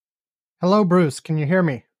Hello, Bruce. Can you hear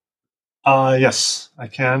me? Yes, I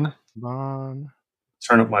can On.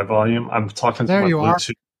 turn up my volume. I'm talking through There my you are.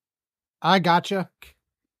 Bluetooth. I gotcha.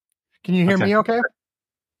 Can you hear Okay. me okay?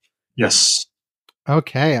 Yes.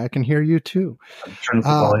 Okay, I can hear you too. Turn up the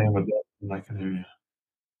Uh, volume a bit and I can hear you.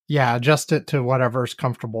 yeah, adjust it to whatever's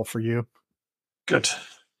comfortable for you. Good.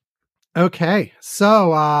 Okay, so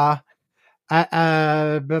blah,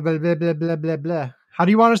 blah, blah, blah, blah, blah, blah. How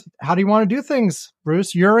do you want to do things,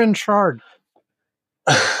 Bruce? You're in charge.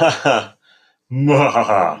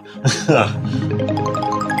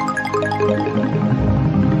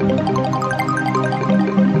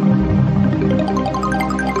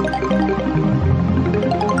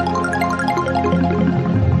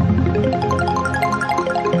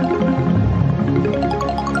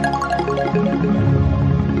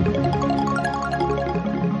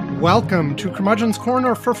 Welcome to Curmudgeon's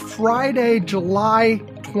Corner for Friday, July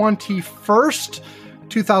 21st,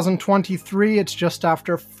 2023. It's just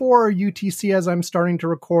after 4 UTC as I'm starting to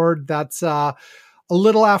record. That's a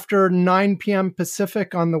little after 9 p.m.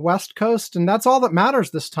 Pacific on the West Coast. And that's all that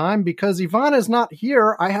matters this time because Yvonne is not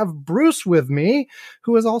here. I have Bruce with me,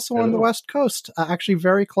 who is also on the Hello. West Coast, actually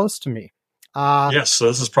very close to me. Yes, so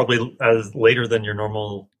this is probably later than your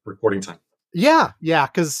normal recording time. Yeah,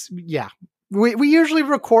 because we usually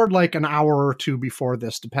record like an hour or two before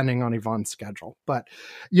this, depending on Yvonne's schedule. But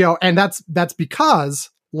and that's because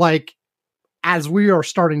like as we are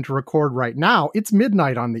starting to record right now, it's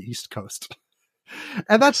midnight on the East Coast,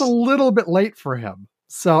 and that's a Yes. little bit late for him.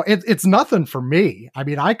 So it's nothing for me. I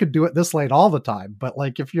mean, I could do it this late all the time, but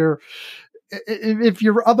like if your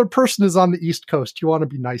other person is on the East Coast, you want to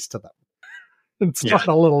be nice to them and Yeah. start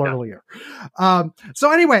a little Yeah. earlier.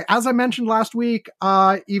 So anyway, as I mentioned last week,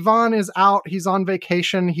 Ivan is out. He's on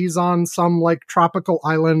vacation. He's on some like tropical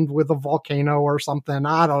island with a volcano or something.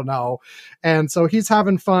 I don't know. And so he's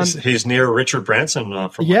having fun. He's near Richard Branson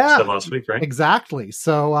from what you said last week, right? Exactly.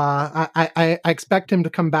 So I expect him to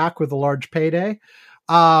come back with a large payday.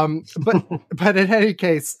 But in any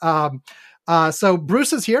case, so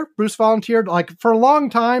Bruce is here. Bruce volunteered like for a long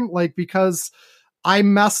time, like because I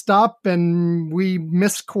messed up and we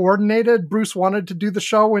miscoordinated. Bruce wanted to do the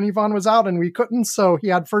show when Yvonne was out and we couldn't, so he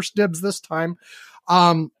had first dibs this time.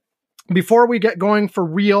 Before we get going for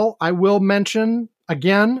real, I will mention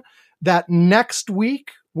again that next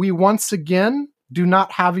week we once again do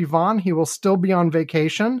not have Yvonne. He will still be on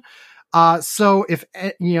vacation. So if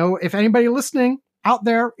anybody listening out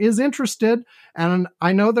there is interested, and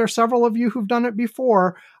I know there are several of you who've done it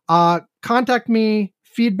before, contact me,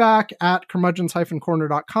 feedback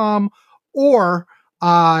 @curmudgeons-corner.com, or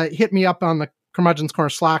hit me up on the Curmudgeon's Corner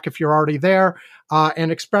Slack if you're already there,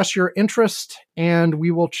 and express your interest, and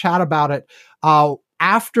we will chat about it.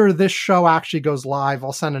 After this show actually goes live,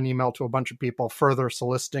 I'll send an email to a bunch of people further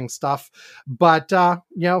soliciting stuff. But, so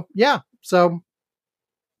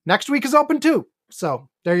next week is open too. So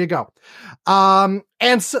there you go. Jump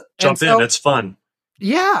in. It's fun.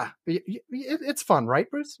 Yeah, it's fun, right,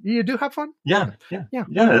 Bruce? You do have fun? Yeah.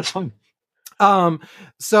 It's fun.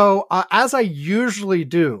 So as I usually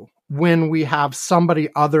do when we have somebody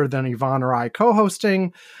other than Yvonne or I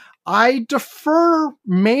co-hosting, I defer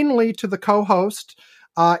mainly to the co-host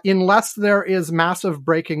unless there is massive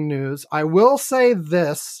breaking news. I will say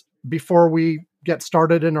this before we get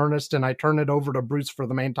started in earnest and I turn it over to Bruce for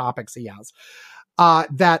the main topics he has,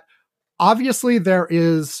 that obviously there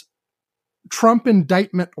is Trump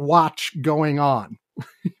indictment watch going on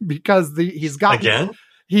because he's gotten again.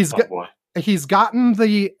 He's gotten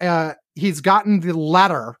the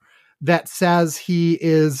letter that says he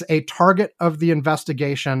is a target of the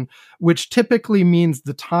investigation, which typically means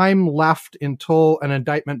the time left until an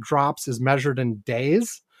indictment drops is measured in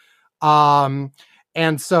days. And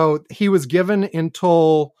so he was given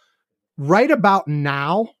until right about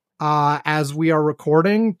now, as we are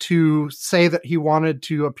recording, to say that he wanted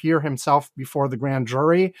to appear himself before the grand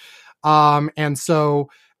jury. And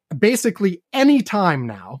so basically any time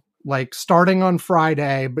now, like starting on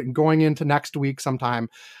Friday, but going into next week sometime,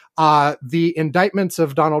 the indictments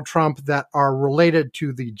of Donald Trump that are related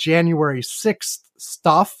to the January 6th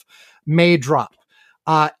stuff may drop.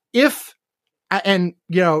 There's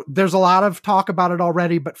a lot of talk about it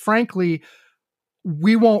already, but frankly,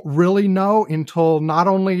 we won't really know until not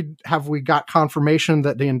only have we got confirmation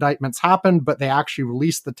that the indictments happened, but they actually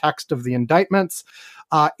released the text of the indictments.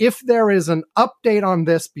 If there is an update on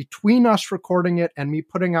this between us recording it and me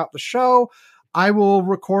putting out the show, I will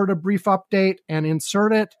record a brief update and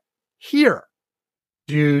insert it here.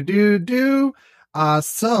 So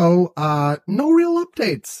no real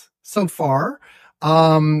updates so far.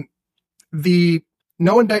 The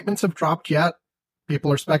no indictments have dropped yet.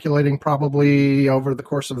 People are speculating probably over the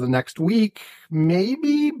course of the next week,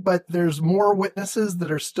 maybe, but there's more witnesses that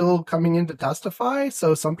are still coming in to testify.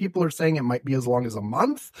 So some people are saying it might be as long as a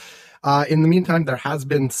month. In the meantime, there has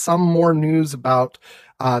been some more news about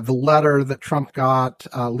the letter that Trump got,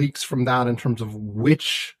 leaks from that in terms of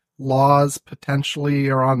which laws potentially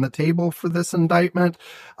are on the table for this indictment.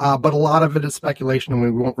 But a lot of it is speculation, and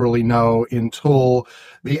we won't really know until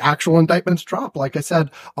the actual indictments drop. Like I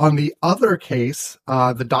said, on the other case,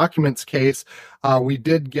 the documents case, we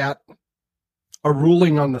did get a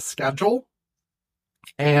ruling on the schedule.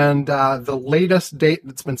 And the latest date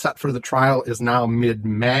that's been set for the trial is now mid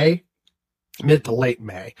to late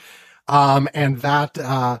May. And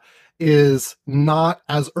that is not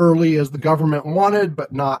as early as the government wanted,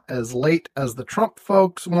 but not as late as the Trump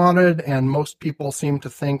folks wanted. And most people seem to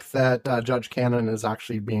think that Judge Cannon is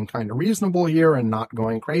actually being kind of reasonable here and not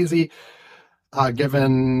going crazy,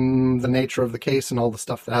 given the nature of the case and all the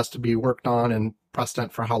stuff that has to be worked on and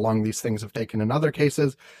precedent for how long these things have taken in other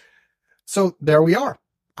cases. So there we are.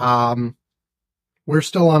 We're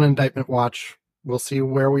still on indictment watch. We'll see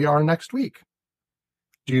where we are next week.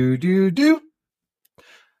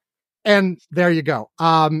 And there you go.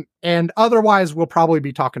 And otherwise, we'll probably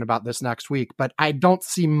be talking about this next week, but I don't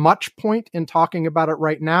see much point in talking about it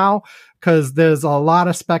right now because there's a lot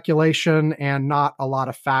of speculation and not a lot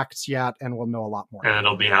of facts yet, and we'll know a lot more. And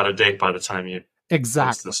it'll be out of date by the time you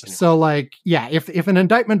exactly. Post this. So, like, yeah, if an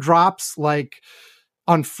indictment drops like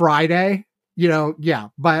on Friday, it'll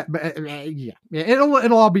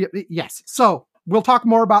all be yes. So we'll talk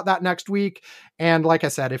more about that next week. And like I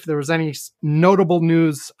said, if there was any notable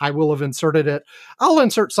news, I will have inserted it. I'll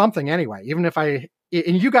insert something anyway, even if and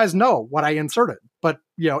you guys know what I inserted, but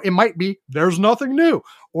it might be, there's nothing new,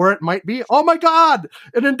 or it might be, oh my God,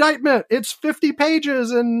 an indictment. It's 50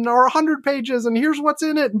 pages or 100 pages and here's what's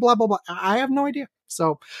in it and blah, blah, blah. I have no idea.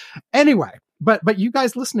 So anyway, but you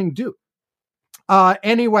guys listening do.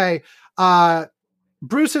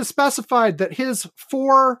 Bruce has specified that his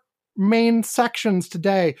 4 main sections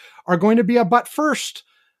today are going to be but first,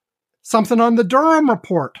 something on the Durham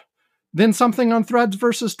report, then something on Threads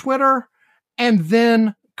versus Twitter, and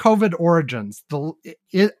then COVID origins.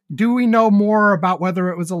 Do we know more about whether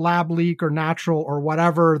it was a lab leak or natural or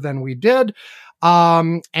whatever than we did?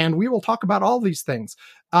 And we will talk about all these things.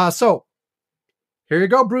 So here you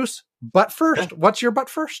go, Bruce. But first, okay. What's your but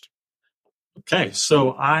first? Okay,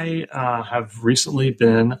 so I have recently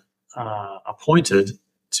been appointed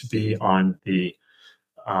to be on the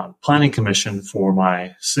planning commission for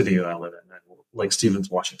my city that I live in Lake Stevens,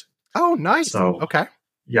 Washington. Oh, nice. So, okay.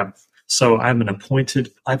 Yeah. So I have an appointed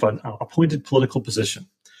political position.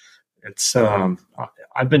 It's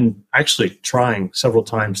I've been actually trying several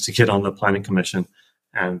times to get on the planning commission,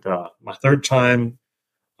 and my third time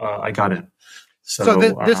I got in.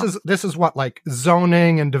 So this is what, like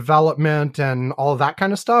zoning and development and all of that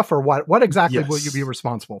kind of stuff, or what exactly yes. will you be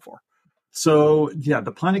responsible for? So yeah,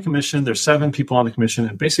 the planning commission, there's 7 people on the commission,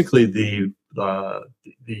 and basically the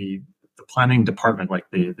planning department, like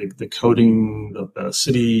the coding, the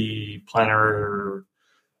city planner,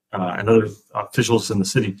 and other officials in the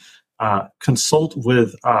city, consult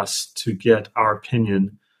with us to get our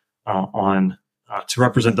opinion on to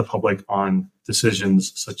represent the public on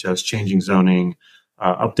decisions such as changing zoning,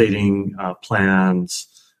 updating plans,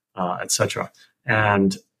 etc.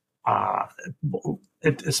 And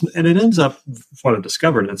it ends up, what I've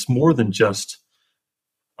discovered, it's more than just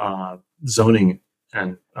zoning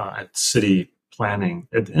and city planning.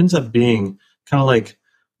 It ends up being kind of like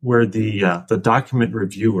where the document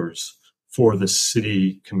reviewers for the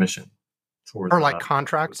city commission. Or like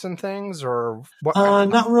contracts and things, or what?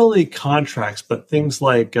 Not really contracts, but things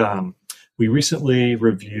like we recently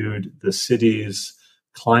reviewed the city's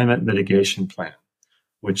climate mitigation plan,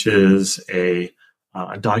 which is a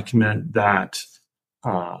document that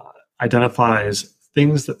identifies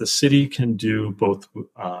things that the city can do both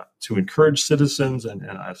to encourage citizens and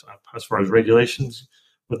as far as regulations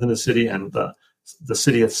within the city, and the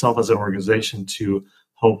city itself as an organization to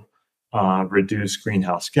help reduce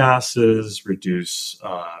greenhouse gases, reduce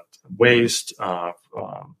waste,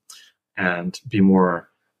 and be more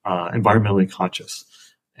environmentally conscious.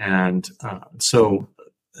 And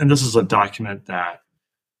this is a document that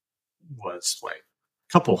was like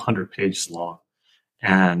a couple 100 pages long.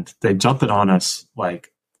 And they jump it on us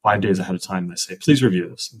like 5 days ahead of time. They say, please review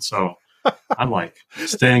this. And so I'm like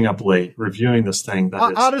staying up late reviewing this thing.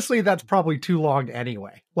 Honestly, that's probably too long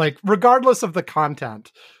anyway. Like, regardless of the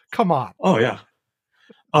content, come on. Oh, yeah.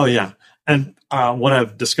 And what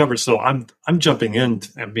I've discovered, so I'm jumping in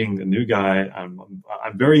and being the new guy. I'm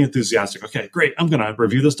very enthusiastic. Okay, great. I'm going to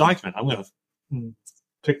review this document. I'm going to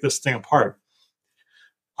pick this thing apart,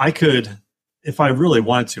 I could, if I really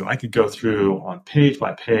wanted to, I could go through on page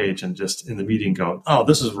by page and just in the meeting go, oh,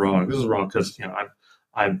 this is wrong, because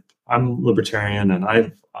I'm libertarian and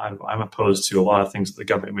I'm opposed to a lot of things that the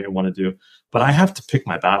government may want to do, but I have to pick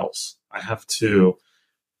my battles. I have to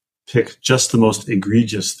pick just the most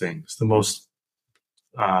egregious things, the most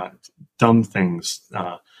dumb things,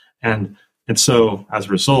 and so as a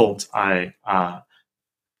result, I'm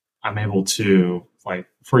able to, like,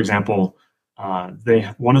 for example,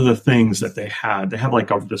 one of the things that they have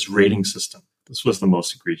like this rating system. This was the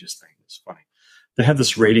most egregious thing. It's funny. They have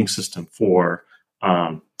this rating system for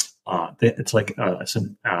it's like it's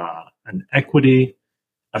an equity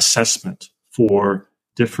assessment for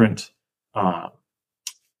different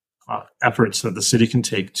efforts that the city can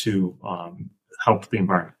take to help the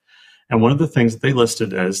environment. And one of the things that they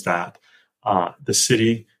listed is that the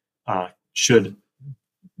city should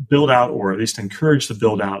build out, or at least encourage the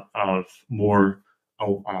build out of more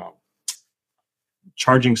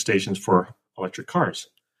charging stations for electric cars.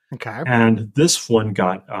 Okay. And this one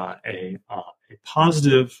got a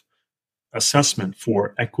positive assessment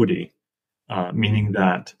for equity, meaning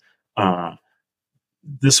that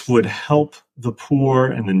this would help the poor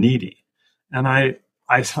and the needy. And I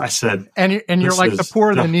said, and you're like, the poor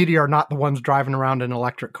and the needy are not the ones driving around in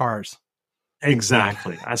electric cars.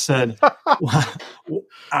 Exactly. I said,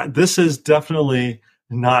 this is definitely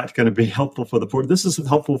not going to be helpful for the poor. This is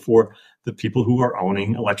helpful for the people who are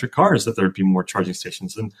owning electric cars, that there'd be more charging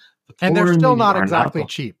stations. And they're still not exactly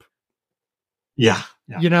cheap. Yeah.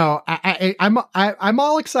 You know, I'm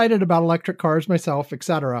all excited about electric cars myself,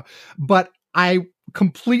 etc. But I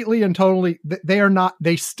completely and totally,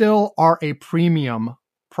 they still are a premium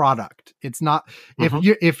product. It's not,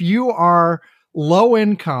 if you are low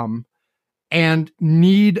income and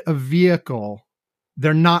need a vehicle,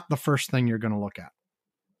 they're not the first thing you're going to look at.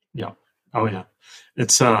 Yeah. Oh yeah.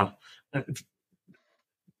 It's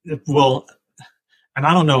it will, and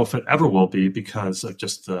I don't know if it ever will be, because of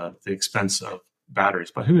just the expense of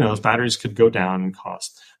batteries, but who knows, batteries could go down in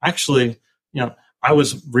cost. Actually, I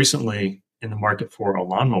was recently in the market for a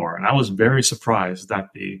lawnmower, and I was very surprised that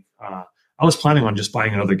I was planning on just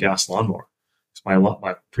buying another gas lawnmower.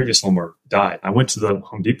 My previous lawnmower died. I went to the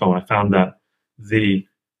Home Depot and I found that the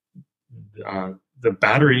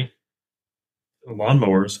battery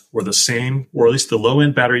lawnmowers were the same, or at least the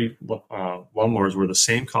low-end battery lawnmowers were the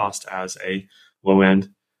same cost as a low-end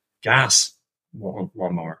gas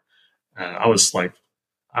lawnmower. And I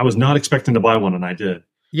was not expecting to buy one, and I did.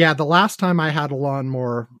 Yeah, the last time I had a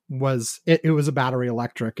lawnmower was it was a battery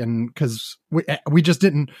electric, and because we just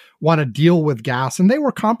didn't want to deal with gas, and they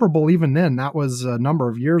were comparable even then. That was a number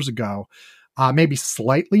of years ago, maybe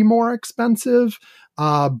slightly more expensive,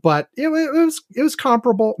 but it was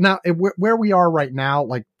comparable. Now where we are right now,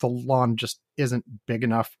 like, the lawn just isn't big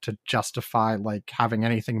enough to justify like having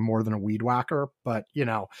anything more than a weed whacker. But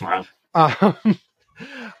Wow.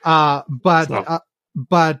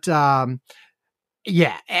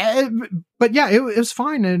 Yeah, but yeah, it was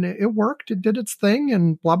fine, and it worked. It did its thing,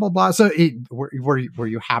 and blah blah blah. So, were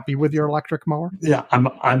you happy with your electric mower? Yeah,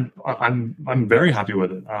 I'm very happy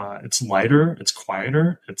with it. It's lighter, it's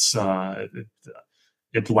quieter,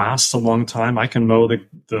 it lasts a long time. I can mow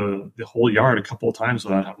the whole yard a couple of times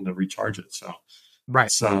without having to recharge it. So,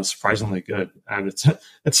 right, it's surprisingly good, and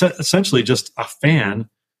it's essentially just a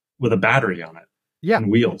fan with a battery on it,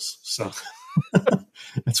 and wheels. So.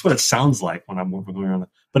 That's what it sounds like when I'm going around.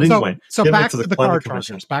 But anyway, so back to the car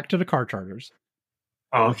chargers. Back to the car chargers.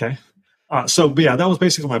 Oh, okay. So yeah, that was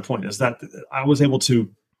basically my point. Is that I was able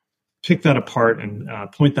to pick that apart and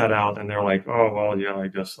point that out, and they're like, "Oh, well, yeah, I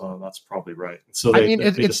guess that's probably right." So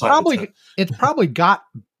it's probably got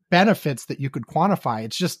benefits that you could quantify.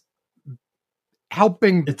 It's just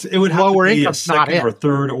helping. It would have lower income, a second or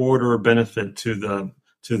third order benefit to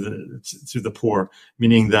the poor,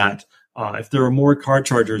 meaning that. If there are more car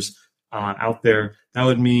chargers out there, that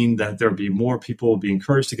would mean that there would be more people be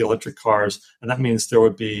encouraged to get electric cars, and that means there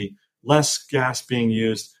would be less gas being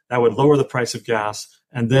used. That would lower the price of gas,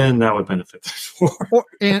 and then that would benefit the poor.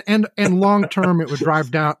 And long term, it would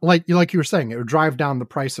drive down, like you were saying, it would drive down the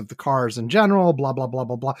price of the cars in general. Blah blah blah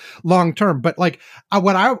blah blah. Long term, but like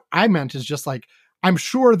what I meant is just like, I'm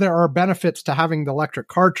sure there are benefits to having the electric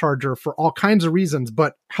car charger for all kinds of reasons,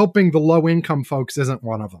 but helping the low income folks isn't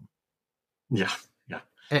one of them. Yeah.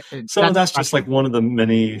 So that's just like one of the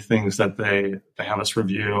many things that they have us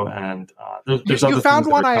review, and there's other you things found that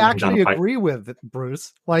one are I coming down actually the pipe. agree with,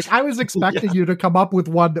 Bruce. Like I was expecting Yeah. you to come up with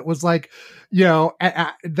one that was like, you know,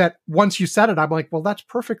 that once you said it, I'm like, well, that's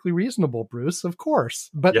perfectly reasonable, Bruce. Of course,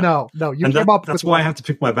 but Yeah. no, you And came up that's with why I one. have to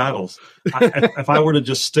pick my battles. If I were to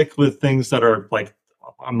just stick with things that are like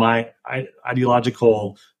my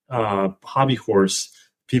ideological hobby horse,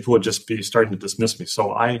 people would just be starting to dismiss me.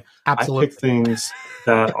 So I pick Absolutely. things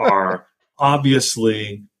that are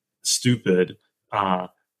obviously stupid, and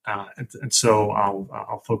so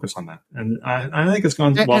I'll focus on that. And I think it's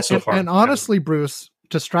gone well so far. And honestly, Bruce,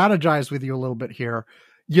 to strategize with you a little bit here,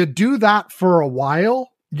 you do that for a while,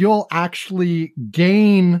 you'll actually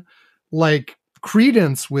gain like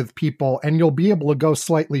credence with people, and you'll be able to go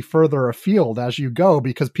slightly further afield as you go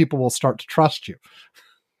because people will start to trust you.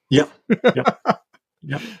 Yeah.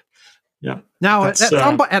 Yeah. Now,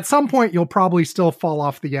 at some point, you'll probably still fall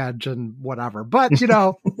off the edge and whatever, but you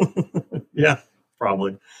know. Yeah,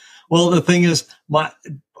 probably. Well, the thing is,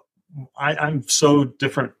 I'm so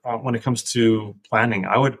different when it comes to planning.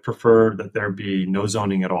 I would prefer that there be no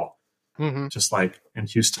zoning at all, just like in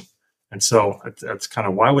Houston. And so that's kind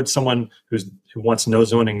of, why would someone who wants no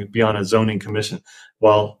zoning be on a zoning commission?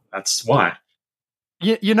 Well, that's why.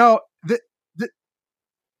 You know,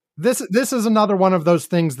 this is another one of those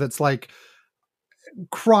things that's like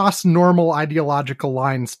cross normal ideological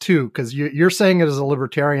lines too, because you're saying it as a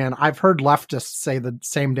libertarian. I've heard leftists say the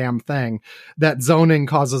same damn thing, that zoning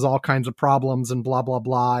causes all kinds of problems and blah blah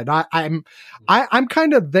blah. And I'm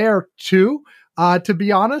kind of there too, to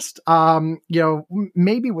be honest. You know,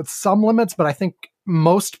 maybe with some limits, but I think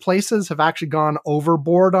most places have actually gone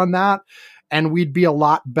overboard on that, and we'd be a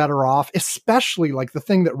lot better off. Especially like the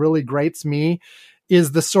thing that really grates me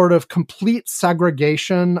is the sort of complete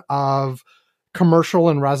segregation of commercial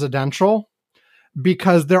and residential,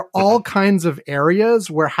 because there are all kinds of areas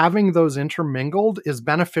where having those intermingled is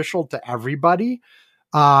beneficial to everybody.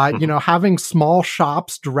 You know, having small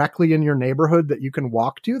shops directly in your neighborhood that you can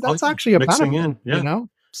walk to, that's actually a benefit. You know?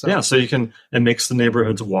 So it makes the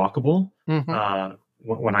neighborhoods walkable.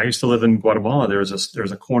 When I used to live in Guatemala, there's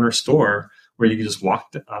a corner store where you could just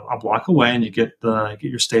walk a block away and you get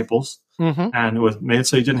your staples. And it was made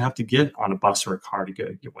so you didn't have to get on a bus or a car to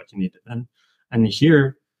get what you needed. And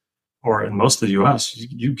here, or in most of the U.S.,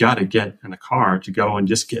 you got to get in a car to go and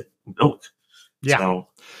just get milk. Yeah. So,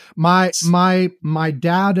 my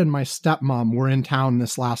dad and my stepmom were in town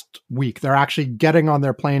this last week. They're actually getting on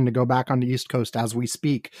their plane to go back on the East Coast as we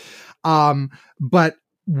speak. But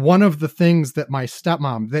one of the things that my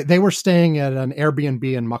stepmom, they were staying at an Airbnb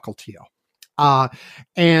in Mukilteo.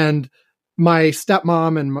 And my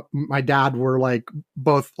stepmom and my dad were like,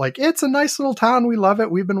 both like, it's a nice little town. We love it.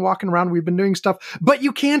 We've been walking around. We've been doing stuff, but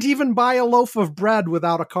you can't even buy a loaf of bread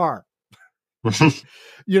without a car.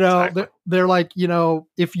 You know, exactly. They're like, you know,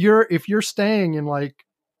 if you're staying in like,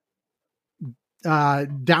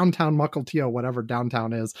 downtown Mukilteo, whatever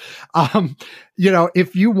downtown is, you know,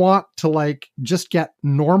 if you want to like just get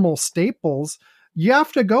normal staples, you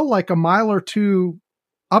have to go like a mile or two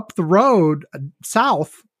up the road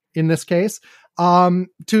south, in this case,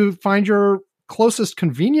 to find your closest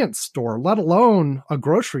convenience store, let alone a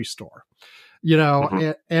grocery store, you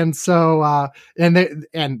know? And so,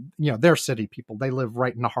 and you know, they're city people, they live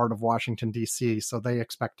right in the heart of Washington, DC. So they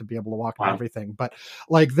expect to be able to walk to everything, but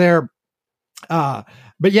like but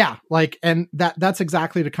yeah, like, and that's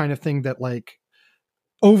exactly the kind of thing that like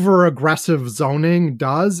over aggressive zoning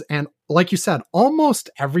does. And like you said, almost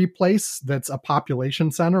every place that's a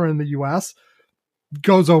population center in the US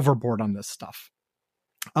goes overboard on this stuff.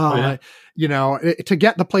 You know, to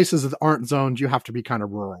get the places that aren't zoned, you have to be kind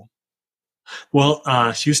of rural. Well,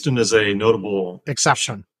 Houston is a notable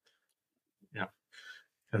exception. Yeah,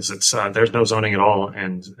 because it's there's no zoning at all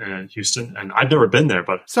in Houston, and I've never been there.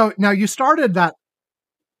 But so now you started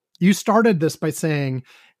this by saying,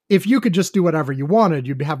 if you could just do whatever you wanted,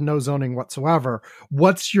 you'd have no zoning whatsoever.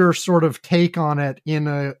 What's your sort of take on it in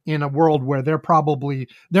a world where they're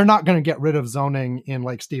not going to get rid of zoning in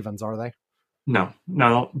Lake Stevens, are they? No.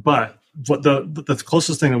 But what the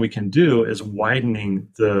closest thing that we can do is widening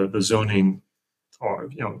the zoning, or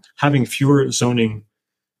you know, having fewer zoning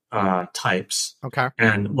types. Okay.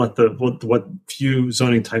 And let what few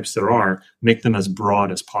zoning types there are, make them as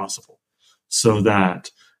broad as possible, so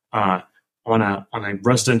that on a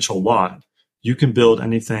residential lot, you can build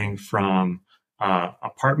anything from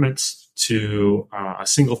apartments to a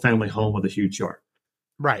single family home with a huge yard.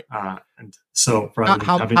 Right. And so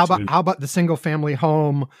how about the single family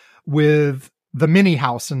home with the mini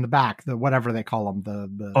house in the back, the whatever they call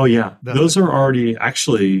them, Oh yeah, the those are already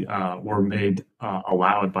actually were made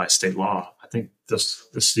allowed by state law. I think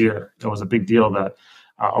this year it was a big deal that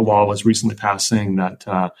a law was recently passed saying that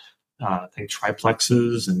I think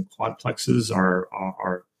triplexes and quadplexes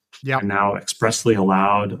are Yep. now expressly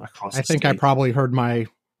allowed across I the think I state. probably heard my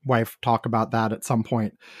wife talk about that at some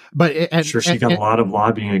point. But I'm sure she got a lot of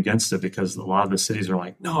lobbying against it because a lot of the cities are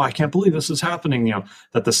like, no, I can't believe this is happening.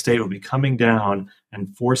 That the state will be coming down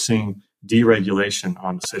and forcing deregulation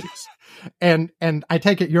on the cities. and I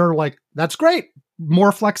take it you're like, that's great.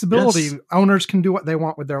 More flexibility. Yes. Owners can do what they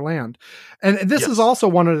want with their land. And this is Yes. also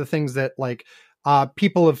one of the things that like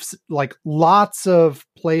people have like lots of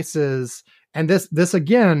places, and this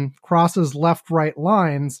again crosses left right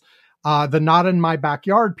lines. The not in my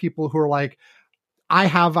backyard people who are like, I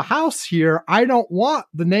have a house here. I don't want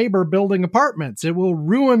the neighbor building apartments. It will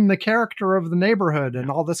ruin the character of the neighborhood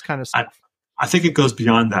and all this kind of stuff. I think it goes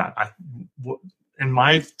beyond that. In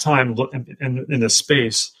my time in this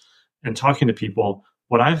space and talking to people,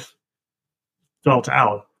 what I've felt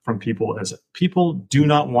out from people is people do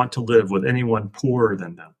not want to live with anyone poorer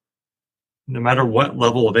than them, no matter what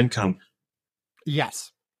level of income.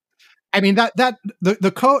 Yes. I mean that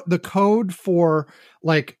the code for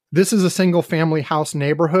like, this is a single family house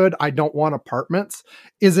neighborhood, I don't want apartments,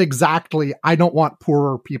 is exactly, I don't want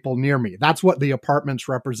poorer people near me. That's what the apartments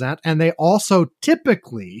represent. And they also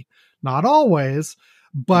typically, not always,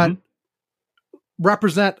 but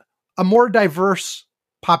represent a more diverse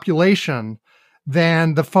population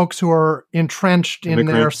than the folks who are entrenched in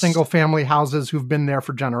their single family houses who've been there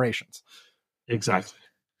for generations. Exactly.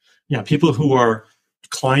 Yeah, people who are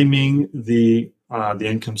climbing the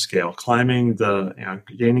income scale, climbing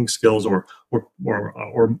gaining skills, or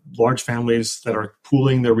large families that are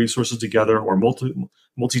pooling their resources together, or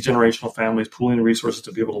multi-generational families pooling the resources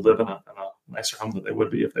to be able to live in a nicer home than they would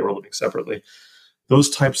be if they were living separately. Those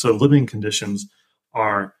types of living conditions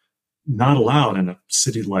are not allowed in a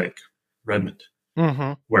city like Redmond,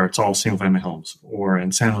 where it's all single family homes, or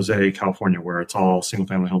in San Jose, California, where it's all single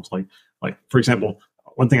family homes. Like for example,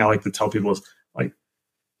 one thing I like to tell people is, like,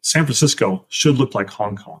 San Francisco should look like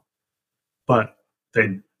Hong Kong, but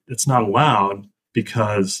it's not allowed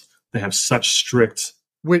because they have such strict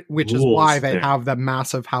which is why they have the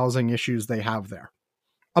massive housing issues they have there,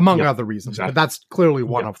 among other reasons. Exactly. But that's clearly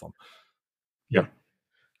one of them. Yeah.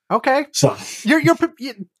 Okay. So you're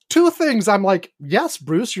two things. I'm like, yes,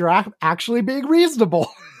 Bruce, you're actually being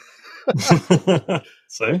reasonable.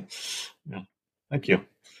 See? Yeah. Thank you.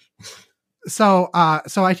 So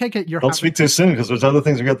I take it don't speak too soon, because there's other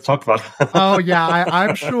things we got to talk about. Oh yeah,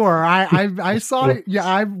 I'm sure. I saw.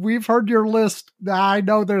 Yeah, we've heard your list. I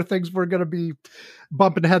know there are things we're going to be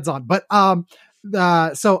bumping heads on. But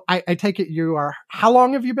so I take it you are. How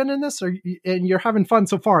long have you been in this? And you're having fun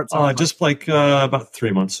so far? Just like about 3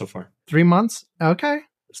 months so far. 3 months. Okay.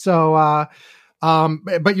 So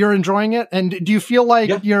but you're enjoying it, and do you feel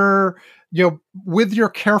like you're, with your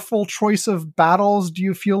careful choice of battles, do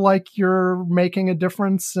you feel like you're making a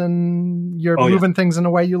difference and you're moving things in a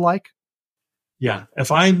way you like? Yeah. If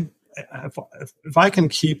I can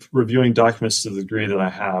keep reviewing documents to the degree that I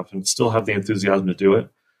have and still have the enthusiasm to do it,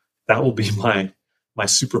 that will be my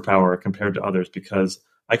superpower compared to others, because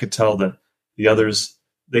I could tell that the others,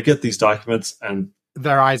 they get these documents and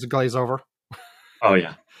their eyes glaze over. Oh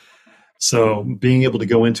yeah. So being able to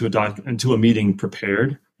go into a meeting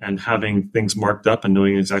prepared and having things marked up and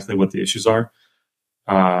knowing exactly what the issues are,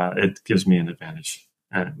 it gives me an advantage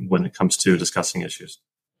when it comes to discussing issues.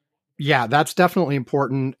 Yeah, that's definitely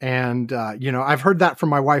important. And, I've heard that from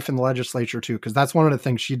my wife in the legislature too, because that's one of the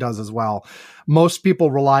things she does as well. Most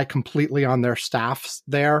people rely completely on their staffs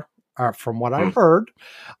there, from what I've heard.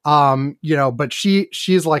 But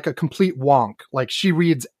she's like a complete wonk. Like, she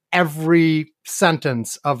reads every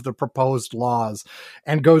sentence of the proposed laws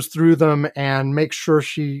and goes through them and makes sure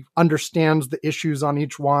she understands the issues on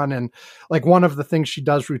each one. And like, one of the things she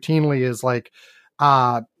does routinely is like,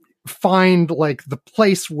 find like the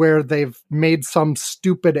place where they've made some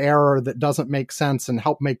stupid error that doesn't make sense and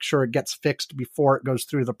help make sure it gets fixed before it goes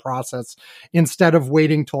through the process, instead of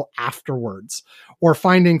waiting till afterwards or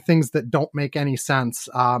finding things that don't make any sense.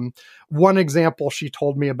 One example she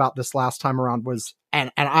told me about this last time around was,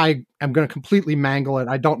 and I am going to completely mangle it,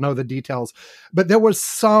 I don't know the details, but there was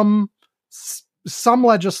some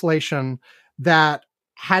legislation that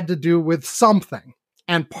had to do with something.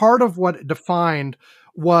 And part of what it defined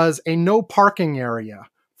was a no parking area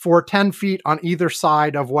for 10 feet on either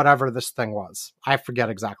side of whatever this thing was. I forget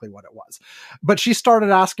exactly what it was. But she started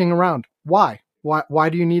asking around, why? Why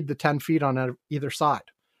do you need the 10 feet on either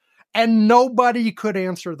side? And nobody could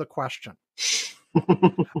answer the question.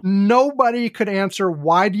 Nobody could answer,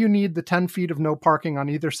 why do you need the 10 feet of no parking on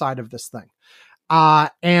either side of this thing?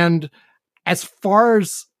 And as far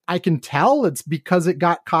as I can tell, it's because it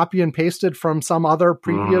got copy and pasted from some other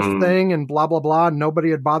previous thing and blah, blah, blah. And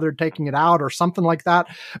nobody had bothered taking it out or something like that.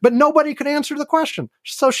 But nobody could answer the question.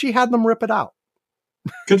 So she had them rip it out.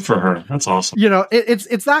 Good for her. That's awesome.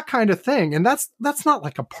 It's that kind of thing. And that's not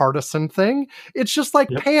like a partisan thing. It's just like,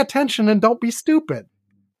 pay attention and don't be stupid.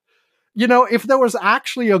 If there was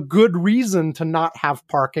actually a good reason to not have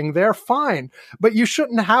parking there, fine. But you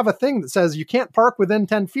shouldn't have a thing that says you can't park within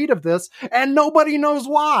 10 feet of this and nobody knows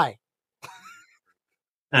why.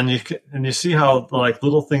 And you see how like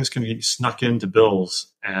little things can be snuck into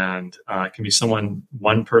bills, and it can be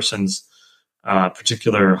one person's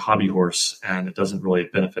particular hobby horse, and it doesn't really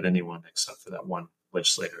benefit anyone except for that one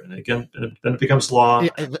legislator. And again, then it becomes law.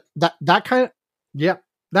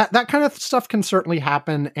 That kind of stuff can certainly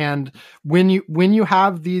happen. And when you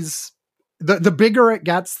have these, the bigger it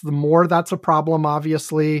gets, the more that's a problem,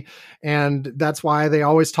 obviously. And that's why they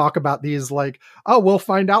always talk about these like, oh, we'll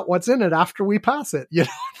find out what's in it after we pass it,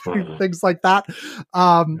 things like that.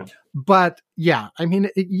 But yeah, I mean,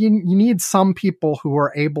 you need some people who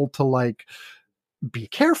are able to like be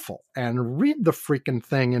careful and read the freaking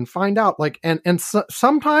thing and find out like, and so,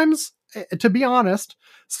 sometimes, to be honest,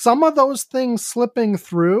 some of those things slipping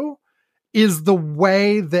through is the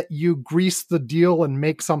way that you grease the deal and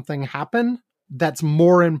make something happen that's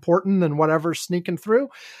more important than whatever's sneaking through.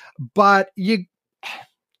 But you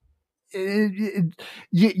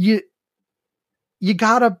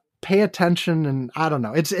gotta pay attention. And I don't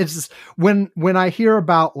know. It's just, when I hear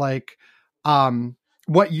about like,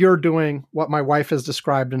 what you're doing, what my wife has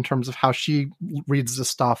described in terms of how she reads the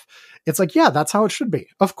stuff, it's like, yeah, that's how it should be.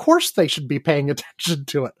 Of course they should be paying attention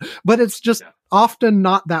to it, but it's just often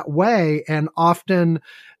not that way. And often,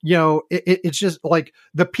 it's just like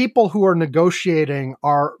the people who are negotiating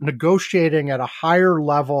at a higher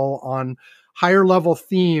level on higher level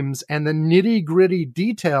themes, and the nitty gritty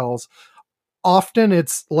details. Often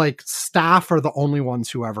it's like staff are the only ones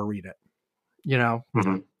who ever read it,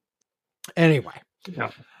 Anyway.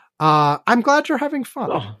 Yeah. I'm glad you're having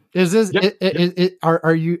fun. Oh, Is this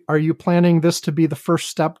are you planning this to be the first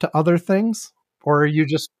step to other things, or you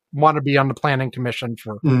just want to be on the planning commission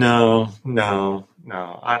for? No. I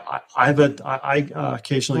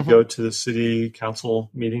occasionally go to the city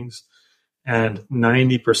council meetings, and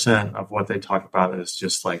 90% of what they talk about is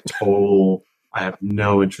just like total. I have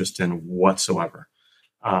no interest in whatsoever.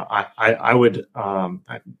 I would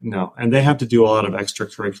no, and they have to do a lot of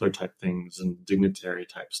extracurricular type things and dignitary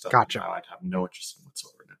type stuff. Gotcha. I'd have no interest in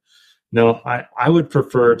whatsoever. No, I would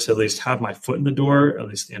prefer to at least have my foot in the door, at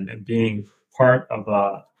least and being part of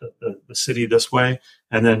the city this way,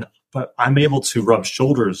 but I'm able to rub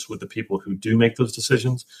shoulders with the people who do make those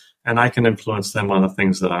decisions, and I can influence them on the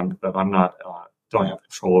things that I'm not don't have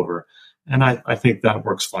control over, and I think that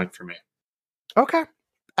works fine for me. Okay,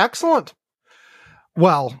 excellent.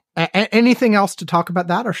 Well, anything else to talk about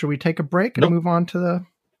that, or should we take a break and move on to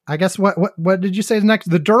I guess what did you say is next?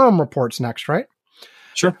 The Durham report's next, right?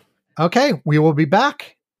 Sure. Okay, we will be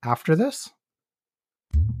back after this.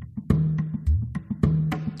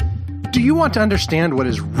 Do you want to understand what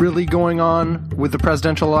is really going on with the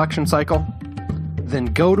presidential election cycle? Then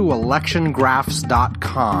go to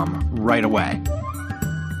electiongraphs.com right away.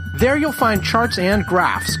 There you'll find charts and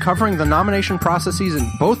graphs covering the nomination processes in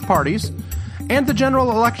both parties and the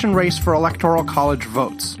general election race for electoral college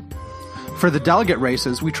votes. For the delegate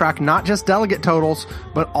races, we track not just delegate totals,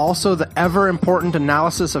 but also the ever-important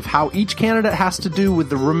analysis of how each candidate has to do with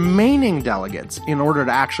the remaining delegates in order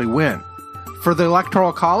to actually win. For the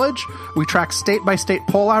electoral college, we track state-by-state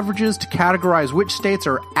poll averages to categorize which states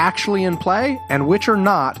are actually in play and which are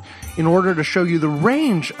not, in order to show you the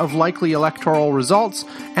range of likely electoral results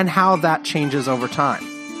and how that changes over time.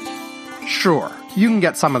 Sure, you can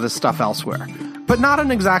get some of this stuff elsewhere, but not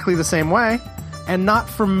in exactly the same way, and not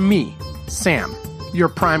from me, Sam, your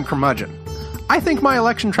prime curmudgeon. I think my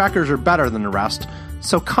election trackers are better than the rest,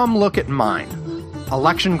 so come look at mine.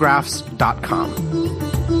 electiongraphs.com.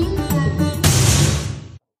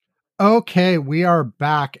 Okay, we are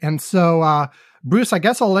back. And so, Bruce, I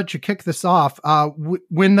guess I'll let you kick this off.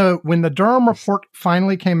 When the Durham report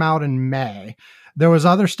finally came out in May, there was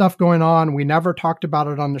other stuff going on. We never talked about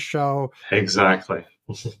it on the show. Exactly.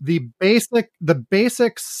 The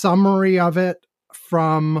basic summary of it,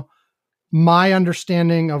 from my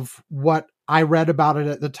understanding of what I read about it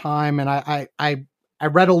at the time, and I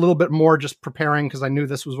read a little bit more just preparing because I knew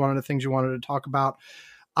this was one of the things you wanted to talk about,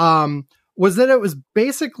 was that it was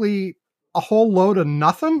basically a whole load of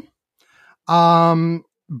nothing.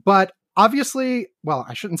 But obviously, well,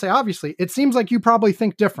 I shouldn't say obviously, it seems like you probably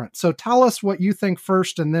think different. So tell us what you think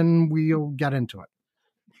first, and then we'll get into it.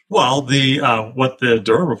 Well, what the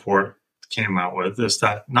Durham report came out with is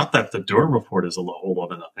that not that the Durham report is a whole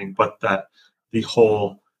lot of nothing, but that the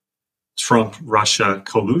whole Trump-Russia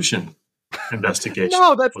collusion investigation.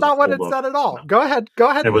 No, that's not what it said at all. No. Go ahead.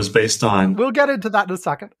 It was based on. We'll get into that in a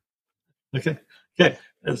second. Okay.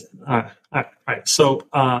 All right. So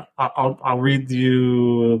I'll read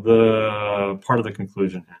you the part of the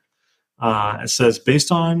conclusion here. It says,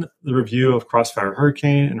 based on the review of Crossfire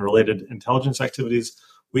Hurricane and related intelligence activities,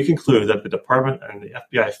 we conclude that the department and the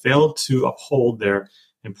FBI failed to uphold their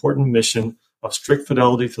important mission of strict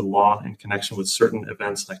fidelity to the law in connection with certain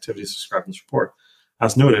events and activities described in this report.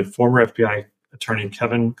 As noted, former FBI attorney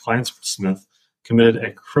Kevin Kleinsmith committed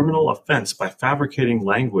a criminal offense by fabricating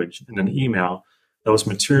language in an email that was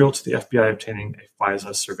material to the FBI obtaining a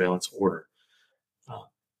FISA surveillance order.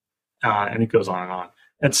 And it goes on and on.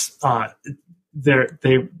 It's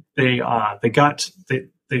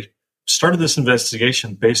they started this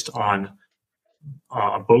investigation based on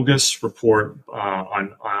a bogus report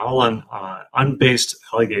on unbased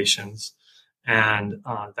allegations and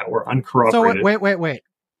that were uncorroborated. So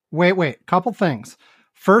wait. Couple things.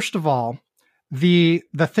 First of all, the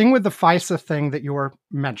thing with the FISA thing that you were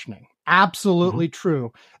mentioning, absolutely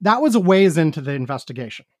true. That was a ways into the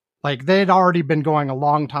investigation. Like they'd already been going a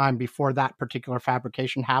long time before that particular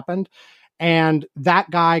fabrication happened, and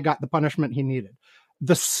that guy got the punishment he needed.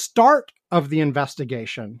 The start of the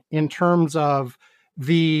investigation, in terms of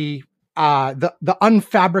the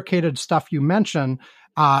unfabricated stuff you mentioned,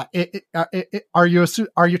 are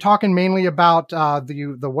you talking mainly about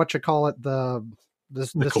the what you call it, the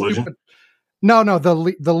collusion?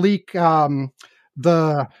 The leak.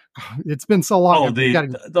 It's been so long.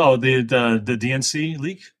 The DNC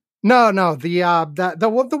leak. No,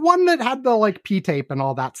 the one that had the like P tape and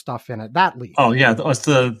all that stuff in it. That leak. Oh yeah, it's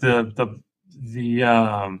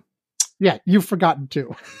yeah, you've forgotten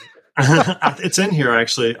too. It's in here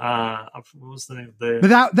actually. What was the name?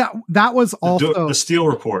 That was also the Steele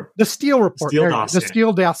report. The Steele report. The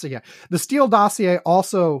Steele dossier. The Steele dossier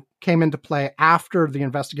also came into play after the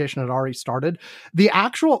investigation had already started.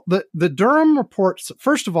 The Durham reports,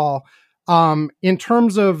 first of all, in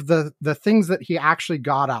terms of the things that he actually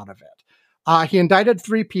got out of it, he indicted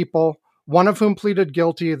 3 people, one of whom pleaded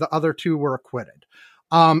guilty. The other 2 were acquitted.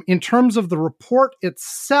 In terms of the report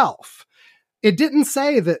itself, it didn't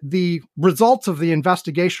say that the results of the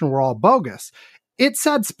investigation were all bogus. It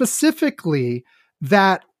said specifically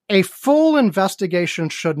that a full investigation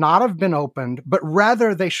should not have been opened, but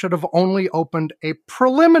rather they should have only opened a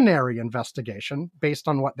preliminary investigation based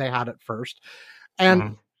on what they had at first.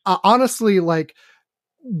 And honestly, like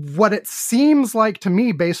what it seems like to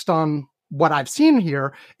me, based on what I've seen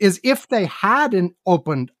here, is if they had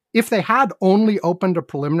only opened a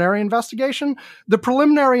preliminary investigation, the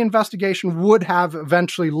preliminary investigation would have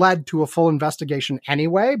eventually led to a full investigation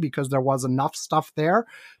anyway, because there was enough stuff there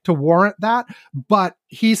to warrant that. But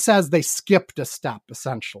he says they skipped a step,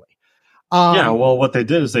 essentially. Well, what they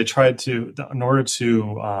did is they tried to, in order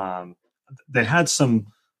to, they had some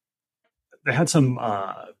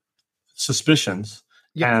suspicions,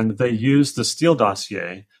 and they used the Steele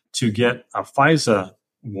dossier to get a FISA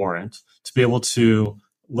warrant to be able to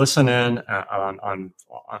listen in on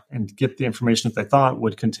and get the information that they thought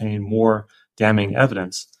would contain more damning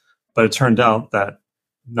evidence. But it turned out that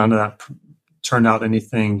none of that turned out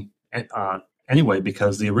anything anyway,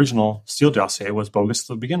 because the original Steele dossier was bogus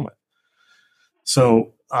to begin with.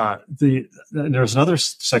 So there's another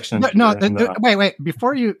section. Wait,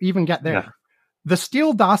 before you even get there, the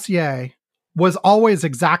Steele dossier was always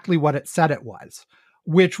exactly what it said it was,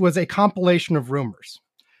 which was a compilation of rumors,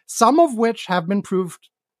 some of which have been proved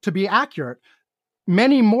to be accurate,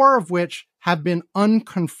 many more of which have been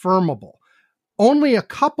unconfirmable, only a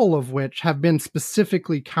couple of which have been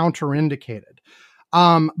specifically counterindicated.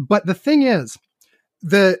 But the thing is,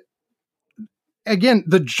 the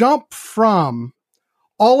jump from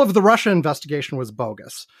all of the Russia investigation was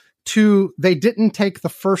bogus to they didn't take the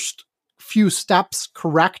first few steps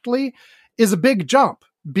correctly is a big jump,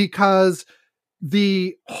 because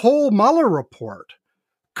the whole Mueller report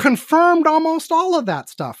confirmed almost all of that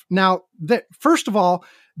stuff. Now, first of all,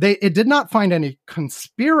 it did not find any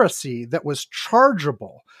conspiracy that was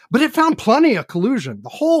chargeable, but it found plenty of collusion. The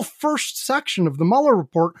whole first section of the Mueller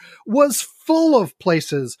report was full of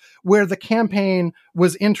places where the campaign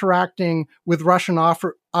was interacting with Russian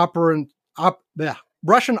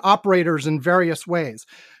Russian operators in various ways.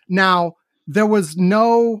 Now, there was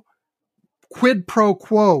no quid pro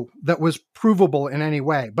quo that was provable in any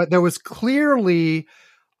way, but there was clearly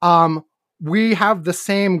we have the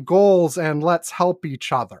same goals and let's help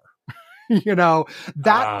each other.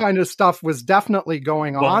 That kind of stuff was definitely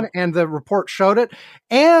going on, and the report showed it.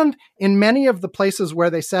 And in many of the places where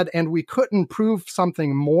they said, and we couldn't prove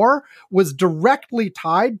something more, was directly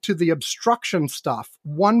tied to the obstruction stuff,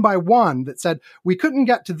 one by one, that said, we couldn't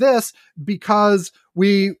get to this because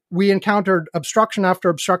we encountered obstruction after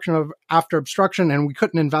obstruction after obstruction, and we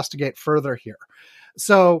couldn't investigate further here.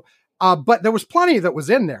 So, but there was plenty that was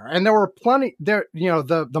in there, and there were plenty there.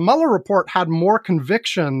 The Mueller report had more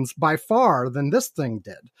convictions by far than this thing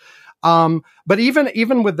did. But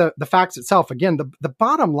even with the facts itself, again, the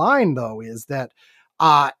bottom line though is that,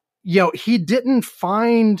 he didn't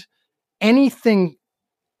find anything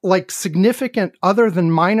like significant other than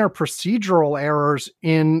minor procedural errors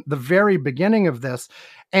in the very beginning of this.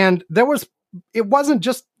 And it wasn't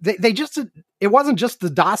just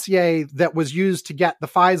the dossier that was used to get the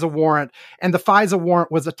FISA warrant, and the FISA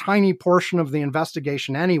warrant was a tiny portion of the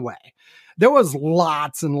investigation anyway. There was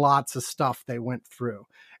lots and lots of stuff they went through,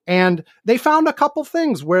 and they found a couple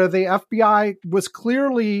things where the FBI was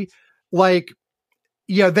clearly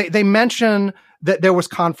they mention that there was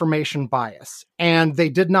confirmation bias, and they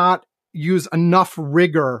did not use enough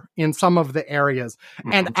rigor in some of the areas.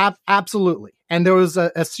 And absolutely. And there was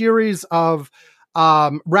a series of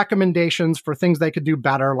recommendations for things they could do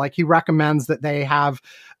better. Like he recommends that they have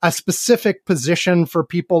a specific position for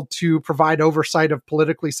people to provide oversight of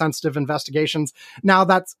politically sensitive investigations. Now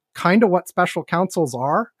that's kind of what special counsels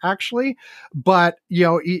are, actually, but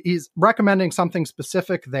he's recommending something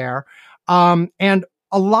specific there. And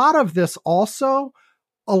a lot of this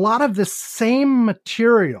same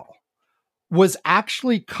material was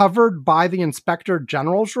actually covered by the Inspector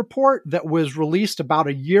General's report that was released about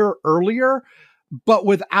a year earlier, but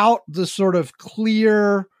without the sort of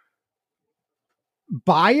clear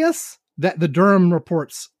bias that the Durham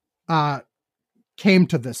reports came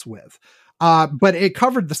to this with. But it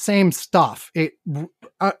covered the same stuff. It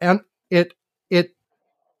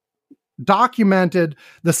documented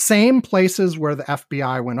the same places where the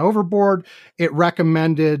FBI went overboard. It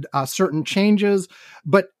recommended certain changes,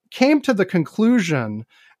 but came to the conclusion,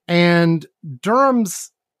 and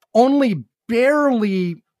Durham's only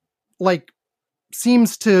barely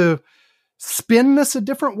seems to spin this a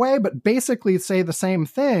different way, but basically say the same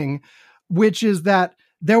thing, which is that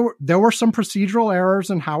there were some procedural errors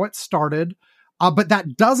in how it started, but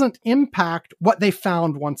that doesn't impact what they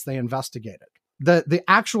found once they investigated. The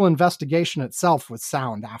actual investigation itself was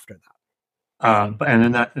sound after that. And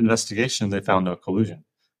in that investigation, they found no collusion.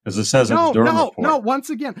 As it says in the Durham report. No, once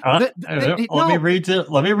again. Let me read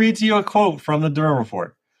to you a quote from the Durham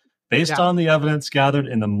report. Based on the evidence gathered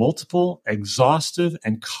in the multiple, exhaustive,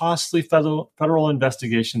 and costly federal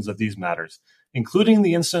investigations of these matters, including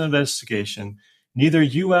the incident investigation, neither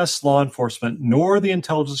U.S. law enforcement nor the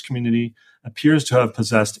intelligence community appears to have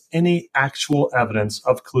possessed any actual evidence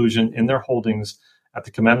of collusion in their holdings at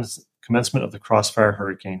the commencement of the Crossfire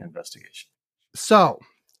Hurricane investigation. So,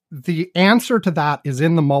 the answer to that is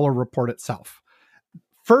in the Mueller report itself.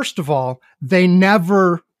 First of all, they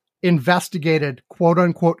never investigated quote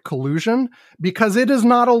unquote collusion because it is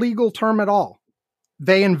not a legal term at all.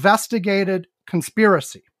 They investigated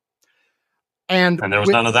conspiracy. And there was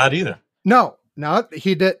none of that either. No,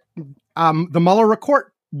 he did. The Mueller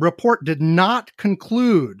report did not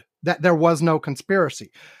conclude that there was no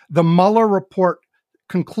conspiracy. The Mueller report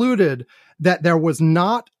concluded that there was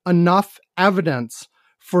not enough evidence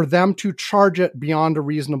for them to charge it beyond a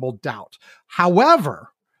reasonable doubt. However,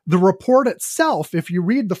 the report itself, if you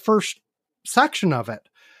read the first section of it,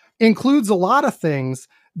 includes a lot of things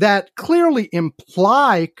that clearly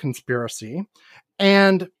imply conspiracy.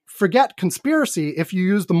 And forget conspiracy, if you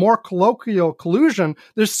use the more colloquial collusion,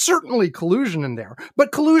 there's certainly collusion in there.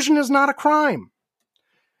 But collusion is not a crime.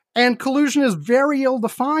 And collusion is very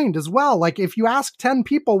ill-defined as well. Like if you ask 10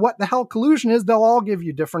 people what the hell collusion is, they'll all give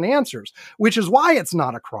you different answers, which is why it's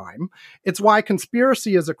not a crime. It's why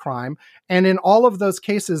conspiracy is a crime. And in all of those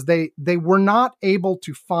cases, they were not able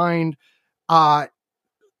to find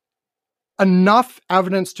enough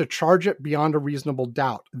evidence to charge it beyond a reasonable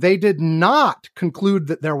doubt. They did not conclude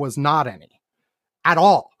that there was not any at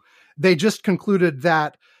all. They just concluded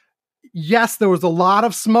that yes, there was a lot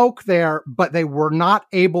of smoke there, but they were not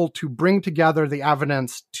able to bring together the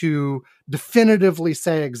evidence to definitively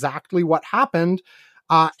say exactly what happened.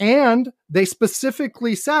 And they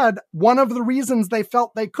specifically said one of the reasons they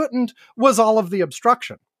felt they couldn't was all of the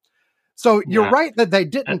obstruction. So you're right that they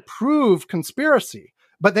didn't prove conspiracy,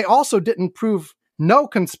 but they also didn't prove no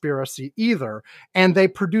conspiracy either. And they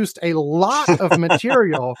produced a lot of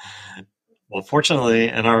material Well, fortunately,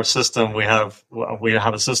 in our system, we have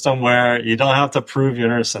a system where you don't have to prove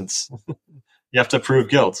your innocence. You have to prove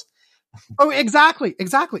guilt. Oh, exactly.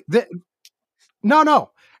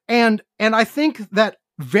 No. And I think that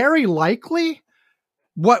very likely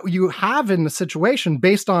what you have in the situation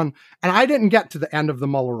based on, and I didn't get to the end of the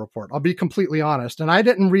Mueller report. I'll be completely honest. And I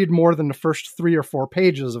didn't read more than the first 3 or 4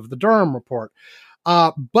 pages of the Durham report.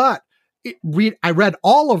 But I read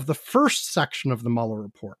all of the first section of the Mueller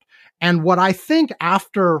report. And what I think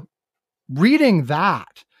after reading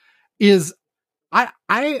that is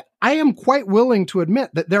I am quite willing to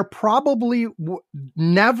admit that there probably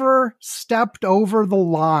never stepped over the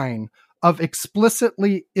line of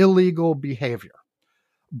explicitly illegal behavior.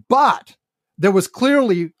 But there was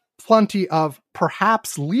clearly plenty of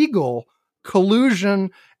perhaps legal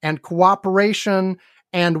collusion and cooperation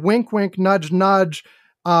and wink, wink, nudge, nudge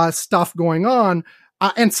stuff going on.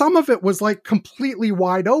 And some of it was like completely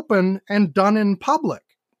wide open and done in public.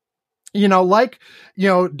 Like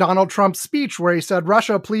Donald Trump's speech where he said,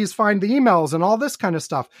 Russia, please find the emails and all this kind of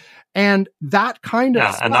stuff. And that kind of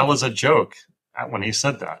stuff. And that was a joke when he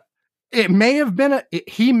said that. It may have been,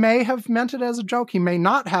 he may have meant it as a joke. He may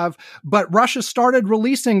not have, but Russia started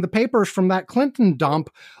releasing the papers from that Clinton dump,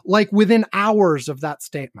 like within hours of that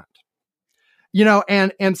statement.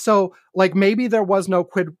 And so like maybe there was no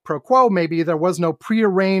quid pro quo. Maybe there was no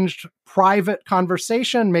prearranged private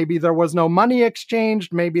conversation. Maybe there was no money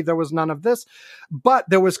exchanged. Maybe there was none of this, but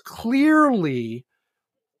there was clearly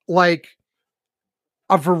like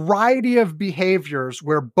a variety of behaviors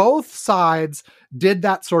where both sides did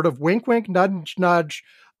that sort of wink, wink, nudge, nudge.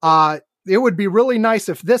 It would be really nice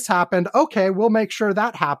if this happened. Okay, we'll make sure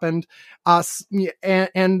that happened.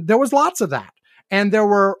 And there was lots of that. And there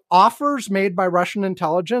were offers made by Russian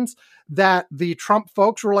intelligence that the Trump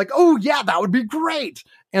folks were like, oh, yeah, that would be great.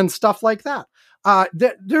 And stuff like that.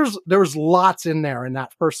 There's lots in there in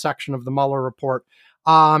that first section of the Mueller report.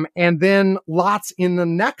 And then lots in the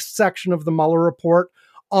next section of the Mueller report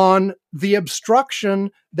on the obstruction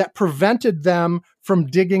that prevented them from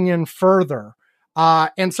digging in further.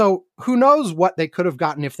 And so who knows what they could have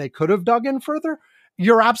gotten if they could have dug in further.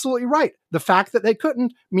 You're absolutely right. The fact that they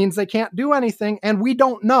couldn't means they can't do anything, and we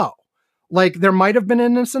don't know. Like, there might have been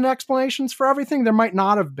innocent explanations for everything. There might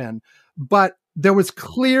not have been. But there was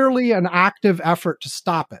clearly an active effort to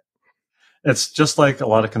stop it. It's just like a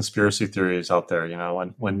lot of conspiracy theories out there.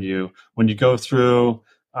 When you go through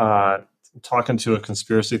talking to a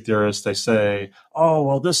conspiracy theorist, they say, "Oh,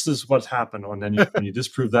 well, this is what happened," and then when you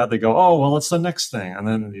disprove that, they go, "Oh, well, it's the next thing," and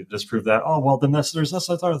then you disprove that. Oh, well, then there's this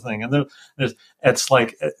other thing, and then it's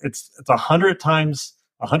like it's 100 times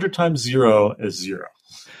 0 is 0.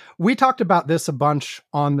 We talked about this a bunch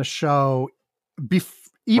on the show,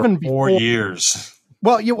 even before 4 years.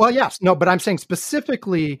 Well, yes, no, but I'm saying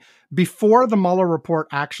specifically before the Mueller report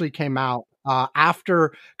actually came out,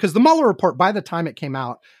 because the Mueller report, by the time it came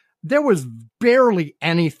out, there was barely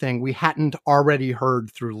anything we hadn't already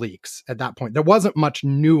heard through leaks at that point. There wasn't much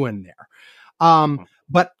new in there.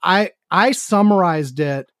 But I summarized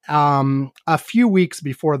it a few weeks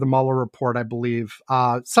before the Mueller report, I believe,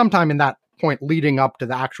 sometime in that point leading up to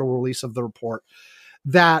the actual release of the report,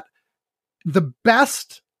 that the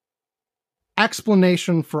best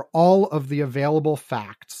explanation for all of the available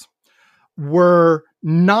facts were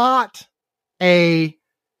not a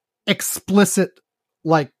explicit,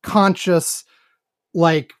 like conscious,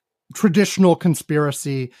 like traditional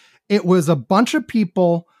conspiracy. It was a bunch of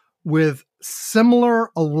people with similar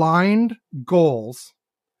aligned goals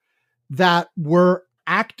that were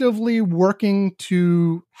actively working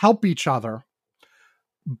to help each other,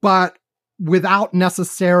 but without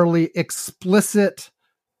necessarily explicit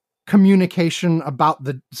communication about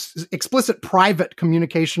the explicit private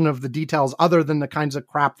communication of the details other than the kinds of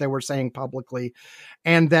crap they were saying publicly.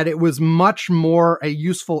 And that it was much more a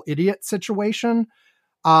useful idiot situation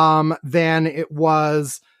than it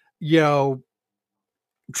was,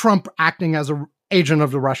 Trump acting as an agent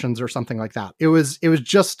of the Russians or something like that. It was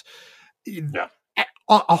just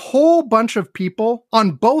a whole bunch of people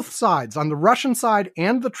on both sides, on the Russian side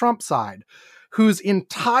and the Trump side, whose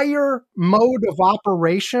entire mode of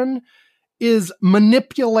operation is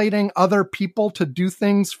manipulating other people to do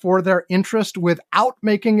things for their interest without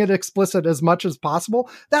making it explicit as much as possible.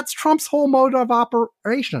 That's Trump's whole mode of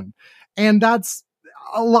operation. And that's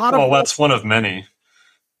a lot of... Well, that's one of many.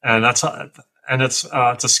 And it's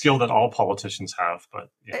a skill that all politicians have.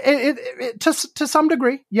 But yeah. To some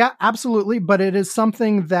degree, yeah, absolutely. But it is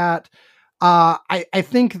something that I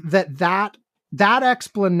think that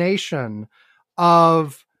explanation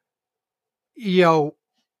of,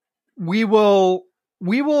 we will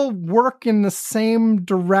we will work in the same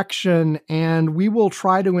direction, and we will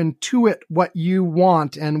try to intuit what you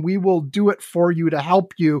want, and we will do it for you to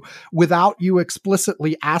help you without you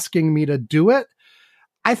explicitly asking me to do it.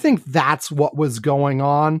 I think that's what was going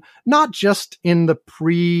on, not just in the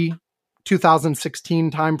pre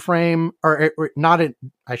 2016 timeframe, or not in,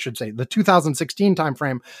 I should say, the 2016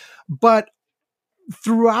 timeframe, but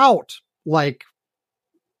throughout, like,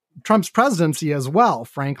 Trump's presidency as well,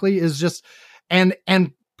 frankly, is just, and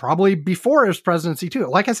probably before his presidency too.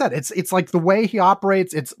 Like I said, it's like the way he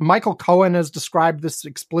operates. It's Michael Cohen has described this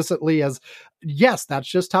explicitly as, yes, that's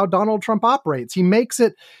just how Donald Trump operates. He makes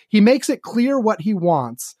it clear what he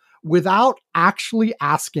wants without actually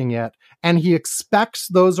asking it, and he expects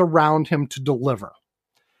those around him to deliver.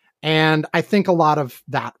 And I think a lot of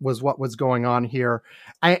that was what was going on here.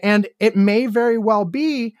 And it may very well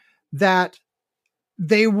be that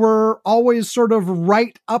they were always sort of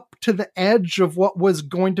right up to the edge of what was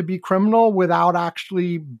going to be criminal without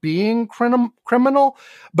actually being criminal.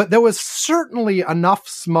 But there was certainly enough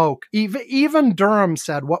smoke. Even Durham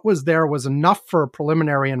said what was there was enough for a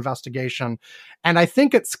preliminary investigation. And I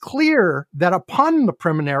think it's clear that upon the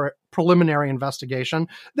preliminary investigation,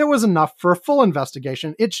 there was enough for a full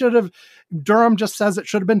investigation. Durham just says it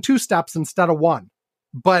should have been 2 steps instead of 1.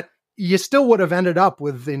 But you still would have ended up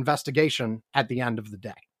with the investigation at the end of the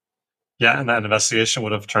day. Yeah, and that investigation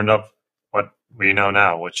would have turned up what we know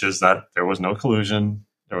now, which is that there was no collusion,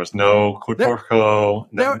 there was no quid pro quo.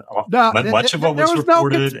 Much of what was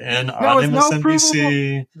reported on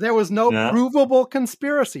MSNBC. There was no provable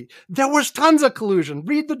conspiracy. There was tons of collusion.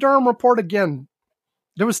 Read the Durham report again.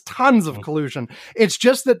 There was tons of collusion. It's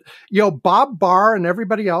just that, Bob Barr and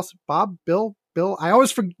everybody else, Bill, I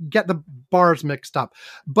always forget the bars mixed up,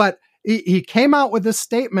 but he came out with this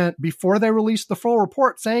statement before they released the full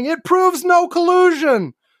report saying it proves no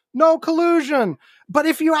collusion. But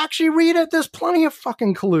if you actually read it, there's plenty of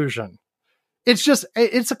fucking collusion.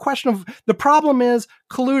 It's a question of, the problem is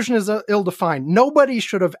collusion is ill-defined. Nobody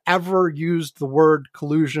should have ever used the word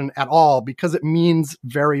collusion at all because it means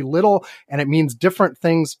very little and it means different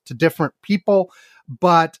things to different people.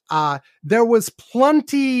 But there was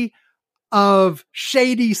plenty of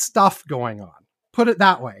shady stuff going on. Put it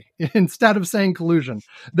that way, instead of saying collusion.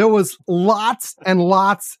 There was lots and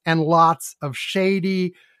lots and lots of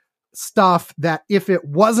shady stuff that if it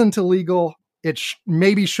wasn't illegal, it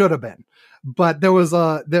maybe should have been. But there was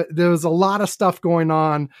a lot of stuff going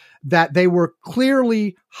on that they were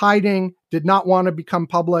clearly hiding, did not want to become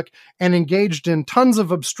public, and engaged in tons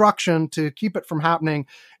of obstruction to keep it from happening.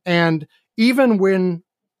 And even when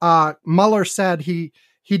Mueller said he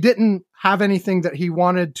didn't have anything that he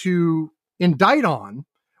wanted to indict on,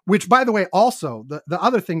 which, by the way, also the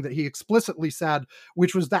other thing that he explicitly said,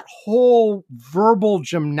 which was that whole verbal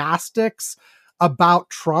gymnastics about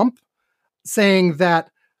Trump, saying that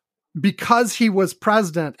because he was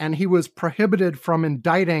president and he was prohibited from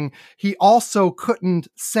indicting, he also couldn't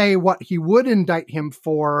say what he would indict him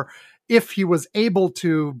for if he was able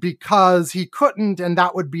to, because he couldn't, and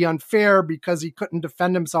that would be unfair because he couldn't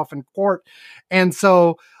defend himself in court. And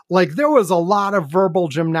so, there was a lot of verbal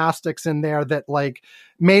gymnastics in there that,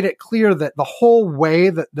 made it clear that the whole way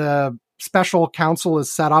that the special counsel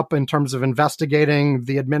is set up in terms of investigating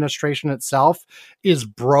the administration itself is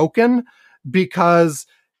broken because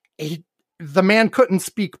the man couldn't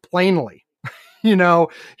speak plainly.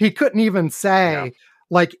 He couldn't even say,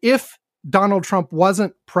 if Donald Trump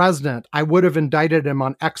wasn't president, I would have indicted him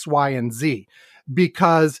on X, Y, and Z,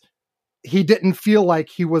 because he didn't feel like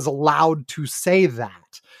he was allowed to say that.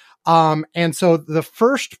 And so the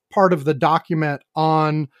first part of the document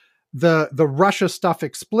on the Russia stuff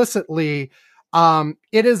explicitly,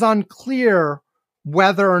 it is unclear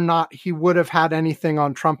whether or not he would have had anything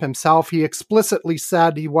on Trump himself. He explicitly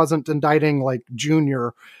said he wasn't indicting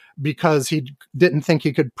Junior because he didn't think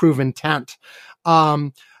he could prove intent.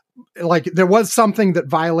 There was something that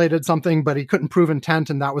violated something, but he couldn't prove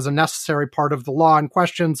intent, and that was a necessary part of the law in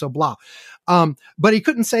question, so blah. But he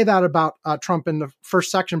couldn't say that about Trump in the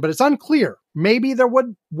first section, but it's unclear. Maybe there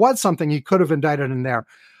was something he could have indicted in there.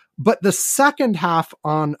 But the second half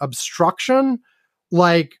on obstruction,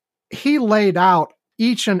 he laid out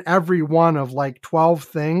each and every one of 12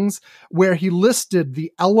 things where he listed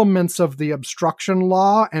the elements of the obstruction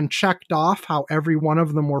law and checked off how every one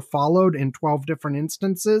of them were followed in 12 different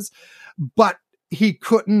instances. But he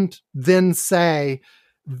couldn't then say,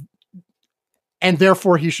 and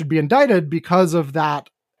therefore he should be indicted because of that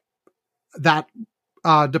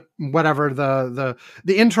whatever the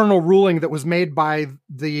internal ruling that was made by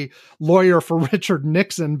the lawyer for Richard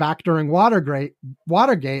Nixon back during Watergate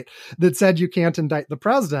that said you can't indict the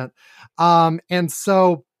president. And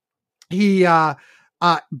so he,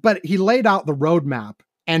 but he laid out the roadmap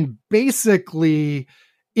and basically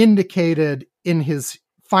indicated in his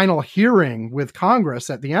final hearing with Congress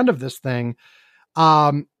at the end of this thing,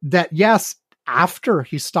 that yes, after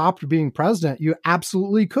he stopped being president, you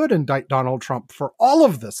absolutely could indict Donald Trump for all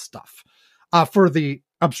of this stuff, for the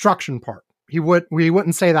obstruction part. We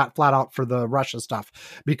wouldn't say that flat out for the Russia stuff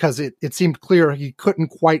because it seemed clear he couldn't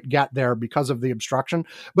quite get there because of the obstruction.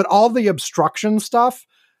 But all the obstruction stuff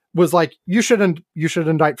was like, you should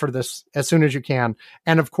indict for this as soon as you can.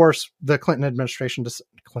 And of course, the Clinton administration, the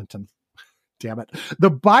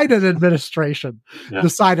Biden administration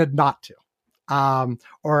decided not to.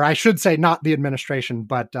 Or I should say not the administration,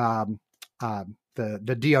 but the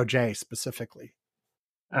DOJ specifically.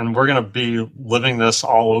 And we're going to be living this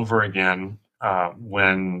all over again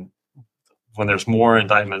when there's more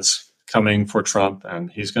indictments coming for Trump,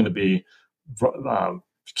 and he's going to be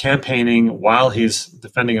campaigning while he's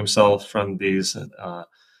defending himself from these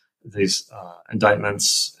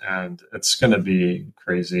indictments, and it's going to be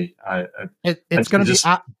crazy. It's going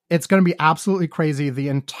to be absolutely crazy.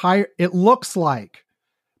 It looks like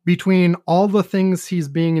between all the things he's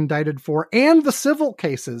being indicted for and the civil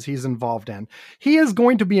cases he's involved in, he is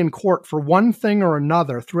going to be in court for one thing or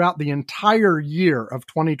another throughout the entire year of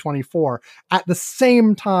 2024 at the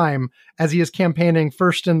same time as he is campaigning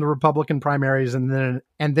first in the Republican primaries and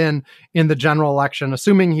then in the general election,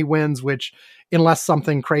 assuming he wins, which unless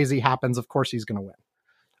something crazy happens, of course he's going to win.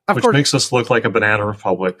 Which makes us look like a banana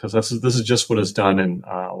republic, because this is just what is done in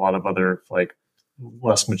a lot of other like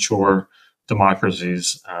less mature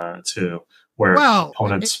democracies too, where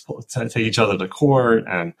opponents take each other to court,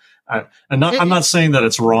 and I'm not saying that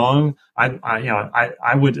it's wrong.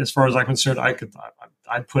 I would, as far as I'm concerned,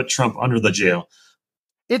 I'd put Trump under the jail.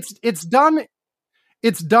 It's done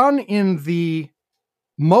in the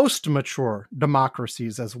most mature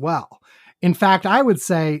democracies as well. In fact, I would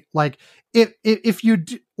say, like, if you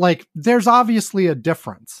do, like, there's obviously a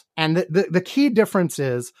difference, and the key difference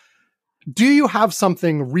is, do you have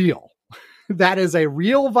something real that is a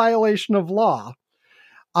real violation of law?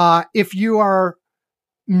 If you are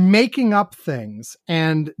making up things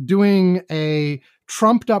and doing a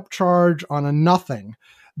trumped up charge on a nothing,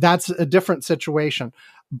 that's a different situation.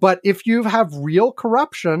 But if you have real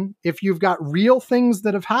corruption, if you've got real things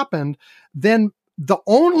that have happened, then the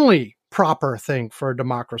only proper thing for a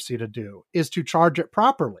democracy to do is to charge it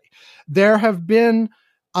properly. There have been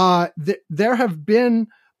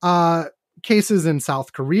cases in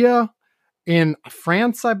South Korea, in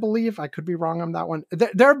France, I believe. I could be wrong on that one.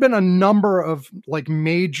 There have been a number of like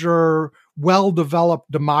major,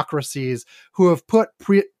 well-developed democracies who have put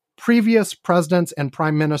previous presidents and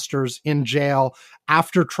prime ministers in jail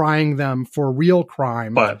after trying them for real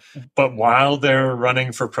crime. But while they're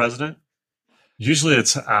running for president, usually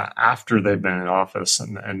it's after they've been in office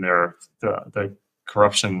and the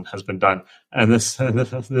corruption has been done. And this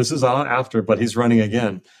is all after, but he's running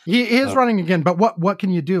again. He is running again. But what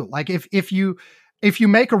can you do? Like if you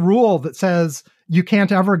make a rule that says you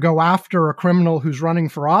can't ever go after a criminal who's running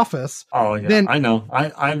for office. Oh yeah, then, I know.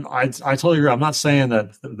 I totally agree. I'm not saying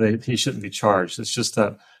that he shouldn't be charged. It's just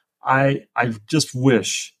that I just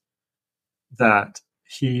wish that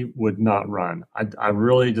he would not run. I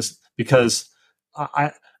really just, because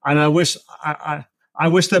I wish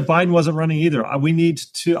that Biden wasn't running either. We need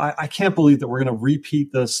to. I can't believe that we're going to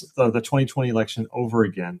repeat the 2020 election over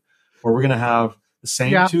again, where we're going to have the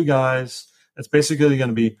same two guys. It's basically going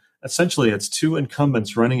to be it's two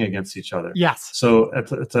incumbents running against each other. Yes. So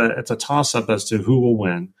it's a toss up as to who will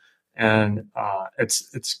win, and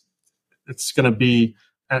it's going to be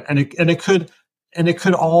and it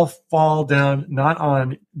could all fall down not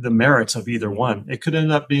on the merits of either one. It could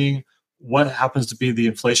end up being what happens to be the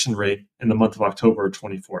inflation rate in the month of October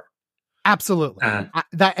 24. Absolutely.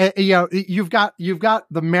 You've got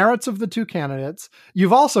the merits of the two candidates.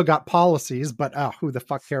 You've also got policies, but who the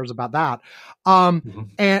fuck cares about that?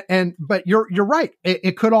 But you're right.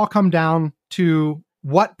 It could all come down to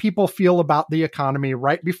what people feel about the economy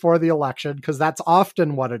right before the election, because that's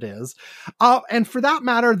often what it is. And for that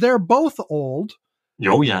matter, they're both old.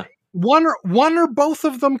 Oh yeah. One or both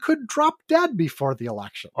of them could drop dead before the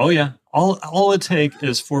election. Oh yeah. All it takes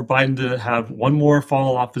is for Biden to have one more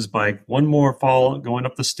fall off his bike, one more fall going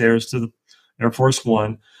up the stairs to the Air Force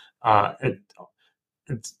One. And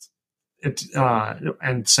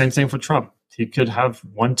same thing for Trump. He could have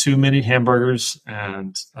one too many hamburgers,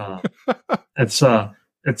 and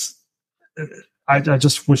I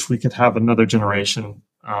just wish we could have another generation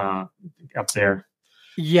up there.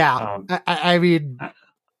 Yeah. I mean,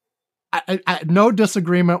 no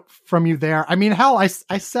disagreement from you there. I mean, hell, I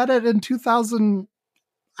said it in 2000.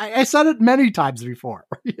 I said it many times before,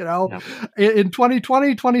 in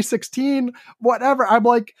 2020, 2016, whatever. I'm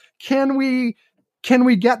like, can we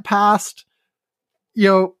get past,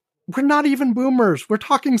 we're not even boomers. We're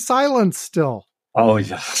talking silence still. Oh,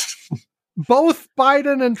 yeah. Both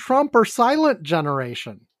Biden and Trump are silent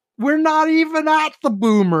generation. We're not even at the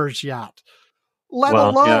boomers yet, let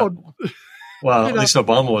alone. Yeah. Well, at least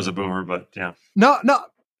Obama was a boomer, but yeah. No.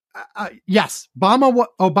 Yes,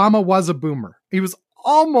 Obama was a boomer. He was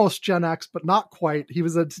almost Gen X, but not quite. He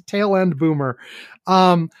was a tail end boomer.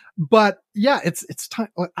 But yeah, it's time.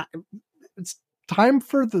 It's time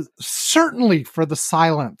certainly for the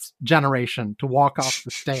silence generation to walk off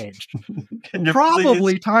the stage.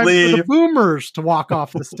 Probably time for the boomers to walk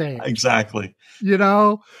off the stage. Exactly.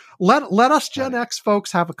 Let us Gen X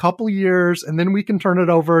folks have a couple years, and then we can turn it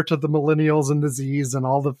over to the millennials and the Zs and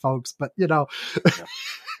all the folks. But yeah.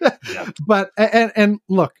 But and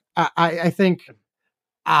look, I think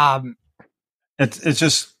it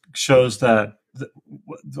just shows that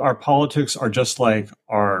our politics are just like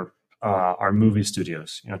our movie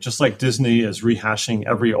studios. Just like Disney is rehashing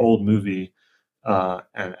every old movie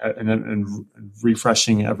and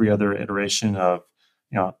refreshing every other iteration of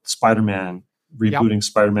Spider-Man, rebooting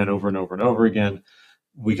Spider-Man over and over and over again.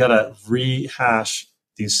 We got to rehash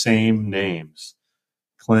these same names: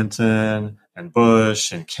 Clinton and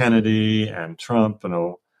Bush and Kennedy and Trump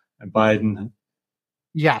and Biden.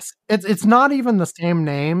 Yes, it's not even the same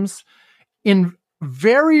names. In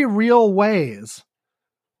very real ways,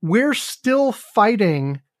 we're still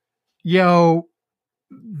fighting, the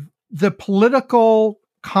political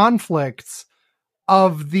conflicts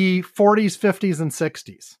of the 40s, 50s, and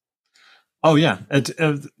 60s. Oh, yeah.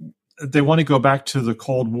 They want to go back to the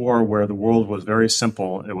Cold War, where the world was very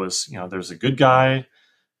simple. It was, there's a good guy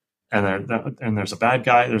and there's a bad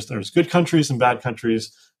guy. There's good countries and bad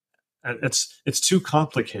countries. It's too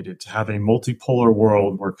complicated to have a multipolar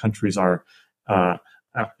world where countries are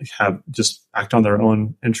have just act on their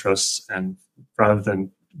own interests, and rather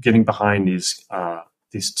than getting behind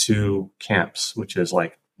these two camps, which is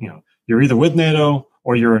like, you're either with NATO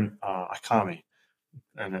or you're a commie,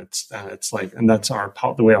 and that's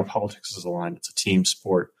the way our politics is aligned. It's a team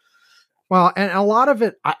sport. Well, and a lot of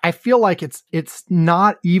it, I feel like it's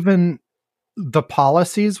not even the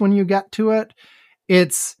policies when you get to it.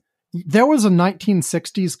 There was a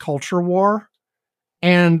 1960s culture war,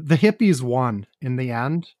 and the hippies won in the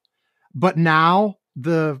end. But now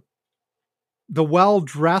the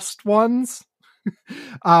well-dressed ones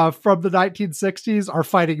from the 1960s are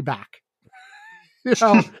fighting back.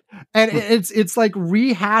 And it's like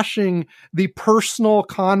rehashing the personal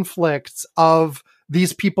conflicts of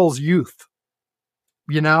these people's youth.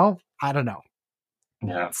 I don't know.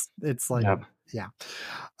 Yeah. It's like, yeah.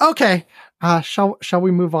 Okay. Shall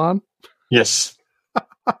we move on? Yes.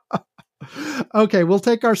 Okay. We'll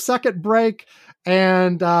take our second break,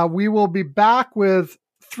 and we will be back with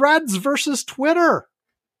Threads versus Twitter.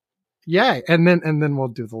 Yay. And then we'll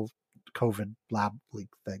do the COVID lab leak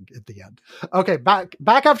thing at the end. Okay. Back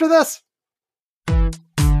after this.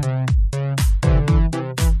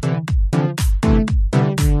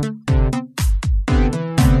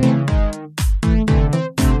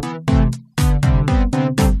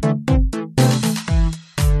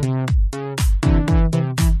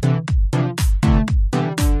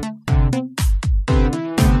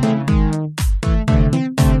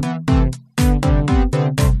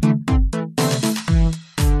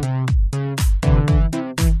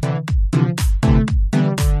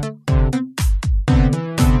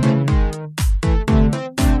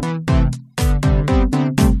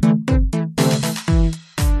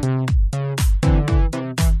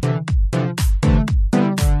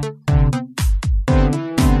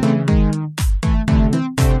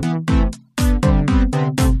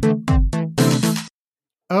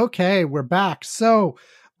 Okay, we're back. So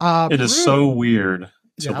it is so weird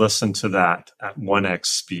to listen to that at 1x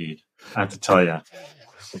speed. I have to tell you.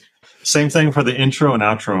 Same thing for the intro and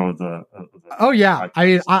outro of the oh yeah,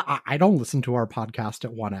 podcast. I don't listen to our podcast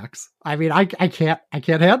at 1x. I mean, I can't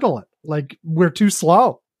handle it. Like, we're too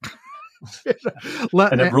slow.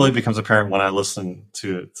 And it really becomes apparent when I listen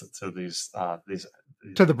to these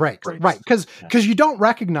to the breaks. Right? Because you don't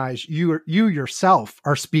recognize you yourself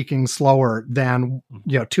are speaking slower than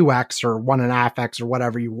 2x or 1.5x or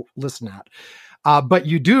whatever you listen at, but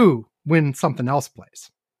you do when something else plays.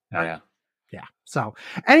 Yeah. So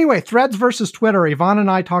anyway, Threads versus Twitter. Yvonne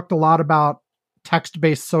and I talked a lot about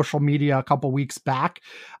text-based social media a couple weeks back.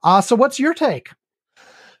 So what's your take?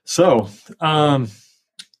 So,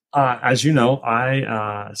 as you know,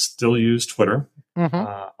 I still use Twitter.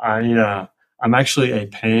 I'm actually a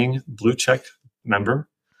paying blue check member.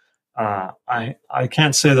 I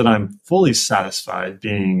can't say that I'm fully satisfied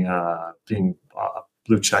being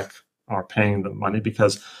blue check or paying the money,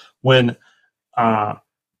 because when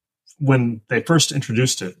they first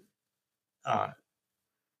introduced it,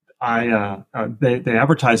 they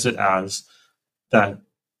advertised it as that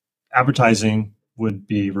advertising would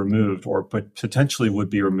be removed, or potentially would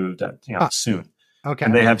be removed soon. Okay.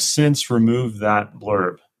 And they have since removed that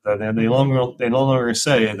blurb. They no longer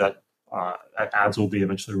say that ads will be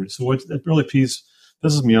eventually removed. So it really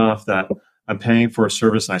pisses me off that I'm paying for a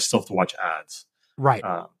service and I still have to watch ads. Right.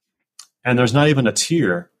 And there's not even a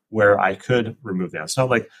tier where I could remove the ads. It's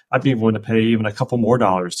not like I'd be willing to pay even a couple more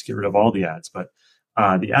dollars to get rid of all the ads, but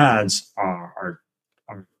the ads are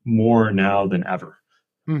more now than ever.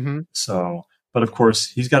 So, but of course,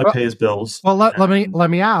 he's got to pay his bills. Well, let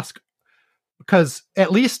me ask, because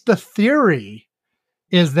at least the theory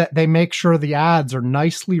is that they make sure the ads are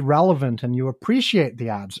nicely relevant and you appreciate the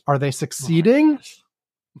ads. Are they succeeding?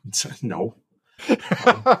 No.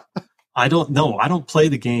 I don't know. I don't play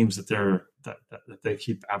the games that they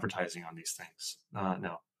keep advertising on these things.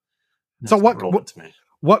 No. So what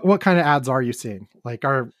kind of ads are you seeing? Like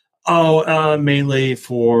mainly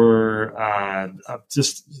for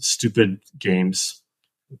just stupid games,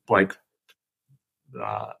 like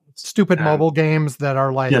stupid mobile games that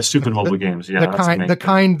are like stupid mobile games. Yeah, the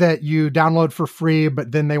kind that you download for free,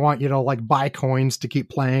 but then they want you to like buy coins to keep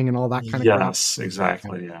playing and all that kind of crap. Yes,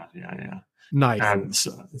 exactly. Yeah. Nice. And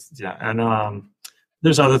and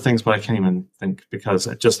there's other things, but I can't even think because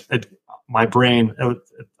my brain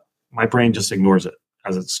just ignores it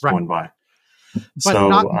as it's going by.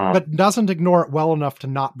 But doesn't ignore it well enough to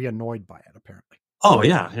not be annoyed by it, apparently. Oh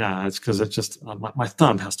yeah. It's because it's just my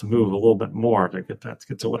thumb has to move a little bit more to get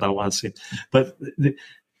to what I want to see. But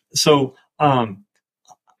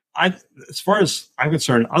as far as I'm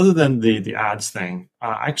concerned, other than the ads thing,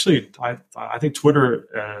 actually, I think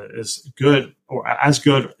Twitter is good, or as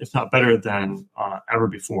good, if not better than ever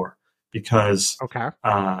before, because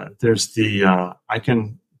there's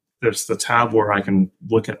there's the tab where I can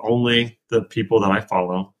look at only the people that I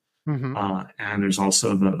follow. And there's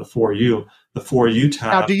also the For You. The For You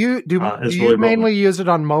tab. Now, do you really mainly use it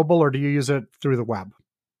on mobile, or do you use it through the web?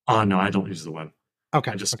 No, I don't use the web.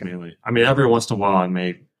 Okay. I just mainly. I mean, every once in a while, I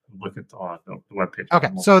may look at the web page. Okay,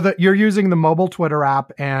 so you're using the mobile Twitter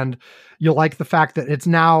app, and you like the fact that it's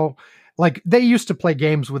now, like, they used to play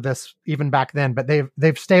games with this even back then, but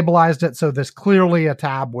they've stabilized it, so there's clearly a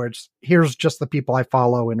tab where here's just the people I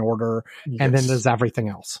follow in order, and then there's everything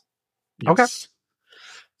else. Yes.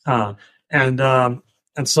 Okay.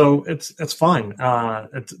 And so it's fine.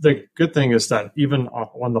 The good thing is that even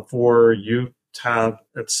on the For You tab,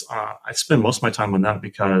 I spend most of my time on that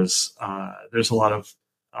because there's a lot of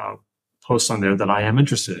posts on there that I am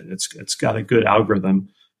interested in. It's got a good algorithm,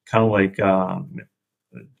 kind of like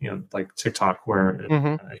like TikTok, where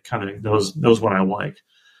it kind of knows what I like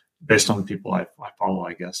based on the people I follow,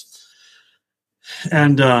 I guess.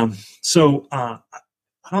 And so I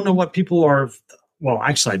don't know what people are. Well,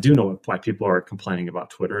 actually, I do know why people are complaining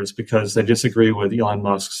about Twitter. Is because they disagree with Elon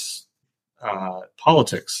Musk's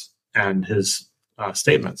politics and his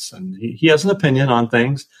statements, and he has an opinion on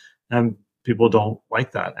things, and people don't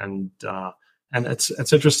like that. And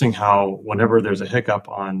it's interesting how whenever there's a hiccup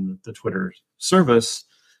on the Twitter service,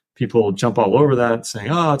 people jump all over that, saying,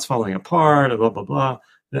 "Oh, it's falling apart," and blah blah blah.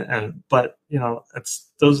 But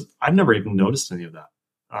it's those. I've never even noticed any of that.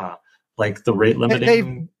 Like the rate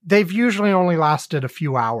limiting. They've usually only lasted a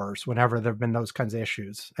few hours whenever there have been those kinds of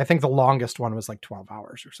issues. I think the longest one was like 12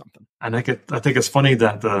 hours or something. And I think it's funny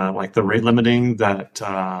that the rate limiting that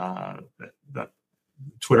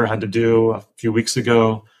Twitter had to do a few weeks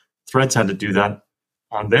ago, Threads had to do that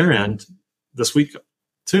on their end this week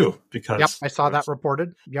too, because I saw that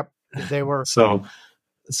reported. Yep, they were. So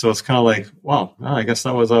it's kind of like, well, I guess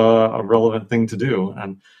that was a relevant thing to do,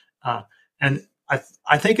 and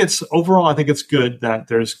I think it's overall. I think it's good that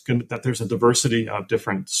there's a diversity of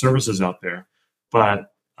different services out there,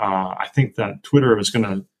 but I think that Twitter is going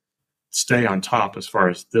to stay on top as far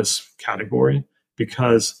as this category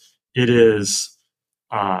because it is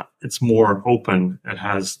it's more open. It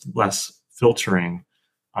has less filtering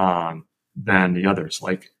than the others.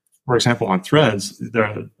 Like, for example, on Threads,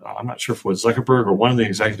 I'm not sure if it was Zuckerberg or one of the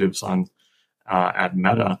executives at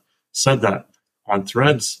Meta said that on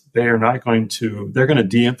Threads, they're going to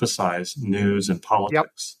de-emphasize news and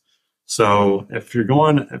politics. So if you're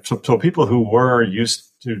going, so people who were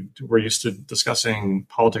used to discussing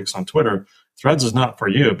politics on Twitter, Threads is not for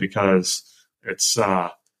you because it's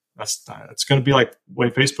going to be like the way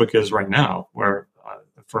Facebook is right now. Where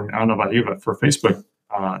I don't know about you, but for Facebook,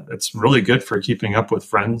 it's really good for keeping up with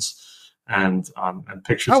friends and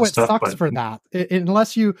pictures and It stuff. sucks for that.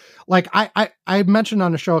 Unless you like, I mentioned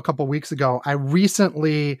on a show a couple weeks ago, I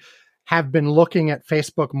recently have been looking at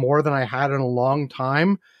Facebook more than I had in a long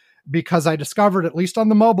time because I discovered, at least on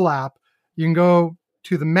the mobile app, you can go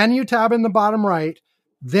to the menu tab in the bottom right,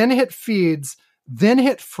 then hit feeds, then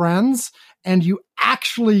hit friends, and you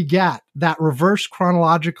actually get that reverse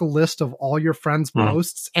chronological list of all your friends'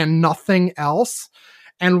 posts and nothing else.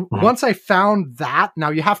 And once I found that,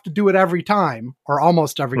 now you have to do it every time or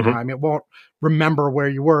almost every time. It won't remember where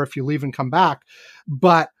you were if you leave and come back.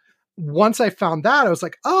 But once I found that, I was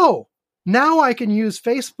like, oh, now I can use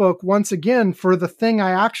Facebook once again for the thing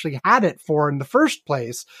I actually had it for in the first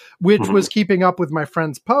place, which was keeping up with my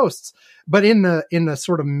friends' posts. But in the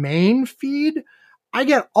sort of main feed, I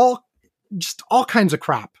get all kinds of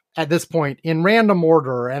crap at this point in random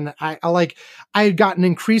order. And I had gotten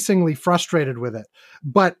increasingly frustrated with it.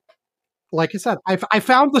 But like I said, I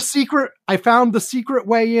found the secret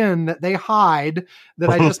way in that they hide that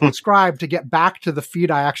I just described to get back to the feed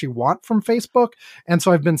I actually want from Facebook. And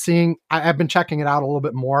so I've been checking it out a little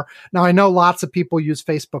bit more. Now I know lots of people use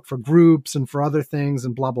Facebook for groups and for other things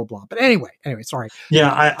and blah, blah, blah. But anyway, sorry.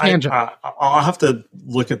 Yeah. I'll have to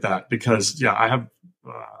look at that because I have,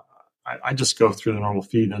 I just go through the normal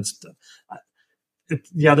feed and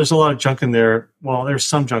there's a lot of junk in there. Well, there's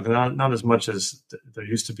some junk, not as much as there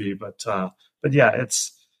used to be, but yeah,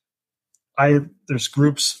 there's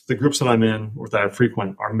groups. The groups that I'm in or that I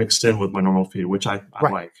frequent are mixed in with my normal feed, which I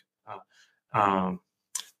like. I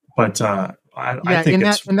think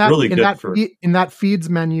it's really good in that feeds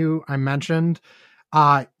menu I mentioned.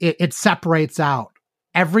 It separates out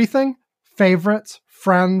everything: favorites,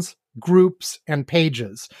 friends, groups, and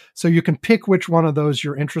pages. So you can pick which one of those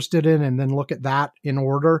you're interested in and then look at that in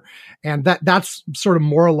order. And that's sort of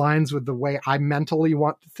more aligns with the way I mentally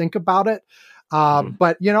want to think about it.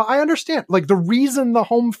 But I understand, like, the reason the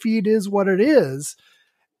home feed is what it is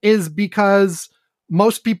because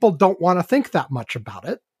most people don't want to think that much about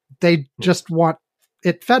it. They just want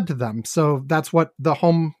it fed to them. So that's what the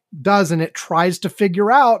home does. And it tries to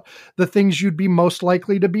figure out the things you'd be most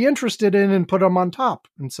likely to be interested in and put them on top.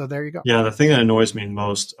 And so there you go. Yeah. The thing that annoys me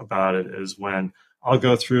most about it is when I'll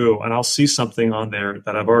go through and I'll see something on there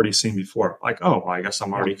that I've already seen before. Like, oh, well, I guess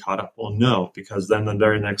I'm already caught up. Well, no, because then the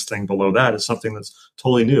very next thing below that is something that's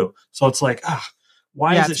totally new. So it's like,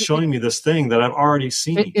 why is it showing me this thing that I've already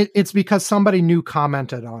seen? It's because somebody new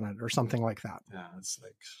commented on it or something like that. Yeah. It's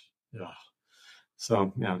like, yeah.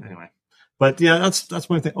 So anyway. But yeah, that's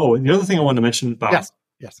one thing. Oh, and the other thing I wanted to mention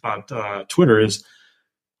about Twitter is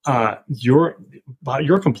your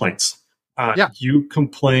complaints. You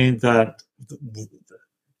complained that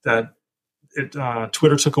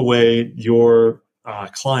Twitter took away your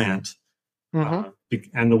client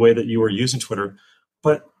and the way that you were using Twitter.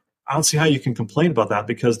 But I don't see how you can complain about that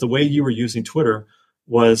because the way you were using Twitter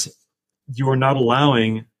was you were not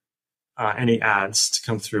allowing any ads to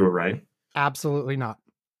come through, right? Absolutely not.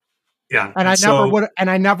 Yeah. And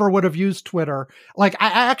I never would have used Twitter. Like, I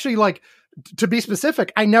actually, like, to be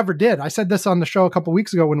specific, I never did. I said this on the show a couple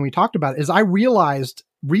weeks ago when we talked about it, is I realized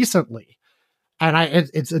recently, and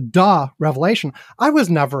it's a revelation, I was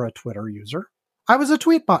never a Twitter user. I was a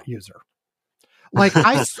Tweetbot user. Like,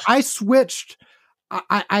 I switched.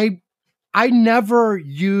 I never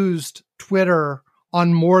used Twitter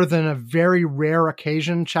on more than a very rare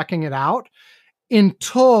occasion checking it out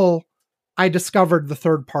until I discovered the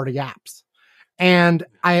third-party apps. And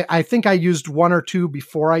I think I used one or two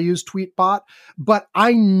before I used Tweetbot, but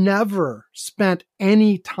I never spent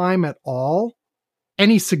any time at all,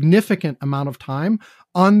 any significant amount of time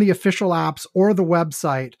on the official apps or the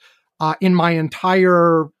website in my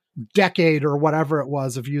entire decade or whatever it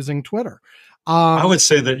was of using Twitter. I would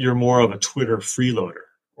say that you're more of a Twitter freeloader,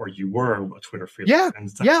 or you were a Twitter freeloader.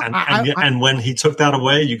 And when he took that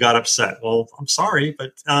away, you got upset. Well, I'm sorry,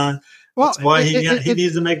 but that's why he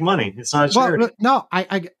needs to make money. It's not a charity. No,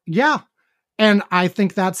 and I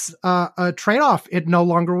think that's a trade-off. It no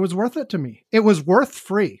longer was worth it to me. It was worth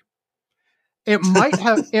free. It might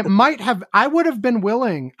have. I would have been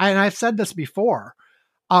willing, and I've said this before,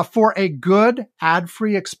 for a good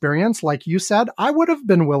ad-free experience, like you said, I would have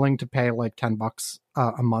been willing to pay like $10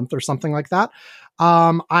 a month or something like that.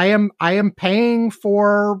 I paid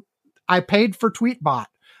for Tweetbot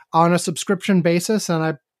on a subscription basis,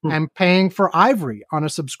 and I'm paying for Ivory on a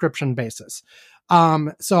subscription basis.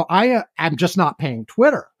 So I'm just not paying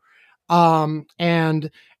Twitter.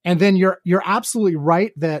 And then you're absolutely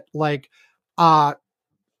right that like,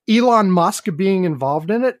 Elon Musk being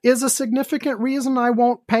involved in it is a significant reason I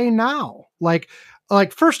won't pay now. Like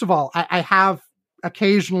first of all, I have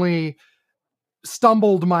occasionally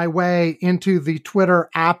stumbled my way into the Twitter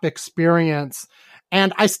app experience,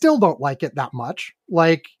 and I still don't like it that much.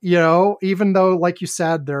 Like, even though, like you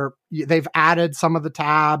said, they've added some of the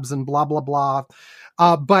tabs and blah, blah, blah.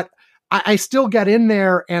 But I still get in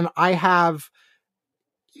there, and I have,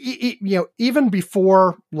 even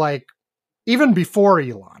before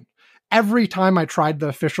Elon, every time I tried the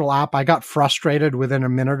official app, I got frustrated within a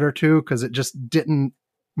minute or two because it just didn't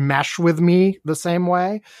mesh with me the same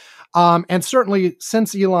way. And certainly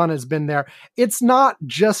since Elon has been there, it's not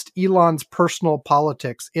just Elon's personal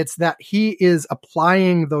politics. It's that he is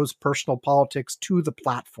applying those personal politics to the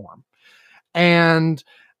platform. And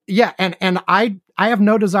yeah, and I have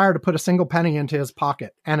no desire to put a single penny into his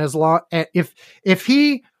pocket. And if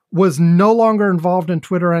he was no longer involved in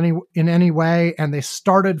Twitter in any way, and they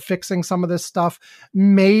started fixing some of this stuff,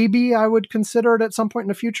 maybe I would consider it at some point in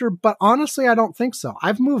the future. But honestly, I don't think so.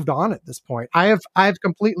 I've moved on at this point. I've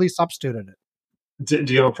completely substituted it.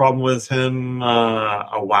 Do you have a problem with him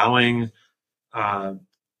allowing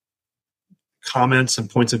comments and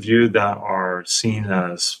points of view that are seen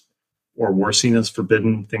as, or were seen as,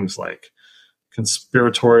 forbidden? Things like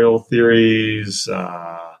conspiratorial theories,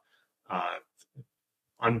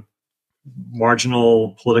 on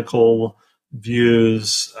marginal political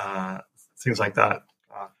views, things like that.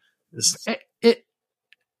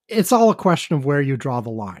 It's all a question of where you draw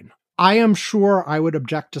the line. I am sure I would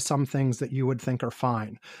object to some things that you would think are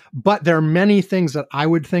fine, but there are many things that I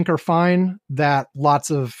would think are fine that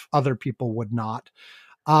lots of other people would not.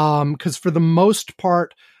 Because for the most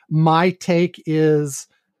part, my take is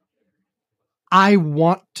I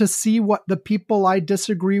want to see what the people I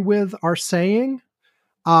disagree with are saying.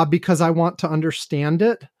 Because I want to understand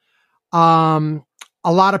it. A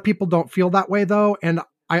lot of people don't feel that way though. And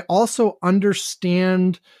I also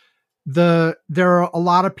understand there are a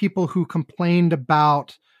lot of people who complained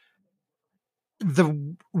about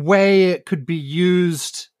the way it could be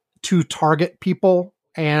used to target people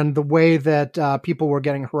and the way that people were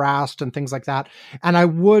getting harassed and things like that. And I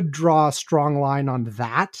would draw a strong line on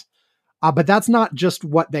that. But that's not just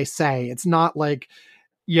what they say. It's not like,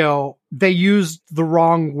 they used the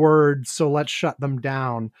wrong words, so let's shut them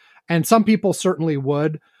down. And some people certainly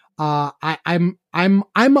would. I'm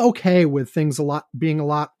okay with things being a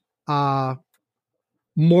lot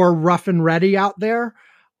more rough and ready out there,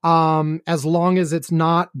 as long as it's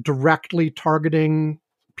not directly targeting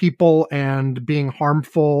people and being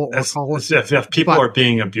harmful. If people are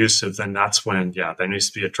being abusive, then that's when, there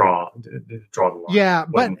needs to be a draw the line. Yeah,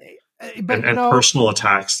 but personal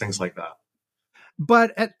attacks, things like that.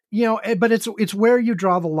 But it's where you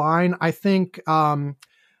draw the line. I think,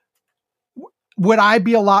 would I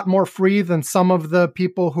be a lot more free than some of the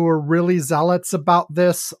people who are really zealots about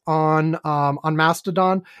this on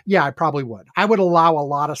Mastodon? Yeah, I probably would. I would allow a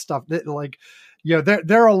lot of stuff that, like,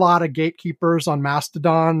 there are a lot of gatekeepers on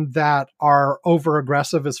Mastodon that are over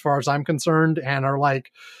aggressive as far as I'm concerned, and are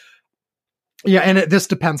like, and this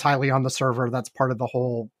depends highly on the server. That's part of the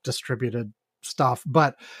whole distributed stuff.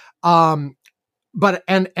 But I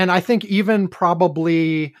think even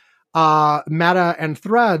probably Meta and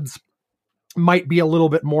Threads might be a little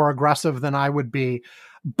bit more aggressive than I would be,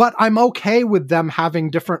 but I'm okay with them having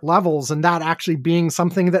different levels and that actually being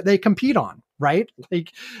something that they compete on, right?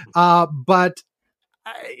 Like, I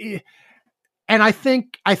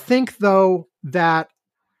think though that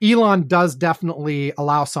Elon does definitely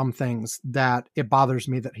allow some things that it bothers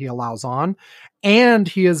me that he allows on, and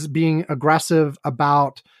he is being aggressive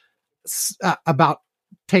about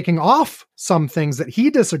taking off some things that he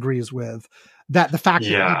disagrees with, that the fact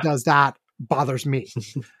that he does that bothers me.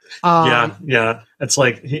 It's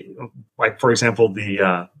like, for example,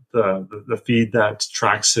 the feed that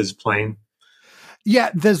tracks his plane. Yeah,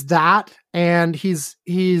 there's that. And he's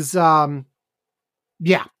there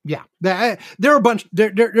are a bunch,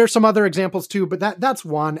 there's some other examples too, but that's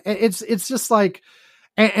one. It's just like,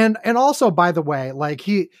 and also, by the way, like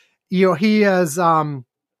he is,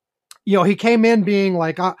 he came in being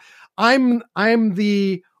like, I'm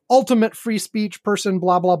the ultimate free speech person,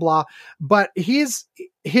 blah, blah, blah. But his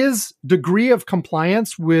degree of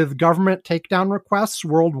compliance with government takedown requests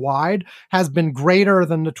worldwide has been greater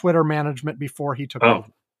than the Twitter management before he took over.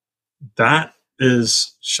 That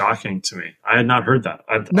is shocking to me. I had not heard that.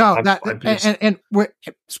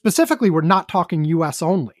 We're not talking US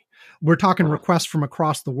only. We're talking requests from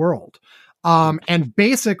across the world. And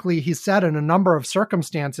basically, he said in a number of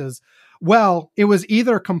circumstances, well, it was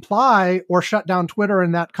either comply or shut down Twitter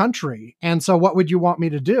in that country. And so what would you want me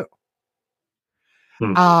to do?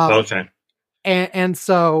 Okay. And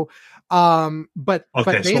so, but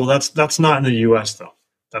so that's not in the U.S. though.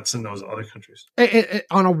 That's in those other countries.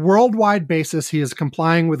 On a worldwide basis, he is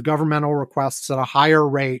complying with governmental requests at a higher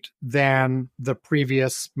rate than the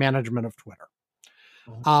previous management of Twitter.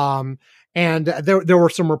 And there were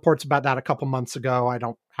some reports about that a couple months ago. I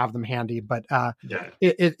don't have them handy, but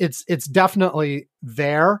it's definitely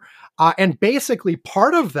there. And basically,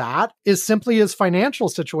 part of that is simply his financial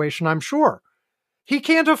situation. I'm sure he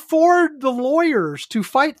can't afford the lawyers to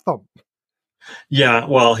fight them. Yeah,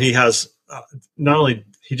 well, he has not only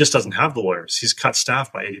he just doesn't have the lawyers. He's cut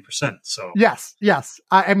staff by 80%. So yes.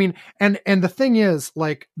 I mean, and the thing is,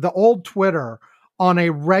 like, the old Twitter on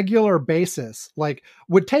a regular basis, like,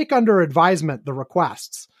 would take under advisement the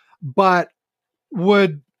requests, but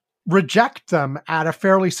would reject them at a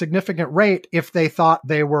fairly significant rate if they thought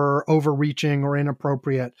they were overreaching or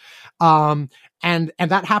inappropriate. And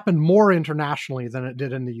that happened more internationally than it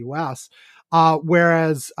did in the US.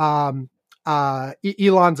 Whereas Elon's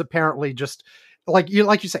apparently just like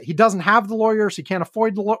you say, he doesn't have the lawyers, he can't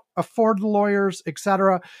afford the lawyers,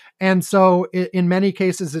 etc. And so in many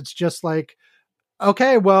cases, it's just like,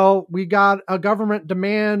 okay, well, we got a government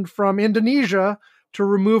demand from Indonesia to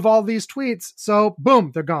remove all these tweets. So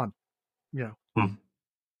boom, they're gone.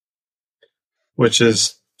 Which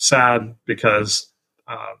is sad because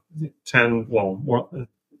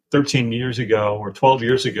 13 years ago or 12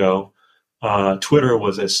 years ago, Twitter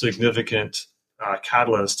was a significant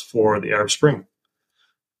catalyst for the Arab Spring.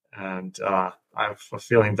 And I have a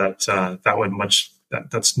feeling that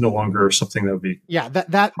that's no longer something that would be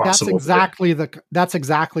that's exactly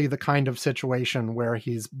the kind of situation where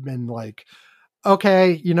he's been like,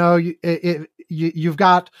 okay, you've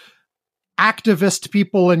got activist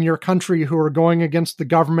people in your country who are going against the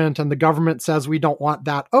government, and the government says we don't want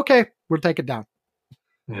that. Okay, we'll take it down.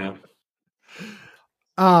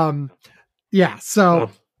 So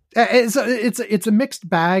it's a mixed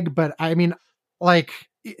bag, but I mean, like,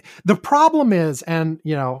 the problem is, and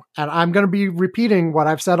I'm going to be repeating what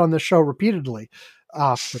I've said on this show repeatedly,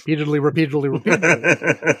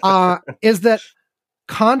 is that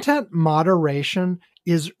content moderation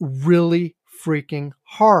is really freaking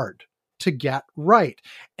hard to get right.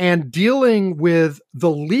 And dealing with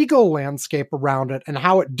the legal landscape around it and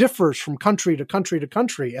how it differs from country to country to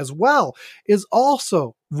country as well is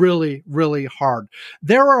also really, really hard.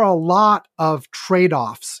 There are a lot of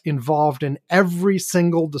trade-offs involved in every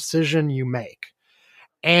single decision you make.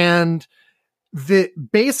 And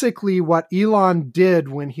basically what Elon did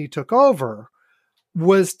when he took over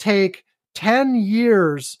was take 10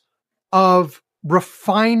 years of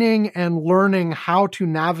refining and learning how to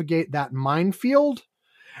navigate that minefield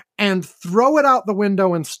and throw it out the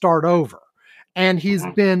window and start over. And he's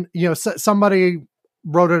been, somebody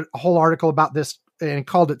wrote a whole article about this and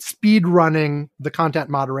called it speed running the content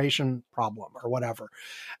moderation problem or whatever.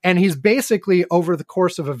 And he's basically, over the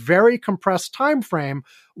course of a very compressed time frame,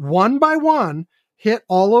 one by one, hit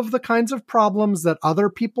all of the kinds of problems that other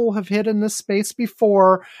people have hit in this space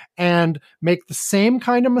before and make the same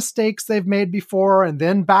kind of mistakes they've made before, and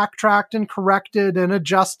then backtracked and corrected and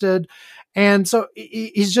adjusted. And so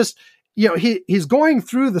he's just, he's going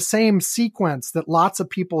through the same sequence that lots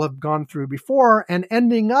of people have gone through before, and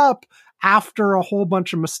ending up after a whole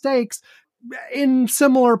bunch of mistakes in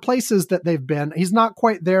similar places that they've been. He's not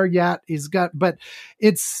quite there yet. But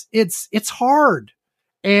it's hard.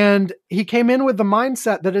 And he came in with the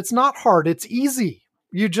mindset that it's not hard, it's easy.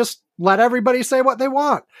 You just let everybody say what they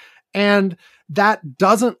want. And that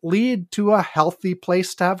doesn't lead to a healthy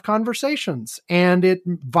place to have conversations. And it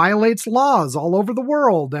violates laws all over the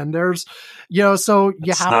world. And there's, so you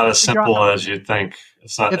it's have not as simple as you think.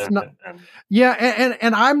 It's not.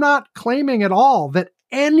 And I'm not claiming at all that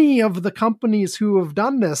any of the companies who have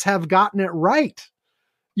done this have gotten it right,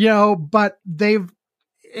 but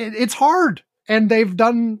it's hard. And they've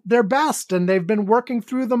done their best, and they've been working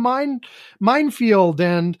through the minefield,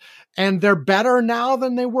 and they're better now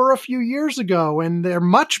than they were a few years ago, and they're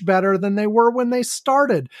much better than they were when they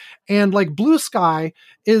started. And like Blue Sky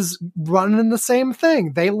is running the same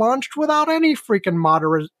thing. They launched without any freaking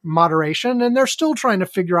moderation, and they're still trying to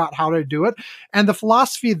figure out how to do it. And the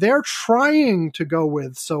philosophy they're trying to go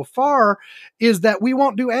with so far is that we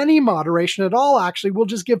won't do any moderation at all. Actually, we'll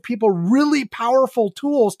just give people really powerful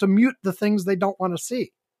tools to mute the things they don't want to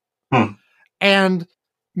see. And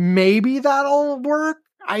maybe that'll work.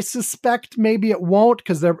 I suspect maybe it won't,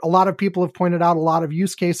 because a lot of people have pointed out a lot of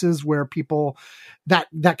use cases where people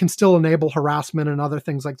that can still enable harassment and other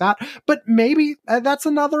things like that. But maybe that's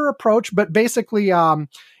another approach. But basically, in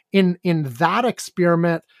that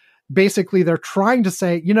experiment, basically they're trying to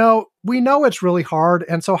say, we know it's really hard,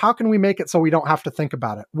 and so how can we make it so we don't have to think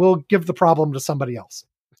about it? We'll give the problem to somebody else.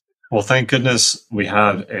 Well, thank goodness we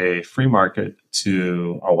have a free market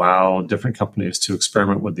to allow different companies to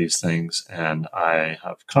experiment with these things. And I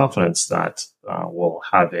have confidence that we'll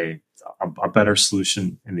have a better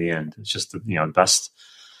solution in the end. It's just the best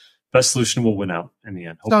solution will win out in the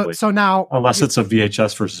end, hopefully. So now, unless it's a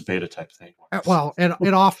VHS versus beta type thing. Well,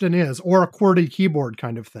 it often is, or a QWERTY keyboard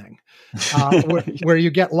kind of thing, where you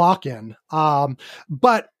get lock-in.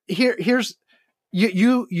 But here's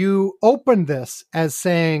you open this as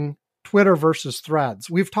saying Twitter versus Threads.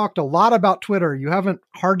 We've talked a lot about Twitter. You haven't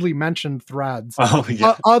hardly mentioned Threads,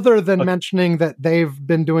 other than mentioning that they've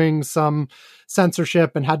been doing some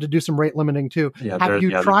censorship and had to do some rate limiting too. Have you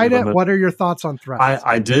tried it? What are your thoughts on Threads?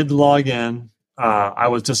 I did log in. I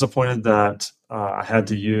was disappointed that I had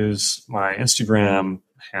to use my Instagram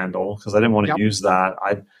handle because I didn't want to use that.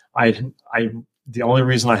 The only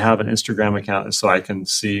reason I have an Instagram account is so I can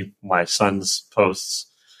see my son's posts.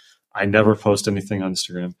 I never post anything on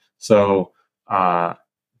Instagram. So, but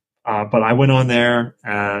I went on there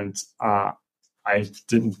and I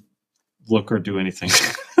didn't look or do anything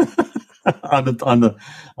on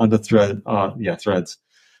the thread. Threads.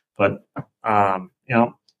 But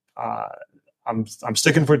I'm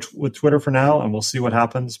sticking with Twitter for now, and we'll see what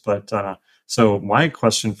happens. But so my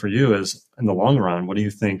question for you is, in the long run, what do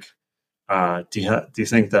you think? Do you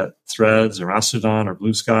think that Threads or Mastodon or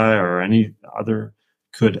Blue Sky or any other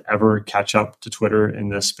could ever catch up to Twitter in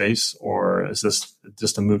this space, or is this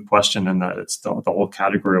just a moot question and that it's the whole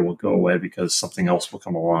category will go away because something else will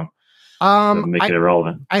come along and make it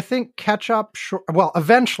irrelevant? I think catch up. Well,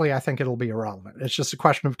 eventually, I think it'll be irrelevant. It's just a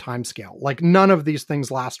question of time scale. Like, none of these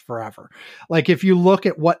things last forever. Like, if you look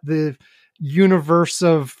at what the universe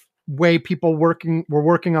of way people were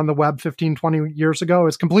working on the web 15, 20 years ago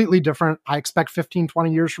is completely different. I expect 15,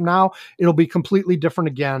 20 years from now, it'll be completely different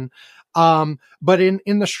again. But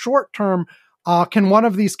in the short term, can one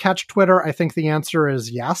of these catch Twitter? I think the answer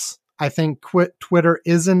is yes. I think Twitter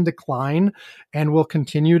is in decline and will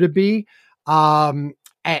continue to be.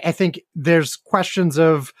 I think there's questions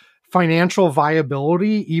of financial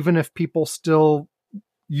viability, even if people still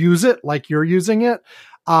use it like you're using it.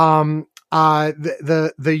 The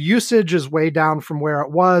usage is way down from where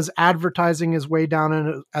it was. Advertising is way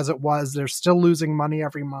down as it was. They're still losing money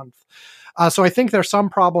every month. So I think there's some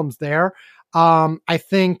problems there. I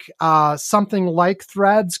think something like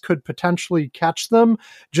Threads could potentially catch them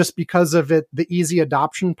just because of the easy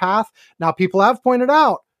adoption path. Now, people have pointed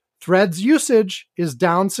out Threads usage is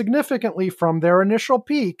down significantly from their initial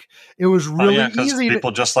peak. It was really easy.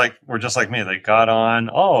 People were just like me. They got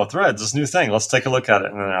on, Threads, this new thing. Let's take a look at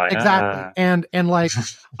it. And they're like, exactly. And like,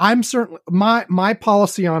 I'm certain my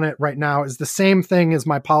policy on it right now is the same thing as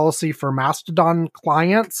my policy for Mastodon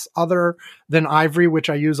clients other than Ivory,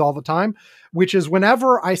 which I use all the time, which is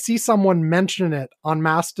whenever I see someone mention it on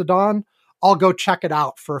Mastodon, I'll go check it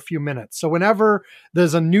out for a few minutes. So whenever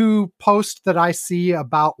there's a new post that I see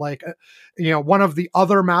about one of the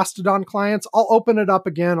other Mastodon clients, I'll open it up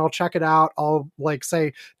again. I'll check it out. I'll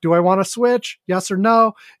say, do I want to switch? Yes or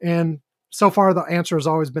no? And so far the answer has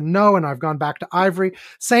always been no. And I've gone back to Ivory.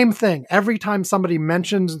 Same thing. Every time somebody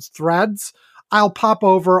mentions Threads, I'll pop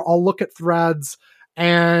over, I'll look at Threads,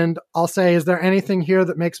 and I'll say, is there anything here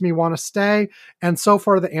that makes me want to stay? And so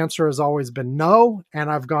far, the answer has always been no. And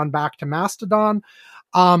I've gone back to Mastodon.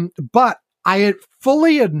 But I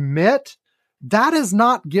fully admit that is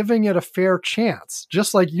not giving it a fair chance,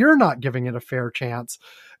 just like you're not giving it a fair chance.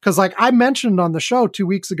 Because like I mentioned on the show 2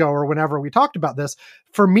 weeks ago or whenever we talked about this,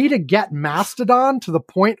 for me to get Mastodon to the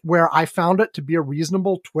point where I found it to be a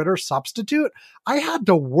reasonable Twitter substitute, I had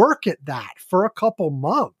to work at that for a couple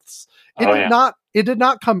months. It did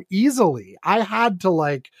not come easily. I had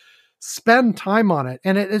to spend time on it.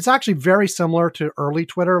 And it's actually very similar to early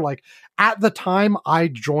Twitter. Like at the time I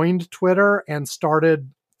joined Twitter and started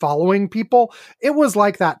following people, it was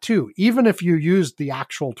like that too. Even if you used the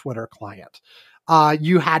actual Twitter client,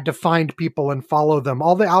 you had to find people and follow them.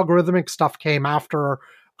 All the algorithmic stuff came after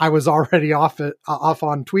I was already off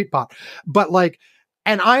on Tweetbot. But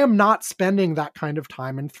and I am not spending that kind of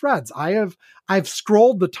time in Threads. I've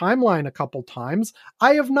scrolled the timeline a couple times.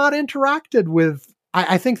 I have not interacted with,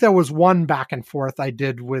 I think there was one back and forth I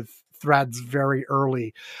did with Threads very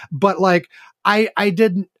early, but I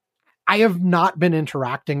have not been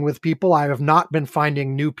interacting with people. I have not been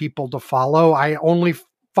finding new people to follow. I only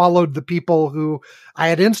followed the people who I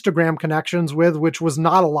had Instagram connections with, which was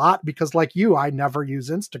not a lot because like you, I never use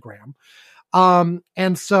Instagram.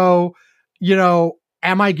 And so,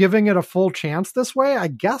 am I giving it a full chance this way? I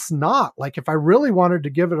guess not. Like if I really wanted to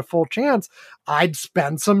give it a full chance, I'd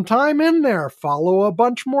spend some time in there, follow a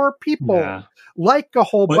bunch more people, like a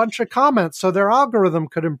whole bunch of comments so their algorithm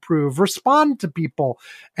could improve, respond to people.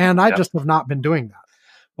 And I just have not been doing that.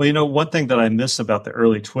 Well, one thing that I miss about the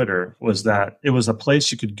early Twitter was that it was a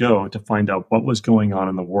place you could go to find out what was going on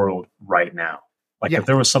in the world right now. Like if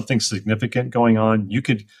there was something significant going on, you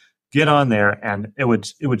could get on there and it would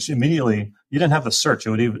immediately, you didn't have to search.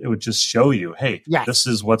 It would just show you, hey, this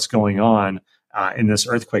is what's going on in this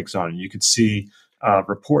earthquake zone. You could see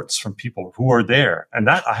reports from people who are there. And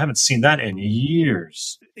that I haven't seen that in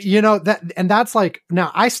years. That's like,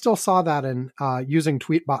 now I still saw that in using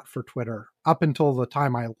Tweetbot for Twitter up until the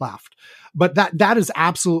time I left. But that is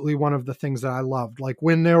absolutely one of the things that I loved. Like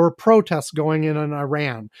when there were protests going in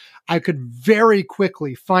Iran, I could very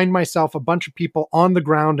quickly find myself a bunch of people on the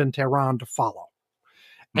ground in Tehran to follow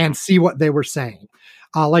and see what they were saying.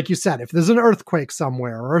 Like you said, if there's an earthquake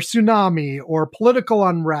somewhere or a tsunami or political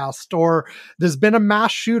unrest, or there's been a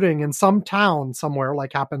mass shooting in some town somewhere,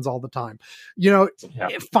 like happens all the time,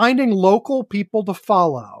 finding local people to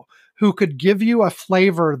follow who could give you a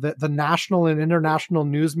flavor that the national and international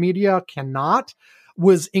news media cannot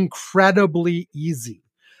was incredibly easy.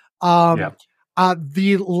 The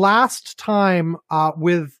last time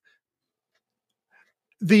with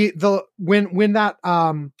when that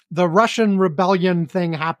the Russian rebellion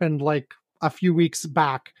thing happened like a few weeks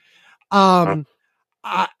back, I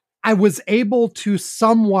was able to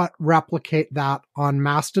somewhat replicate that on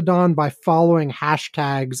Mastodon by following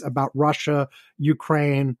hashtags about Russia,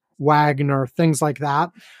 Ukraine, Wagner, things like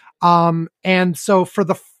that. And so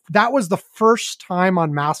that was the first time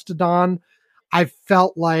on Mastodon I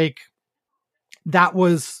felt like that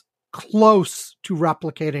was close to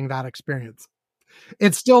replicating that experience.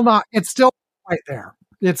 It's still quite there.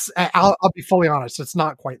 I'll be fully honest. It's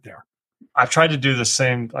not quite there. I've tried to do the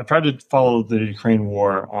same. I've tried to follow the Ukraine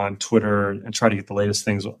war on Twitter and try to get the latest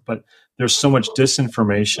things, but there's so much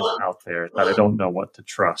disinformation out there that I don't know what to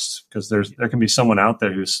trust, because there can be someone out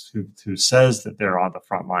there who says that they're on the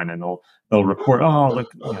front line and they'll report, oh,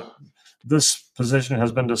 look, this position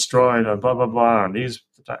has been destroyed, and blah blah blah,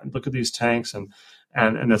 and look at these tanks, and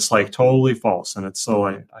it's like totally false, and it's so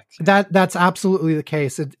I that's absolutely the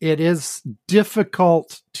case. It is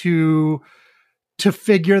difficult to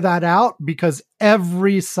figure that out because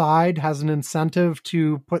every side has an incentive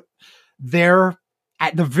to put their,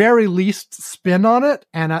 at the very least, spin on it,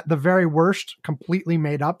 and at the very worst, completely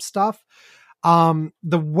made up stuff. The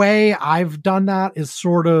way I've done that is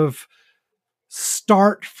sort of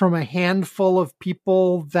start from a handful of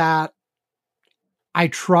people that I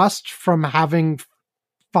trust from having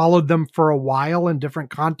followed them for a while in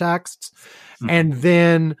different contexts, and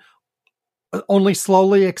then only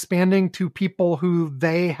slowly expanding to people who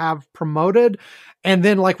they have promoted. And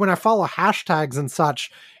then like when I follow hashtags and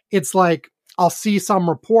such, it's like, I'll see some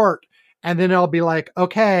report and then I'll be like,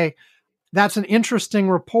 okay, that's an interesting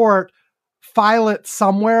report. File it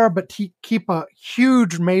somewhere, but keep a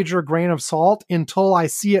huge major grain of salt until I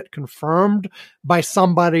see it confirmed by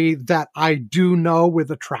somebody that I do know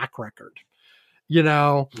with a track record,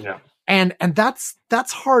 Yeah. And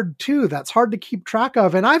that's hard too. That's hard to keep track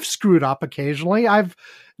of. And I've screwed up occasionally. I've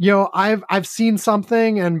seen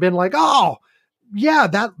something and been like, oh yeah,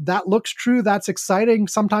 that looks true. That's exciting.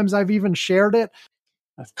 Sometimes I've even shared it.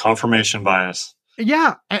 That's confirmation bias.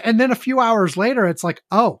 Yeah. And then a few hours later, it's like,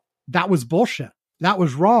 oh, that was bullshit. That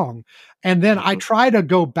was wrong. And then I try to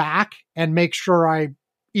go back and make sure I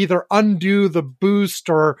either undo the boost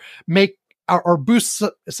or boost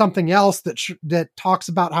something else that talks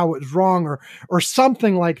about how it was wrong or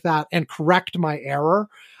something like that and correct my error.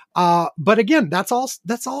 But again, that's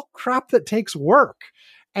all crap that takes work.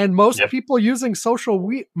 And most people using social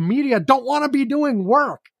media don't want to be doing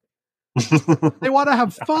work. They want to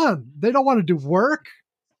have fun. They don't want to do work.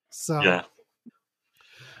 So yeah.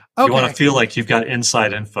 Okay. You want to feel like you've got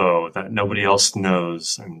inside info that nobody else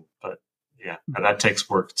knows, but that takes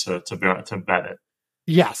work to vet it.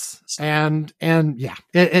 Yes, and yeah,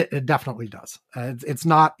 it definitely does. It's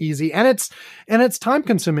not easy, and it's time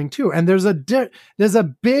consuming too. And there's a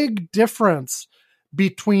big difference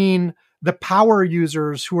between the power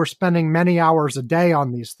users who are spending many hours a day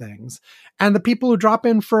on these things and the people who drop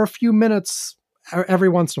in for a few minutes every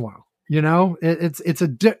once in a while.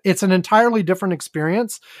 It's an entirely different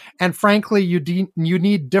experience, and frankly, you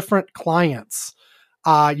need different clients.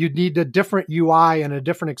 You need a different UI and a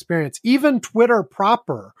different experience. Even Twitter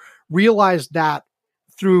proper realized that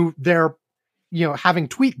through their, having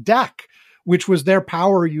TweetDeck, which was their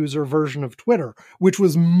power user version of Twitter, which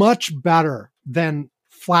was much better than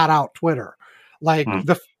flat out Twitter. Like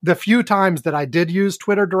the few times that I did use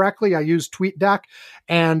Twitter directly, I used TweetDeck.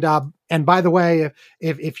 And by the way,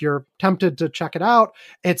 if you're tempted to check it out,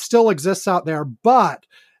 it still exists out there, but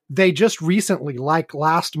they just recently, like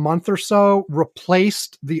last month or so,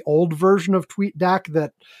 replaced the old version of TweetDeck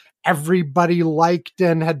that everybody liked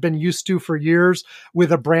and had been used to for years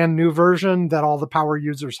with a brand new version that all the power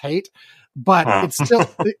users hate. But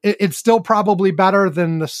it's still probably better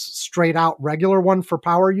than the straight out regular one for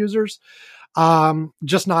power users.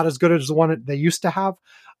 Just not as good as the one that they used to have.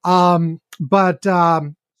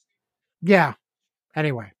 Yeah.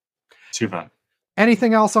 Anyway. Too bad.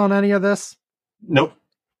 Anything else on any of this? Nope.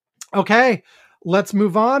 Okay. Let's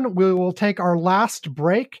move on. We will take our last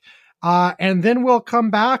break. And then we'll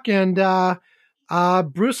come back and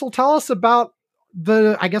Bruce will tell us about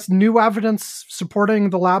the, I guess, new evidence supporting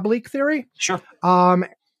the lab leak theory. Sure.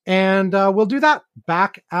 And we'll do that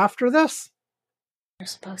back after this. You're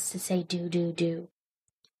supposed to say do, do, do.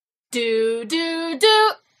 Do, do,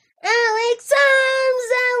 do. Alex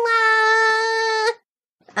Amzela!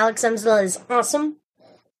 Alex Amzela is awesome.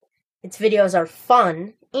 Its videos are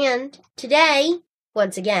fun. And today,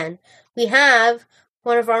 once again, we have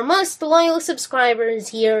one of our most loyal subscribers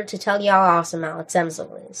here to tell you how awesome Alex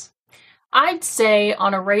Amzela is. I'd say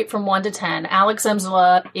on a rate from 1 to 10, Alex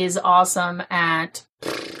Amzela is awesome at,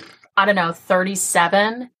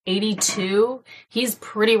 37, 82. He's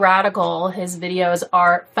pretty radical. His videos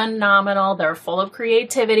are phenomenal. They're full of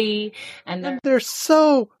creativity. And they're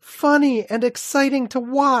so funny and exciting to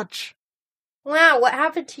watch. Wow, what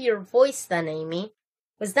happened to your voice then, Amy?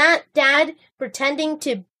 Was that Dad pretending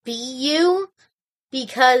to be you?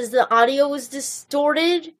 Because the audio was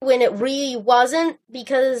distorted when it really wasn't?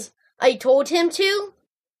 Because I told him to?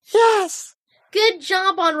 Yes! Good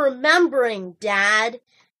job on remembering, Dad.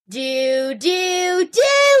 Do, do,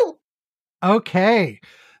 do! Okay.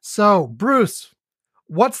 So, Bruce,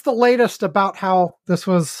 what's the latest about how this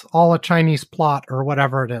was all a Chinese plot or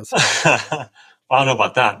whatever it is? Well, I don't know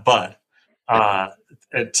about that, but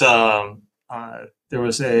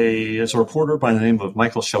there's a reporter by the name of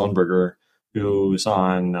Michael Schellenberger who's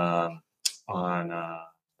on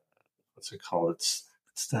what's it called?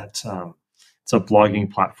 It's a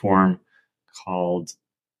blogging platform called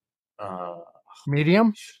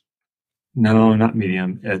Medium? No, not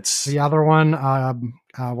Medium. It's the other one.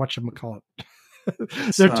 Whatchamacallit?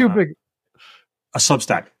 They're too big. A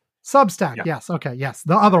Substack. Substack. Yeah. Yes. Okay. Yes.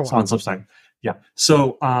 The other it's one. on Substack. Yeah.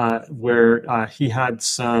 So where he had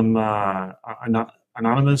some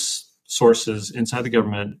anonymous sources inside the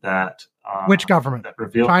government that which government? That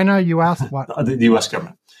revealed China, U.S. What? The U.S.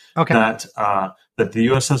 government. Okay. That the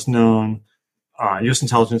U.S. has known, U.S.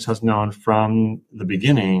 intelligence has known from the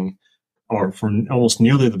beginning, or from almost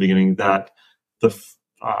nearly the beginning, that the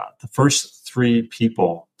first 3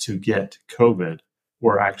 people to get COVID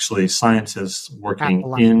were actually scientists working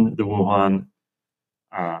in the Wuhan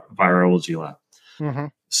virology lab. Mm-hmm.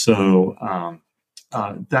 So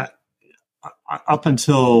that up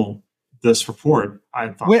until this report, I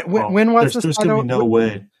thought, when was there's going to be no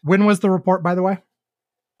way. When was the report, by the way?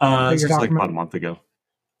 This was like about a month ago.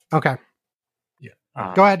 Okay. Yeah.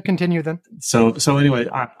 Go ahead. Continue then. So anyway,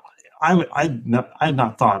 I had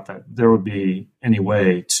not thought that there would be any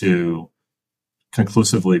way to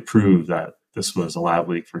conclusively prove that this was a lab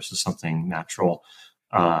leak versus something natural.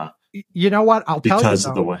 You know what? I'll tell you because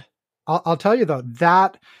of the way. I'll tell you though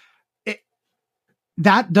that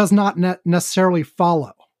that does not necessarily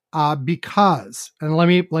follow because, and let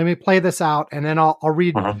me play this out, and then I'll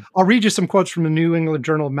read I'll read you some quotes from the New England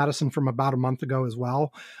Journal of Medicine from about a month ago as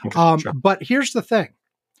well. Okay, sure. But here's the thing: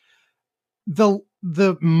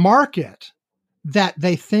 the market that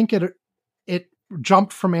they think it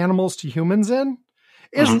jumped from animals to humans in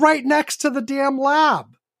is right next to the damn lab.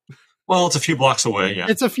 Well, it's a few blocks away. Yeah,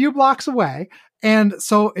 it's a few blocks away, and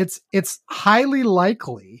so it's highly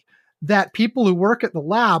likely that people who work at the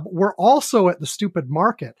lab were also at the stupid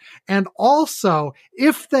market. And also,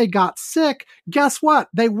 if they got sick, guess what?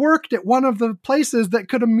 They worked at one of the places that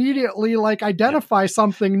could immediately identify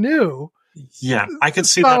something new. Yeah, I could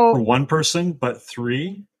see that for one person, but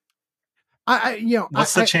 3.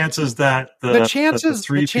 What's the chances that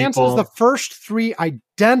the first 3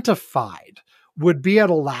 identified would be at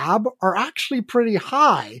a lab are actually pretty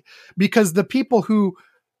high, because the people who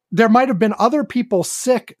there might have been other people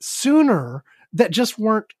sick sooner that just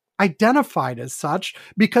weren't identified as such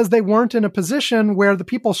because they weren't in a position where the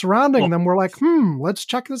people surrounding them were like, let's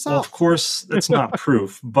check this out. Well, of course, it's not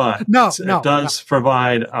proof, but it does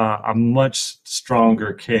provide a much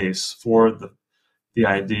stronger case for the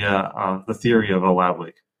idea of the theory of a lab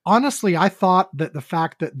leak. Honestly, I thought that the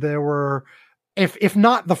fact that there were, if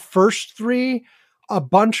not the first three, a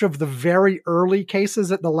bunch of the very early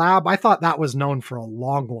cases at the lab, I thought that was known for a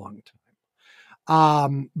long, long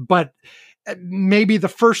time. But maybe the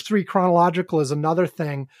first three chronological is another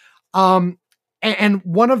thing. And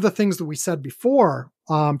one of the things that we said before,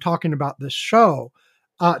 talking about this show,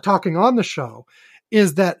 talking on the show,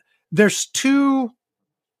 is that there's two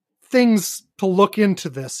things to look into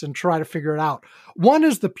this and try to figure it out. One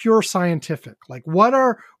is the pure scientific, like what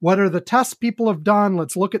are the tests people have done?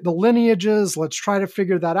 Let's look at the lineages. Let's try to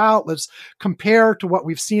figure that out. Let's compare to what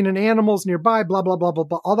we've seen in animals nearby, blah, blah, blah, blah,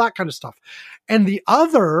 blah, all that kind of stuff. And the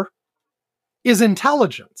other is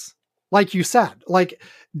intelligence. Like you said, like,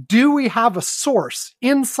 do we have a source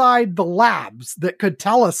inside the labs that could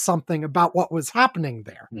tell us something about what was happening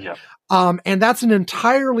there? Yeah. And that's an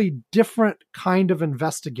entirely different kind of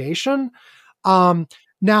investigation.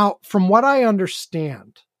 Now, from what I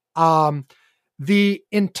understand, the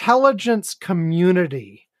intelligence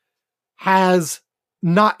community has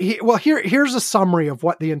not, here's a summary of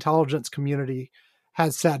what the intelligence community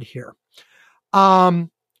has said here.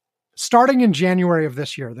 Starting in January of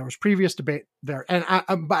this year, there was previous debate there. And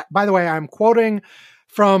by the way, I'm quoting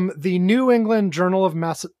from the New England Journal of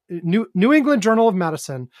Medicine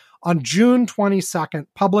on June 22nd,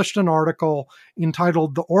 published an article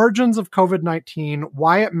entitled "The Origins of COVID-19,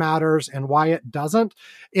 Why It Matters and Why It Doesn't."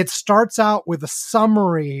 It starts out with a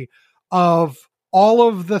summary of all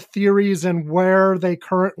of the theories and where they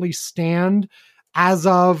currently stand as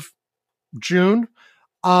of June.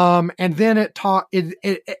 And then it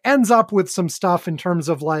ends up with some stuff in terms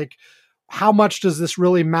of like, how much does this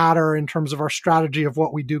really matter in terms of our strategy of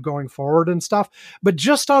what we do going forward and stuff. But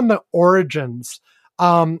just on the origins,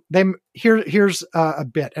 here's a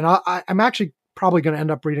bit, and I'm actually probably going to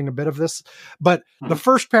end up reading a bit of this, but the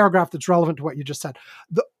first paragraph that's relevant to what you just said,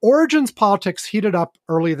 the origins politics heated up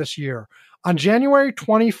early this year. On January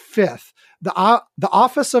 25th, the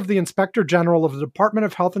Office of the Inspector General of the Department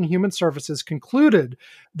of Health and Human Services concluded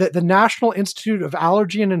that the National Institute of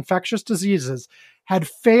Allergy and Infectious Diseases had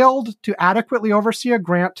failed to adequately oversee a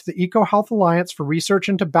grant to the EcoHealth Alliance for research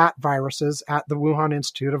into bat viruses at the Wuhan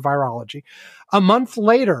Institute of Virology. A month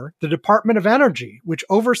later, the Department of Energy, which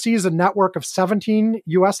oversees a network of 17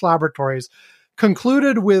 U.S. laboratories,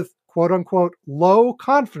 concluded with quote-unquote low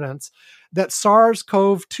confidence that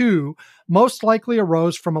SARS-CoV-2 most likely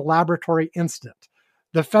arose from a laboratory incident.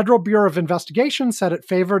 The Federal Bureau of Investigation said it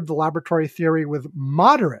favored the laboratory theory with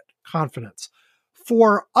moderate confidence.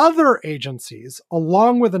 Four other agencies,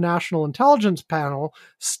 along with the National Intelligence Panel,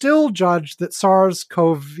 still judged that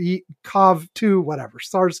SARS-CoV-2,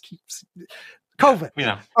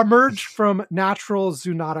 COVID, emerged from natural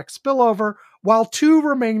zoonotic spillover, while two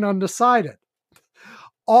remain undecided.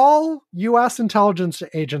 All U.S. intelligence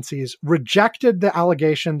agencies rejected the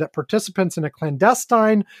allegation that participants in a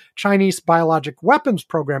clandestine Chinese biologic weapons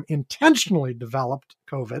program intentionally developed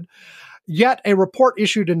COVID. Yet a report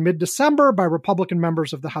issued in mid-December by Republican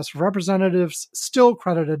members of the House of Representatives still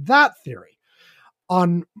credited that theory.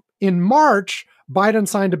 In March, Biden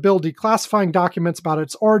signed a bill declassifying documents about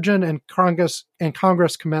its origin, and Congress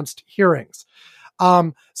commenced hearings.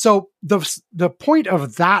 So the point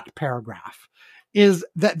of that paragraph is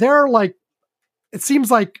that there are like, it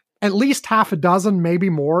seems like at least half a dozen, maybe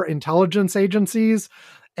more, intelligence agencies,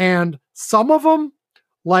 and some of them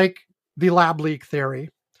like the lab leak theory,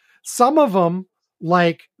 some of them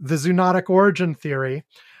like the zoonotic origin theory,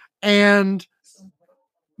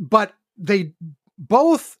 but they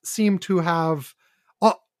both seem to have,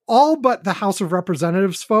 all but the House of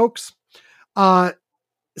Representatives folks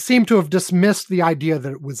seem to have dismissed the idea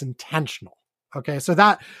that it was intentional. Okay, so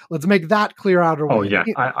let's make that clear out. Oh yeah,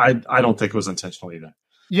 I don't think it was intentional either.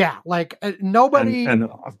 Yeah, like nobody. And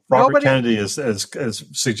Robert Kennedy is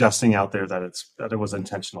suggesting out there that it was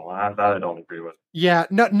intentional. That I don't agree with. Yeah,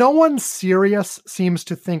 no one serious seems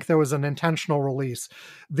to think there was an intentional release.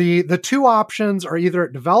 The two options are either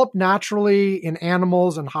it developed naturally in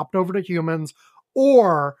animals and hopped over to humans,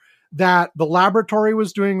 or that the laboratory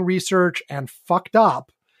was doing research and fucked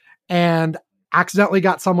up and accidentally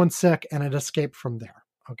got someone sick and it escaped from there.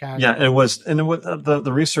 Okay. Yeah, it was the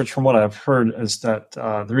research, from what I've heard, is that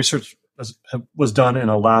the research was done in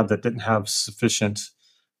a lab that didn't have sufficient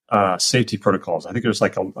safety protocols. I think there's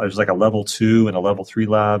like a level 2 and a level 3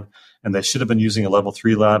 lab, and they should have been using a level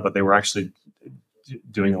 3 lab, but they were actually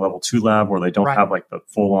doing a level 2 lab where they don't Right. have like the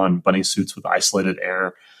full on bunny suits with isolated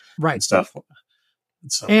air Right. and stuff.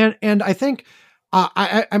 So, And I think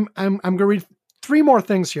I'm going to read 3 more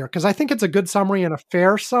things here because I think it's a good summary and a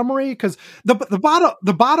fair summary. Because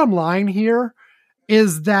the bottom line here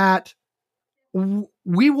is that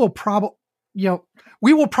we will probably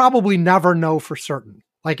never know for certain.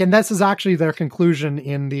 Like, and this is actually their conclusion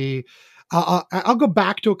in the. I'll go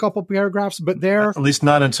back to a couple paragraphs, but at least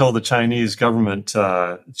not until the Chinese government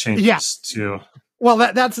changes to. Well,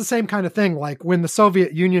 that's the same kind of thing. Like when the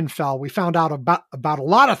Soviet Union fell, we found out about a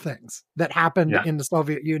lot of things that happened in the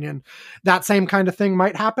Soviet Union. That same kind of thing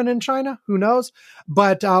might happen in China. Who knows?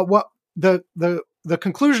 But what the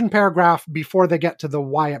conclusion paragraph before they get to the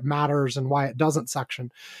why it matters and why it doesn't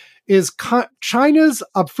section is China's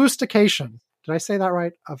obfuscation. Did I say that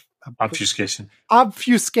right? Obfuscation.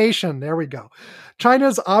 Obfuscation. There we go.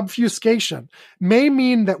 China's obfuscation may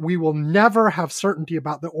mean that we will never have certainty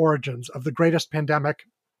about the origins of the greatest pandemic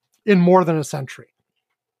in more than a century.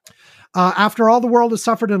 After all, the world has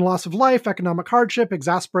suffered in loss of life, economic hardship,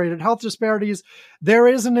 exacerbated health disparities. There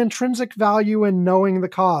is an intrinsic value in knowing the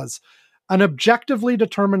cause. An objectively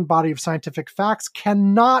determined body of scientific facts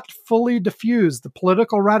cannot fully diffuse the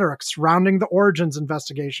political rhetoric surrounding the origins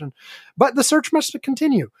investigation, but the search must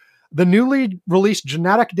continue. The newly released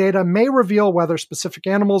genetic data may reveal whether specific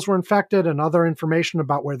animals were infected and other information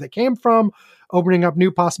about where they came from, opening up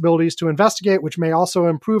new possibilities to investigate, which may also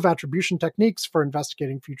improve attribution techniques for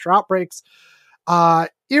investigating future outbreaks.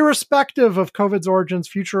 Irrespective of COVID's origins,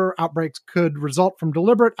 future outbreaks could result from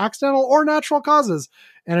deliberate, accidental, or natural causes,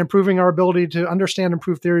 and improving our ability to understand and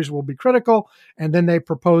prove theories will be critical. And then they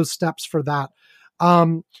propose steps for that.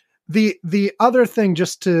 The other thing,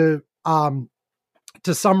 just to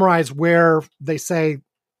summarize where they say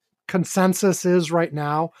consensus is right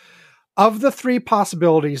now, of the 3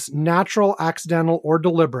 possibilities, natural, accidental, or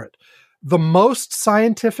deliberate, the most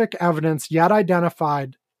scientific evidence yet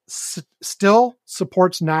identified still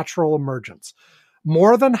supports natural emergence.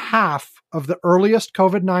 More than half of the earliest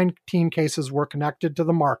COVID-19 cases were connected to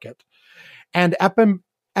the market, and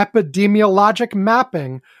epidemiologic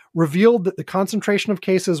mapping revealed that the concentration of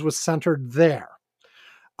cases was centered there.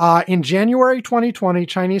 In January 2020,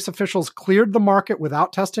 Chinese officials cleared the market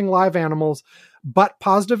without testing live animals, but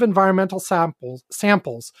positive environmental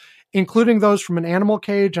samples, including those from an animal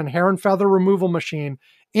cage and hair and feather removal machine,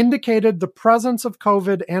 indicated the presence of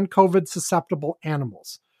COVID and COVID-susceptible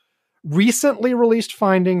animals. Recently released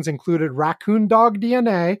findings included raccoon dog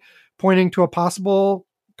DNA, pointing to a possible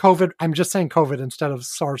COVID, I'm just saying COVID instead of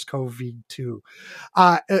SARS-CoV-2,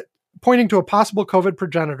 pointing to a possible COVID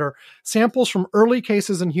progenitor. Samples from early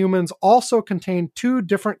cases in humans also contained 2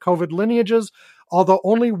 different COVID lineages, although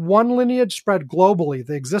only one lineage spread globally.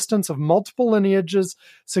 The existence of multiple lineages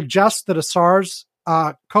suggests that suggests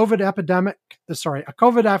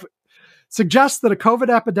that a COVID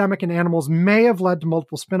epidemic in animals may have led to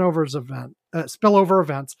multiple spillover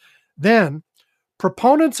events. Then,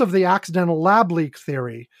 proponents of the accidental lab leak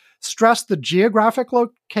theory stress the geographic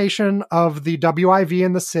location of the WIV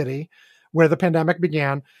in the city where the pandemic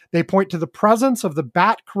began. They point to the presence of the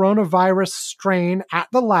bat coronavirus strain at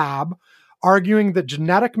the lab, arguing that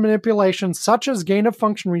genetic manipulation, such as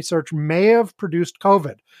gain-of-function research, may have produced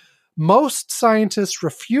COVID. Most scientists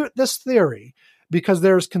refute this theory because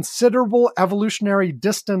there is considerable evolutionary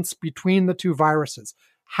distance between the 2 viruses.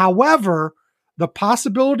 However, the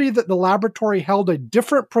possibility that the laboratory held a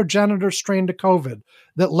different progenitor strain to COVID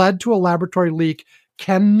that led to a laboratory leak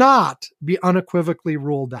cannot be unequivocally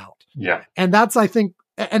ruled out. Yeah. And that's, I think,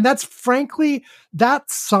 and that's frankly, that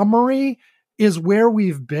summary is where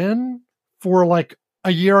we've been for like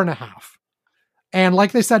a year and a half. And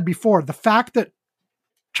like they said before, the fact that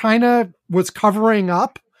China was covering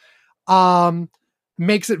up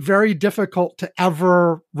makes it very difficult to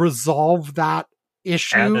ever resolve that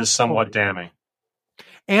issue. And is somewhat damning.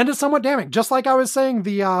 Just like I was saying,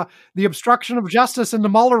 the obstruction of justice in the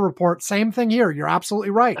Mueller report, same thing here. You're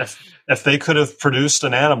absolutely right. If they could have produced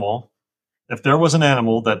an animal, if there was an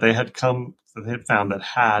animal that they had found that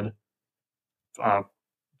had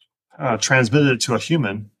transmitted it to a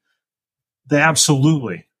human, they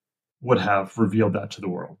absolutely would have revealed that to the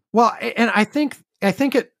world. Well, and I think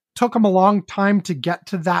it took them a long time to get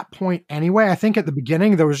to that point anyway. I think at the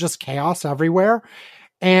beginning there was just chaos everywhere.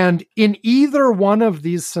 And in either one of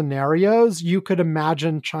these scenarios, you could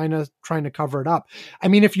imagine China trying to cover it up. I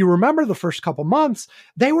mean, if you remember the first couple months,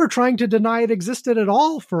 they were trying to deny it existed at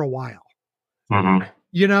all for a while. Mm-hmm.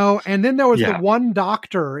 You know, and then there was the one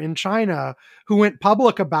doctor in China who went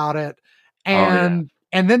public about it. And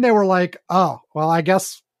then they were like, oh, well, I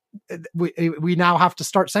guess we now have to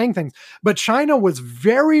start saying things. But China was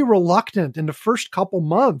very reluctant in the first couple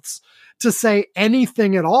months to say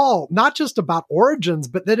anything at all, not just about origins,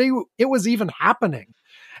 but that it was even happening.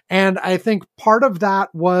 And I think part of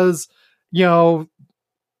that was, the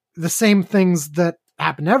same things that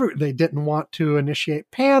happened they didn't want to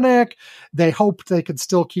initiate panic. They hoped they could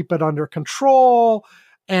still keep it under control.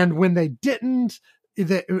 And when they didn't,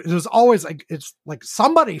 it was always it's like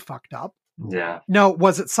somebody fucked up. Yeah. No,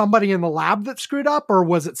 was it somebody in the lab that screwed up, or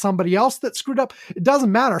was it somebody else that screwed up? It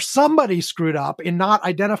doesn't matter. Somebody screwed up in not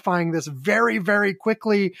identifying this very, very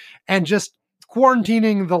quickly and just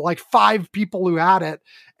quarantining the 5 people who had it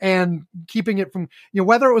and keeping it from,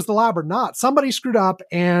 whether it was the lab or not, somebody screwed up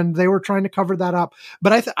and they were trying to cover that up.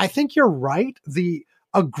 But I think you're right. The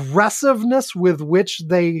aggressiveness with which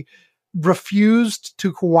they refused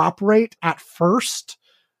to cooperate at first,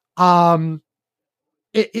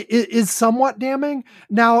 it is somewhat damning.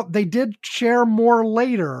 Now, they did share more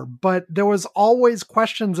later, but there was always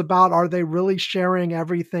questions about, are they really sharing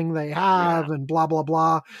everything they have and blah, blah,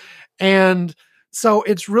 blah. And so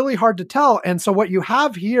it's really hard to tell. And so what you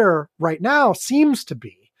have here right now seems to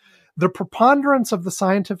be the preponderance of the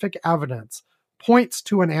scientific evidence points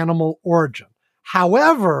to an animal origin.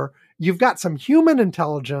 However, you've got some human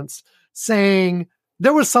intelligence saying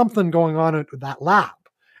there was something going on at that lab.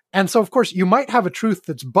 And so, of course, you might have a truth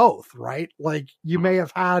that's both, right? Like you may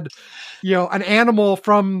have had, an animal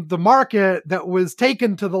from the market that was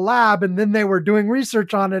taken to the lab and then they were doing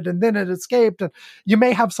research on it and then it escaped. And you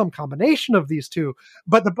may have some combination of these two.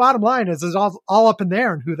 But the bottom line is it's all up in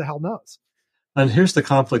there and who the hell knows? And here's the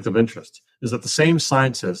conflict of interest, is that the same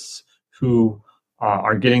scientists who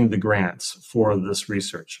are getting the grants for this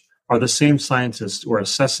research are the same scientists who are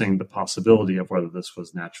assessing the possibility of whether this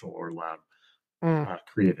was natural or lab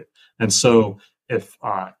created. And so if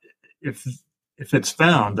it's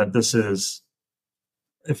found that this is,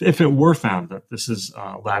 if it were found that this is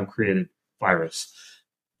a lab created virus,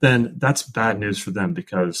 then that's bad news for them,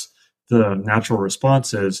 because the natural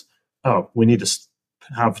response is, we need to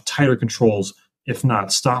have tighter controls, if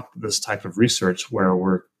not stop this type of research where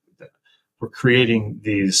we're creating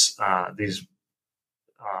these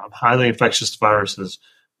highly infectious viruses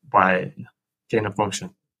by gain of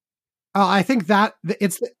function. I think that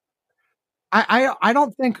it's. I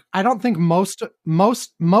don't think most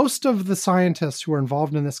of the scientists who are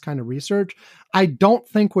involved in this kind of research, I don't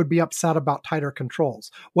think would be upset about tighter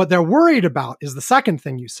controls. What they're worried about is the second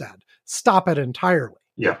thing you said: stop it entirely.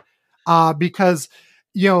 Yeah. Because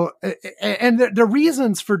and the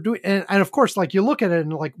reasons for doing, and of course, like you look at it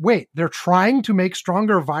and like, wait, they're trying to make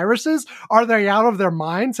stronger viruses. Are they out of their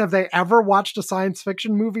minds? Have they ever watched a science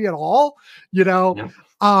fiction movie at all? Yeah.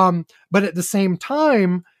 But at the same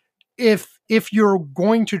time, if you're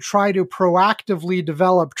going to try to proactively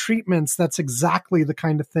develop treatments, that's exactly the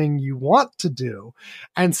kind of thing you want to do.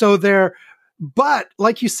 And so but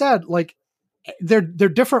like you said, like they're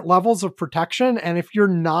different levels of protection. And if you're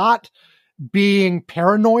not being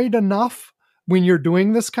paranoid enough when you're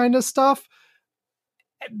doing this kind of stuff,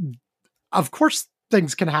 of course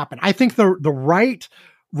things can happen. I think the right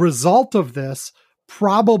result of this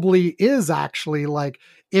probably is actually like,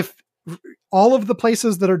 if all of the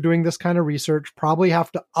places that are doing this kind of research probably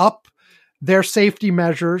have to up their safety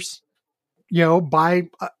measures, by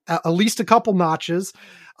at least a couple notches.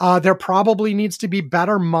 There probably needs to be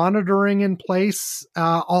better monitoring in place,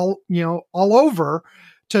 all over,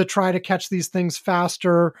 to try to catch these things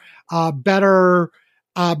faster, better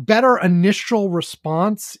initial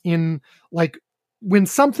response in, like, when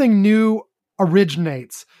something new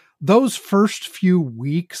originates, those first few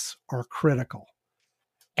weeks are critical.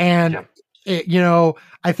 And,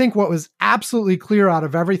 I think what was absolutely clear out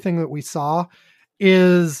of everything that we saw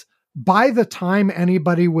is by the time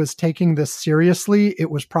anybody was taking this seriously, it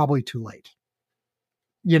was probably too late.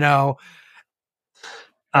 And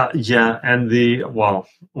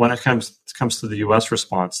when it comes to the U.S.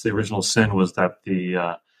 response, the original sin was that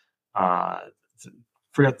the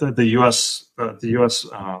U.S.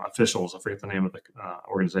 Officials, I forget the name of the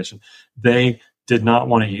organization, they did not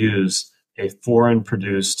want to use a foreign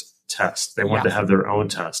produced test. They wanted to have their own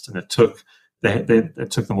test, and it took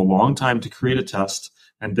them a long time to create a test,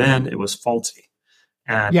 and then it was faulty.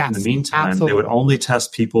 And in the meantime, they would only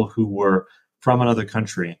test people who were from another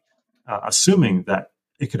country, assuming that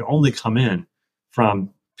it could only come in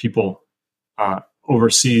from people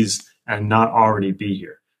overseas and not already be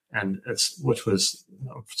here. And it's a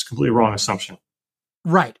completely wrong assumption.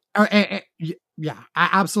 Right. Yeah,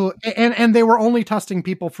 absolutely. And they were only testing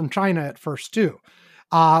people from China at first too.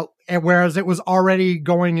 And whereas it was already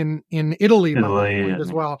going in Italy by that point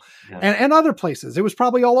as well, and other places. It was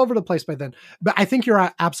probably all over the place by then. But I think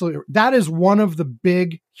you're absolutely right. That is one of the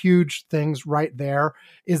big, huge things right there,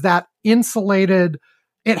 is that insulated.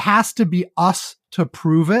 It has to be us to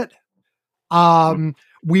prove it.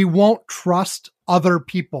 We won't trust other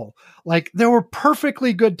people. Like, there were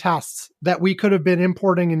perfectly good tests that we could have been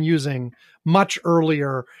importing and using much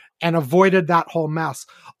earlier and avoided that whole mess.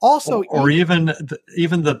 Also, or even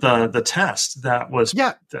the test that was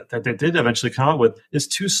that they did eventually come up with is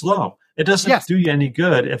too slow. It doesn't do you any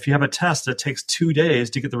good if you have a test that takes 2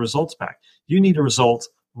 days to get the results back. You need a result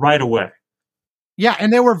right away. Yeah,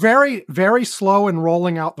 and they were very, very slow in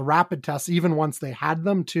rolling out the rapid tests, even once they had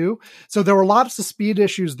them too. So there were lots of speed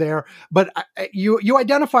issues there. But you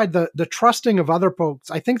identified the trusting of other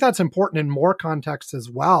folks. I think that's important in more contexts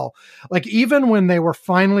as well. Like, even when they were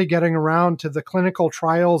finally getting around to the clinical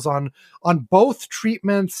trials on both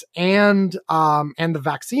treatments and the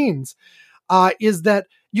vaccines, is that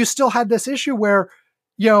you still had this issue where,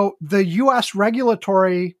 the U.S.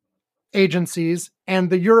 regulatory agencies and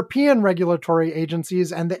the European regulatory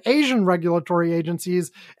agencies and the Asian regulatory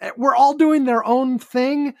agencies were all doing their own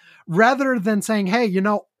thing, rather than saying, hey,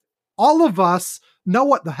 all of us know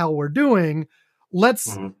what the hell we're doing.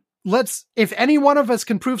 Let's, if any one of us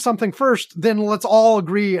can prove something first, then let's all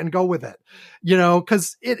agree and go with it,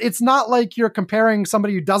 because it's not like you're comparing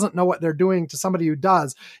somebody who doesn't know what they're doing to somebody who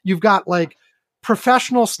does. You've got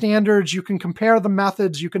professional standards. You can compare the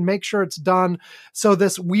methods. You can make sure it's done. So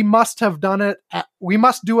we must have done it. We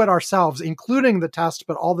must do it ourselves, including the test,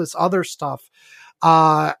 but all this other stuff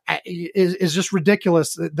is just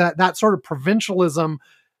ridiculous. That sort of provincialism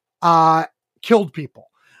killed people.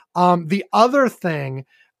 The other thing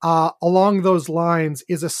along those lines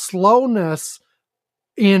is a slowness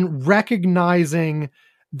in recognizing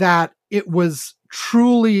that it was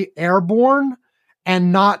truly airborne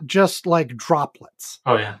and not just like droplets.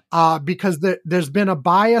 Oh yeah. Because there's been a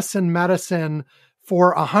bias in medicine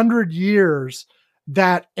for 100 years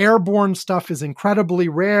that airborne stuff is incredibly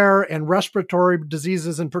rare, and respiratory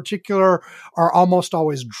diseases in particular are almost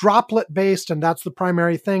always droplet based. And that's the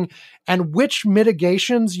primary thing. And which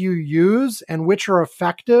mitigations you use and which are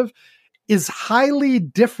effective is highly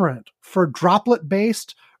different for droplet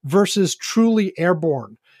based versus truly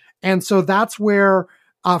airborne. And so that's where,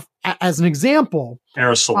 as an example,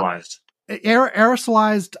 aerosolized,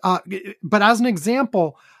 but as an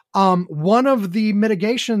example, one of the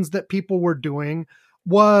mitigations that people were doing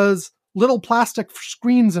was little plastic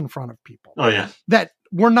screens in front of people. Oh yeah, that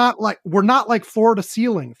were not like floor to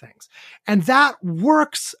ceiling things, and that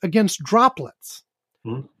works against droplets.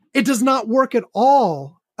 It does not work at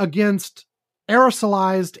all against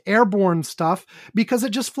aerosolized airborne stuff, because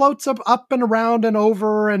it just floats up and around and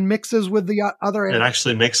over and mixes with the other air. It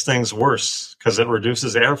actually makes things worse because it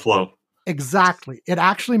reduces airflow. Exactly. It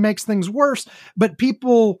actually makes things worse. But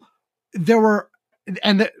there were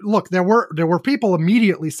people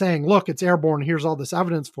immediately saying, look, it's airborne. Here's all this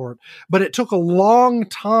evidence for it. But it took a long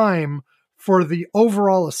time for the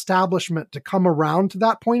overall establishment to come around to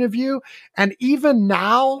that point of view. And even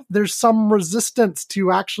now, there's some resistance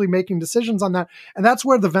to actually making decisions on that. And that's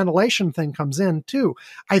where the ventilation thing comes in too.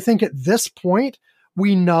 I think at this point,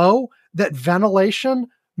 we know that ventilation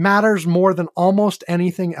matters more than almost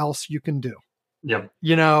anything else you can do. Yep.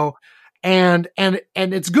 And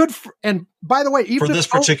it's good for, and by the way, even for this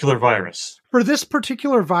particular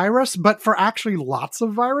virus, but for actually lots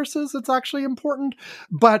of viruses, it's actually important.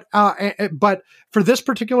 But for this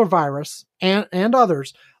particular virus and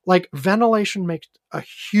others, like, ventilation makes a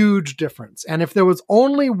huge difference. And if there was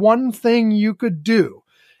only one thing you could do,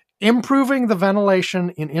 improving the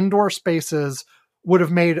ventilation in indoor spaces would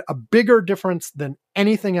have made a bigger difference than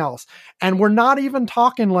anything else. And we're not even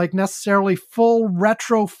talking like necessarily full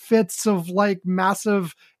retrofits of like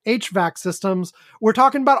massive HVAC systems. We're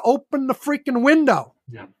talking about open the freaking window.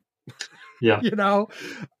 Yeah. Yeah.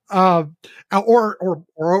 Or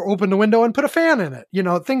open the window and put a fan in it.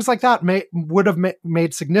 Things like that would have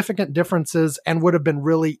made significant differences and would have been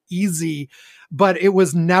really easy, but it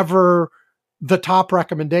was never the top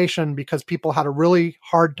recommendation because people had a really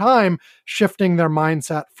hard time shifting their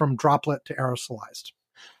mindset from droplet to aerosolized.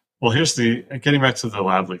 Well, here's getting back to the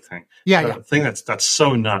lab leak thing. The thing that's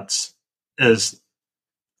so nuts is,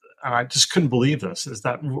 and I just couldn't believe this, is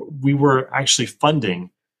that we were actually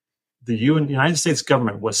funding, the United States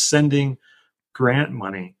government was sending grant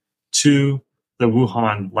money to the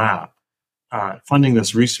Wuhan lab, funding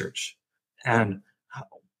this research. And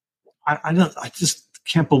I just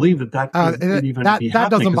can't believe that could even be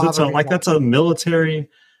happening. Doesn't bother me. That's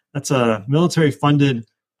a military funded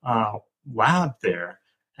lab there.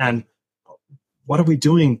 And what are we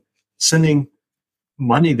doing sending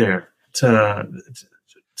money there to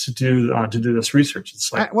do this research?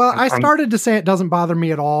 It's like, I started to say it doesn't bother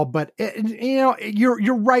me at all, but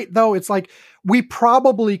you're right though. It's like we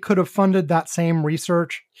probably could have funded that same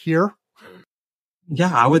research here.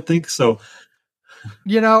 Yeah, I would think so.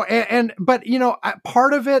 But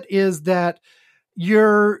part of it is that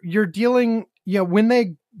you're dealing, when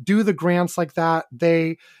they do the grants like that,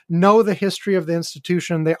 they know the history of the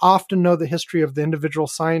institution. They often know the history of the individual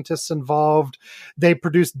scientists involved. They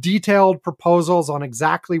produce detailed proposals on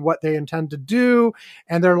exactly what they intend to do.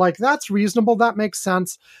 And they're like, that's reasonable. That makes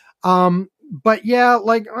sense. But yeah,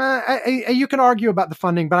 you can argue about the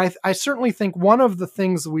funding, but I certainly think one of the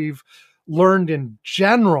things we've learned in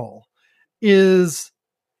general is,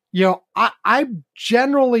 I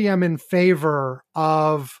generally am in favor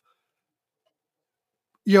of,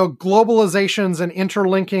 globalizations and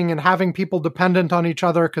interlinking and having people dependent on each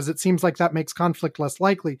other, because it seems like that makes conflict less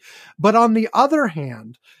likely. But on the other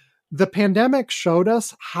hand, the pandemic showed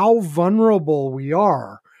us how vulnerable we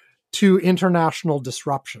are to international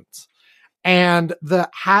disruptions. And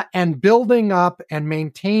and building up and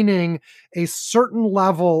maintaining a certain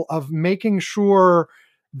level of making sure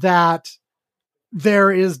that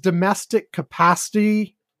there is domestic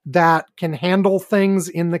capacity that can handle things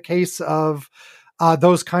in the case of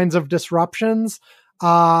those kinds of disruptions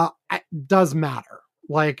does matter.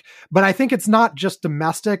 But I think it's not just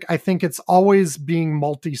domestic. I think it's always being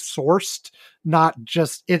multi-sourced,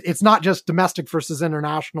 it's not just domestic versus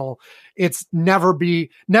international. It's never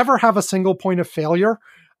have a single point of failure,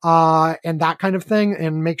 and that kind of thing,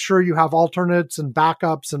 and make sure you have alternates and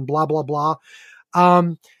backups and blah, blah, blah.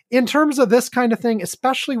 In terms of this kind of thing,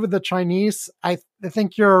 especially with the Chinese, I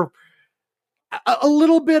think you're a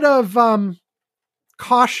little bit of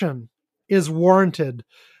caution is warranted,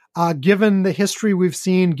 given the history we've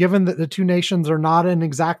seen, given that the two nations are not in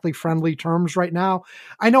exactly friendly terms right now.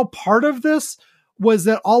 I know part of this was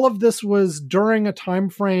that all of this was during a time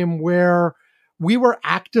frame where we were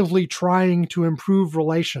actively trying to improve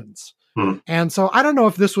relations. And so I don't know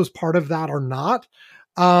if this was part of that or not.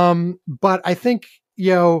 But I think,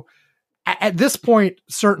 at this point,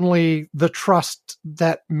 certainly the trust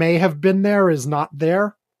that may have been there is not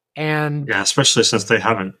there. And yeah, especially since they've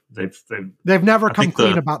never come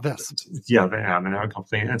clean about this. Yeah, they haven't come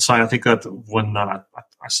clean. And so I think that when I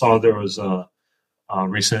saw there was a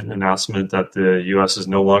recent announcement that the U.S. is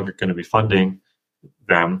no longer going to be funding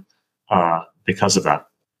them because of that.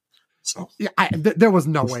 So yeah, there was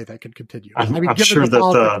no way they could continue. I'm given sure the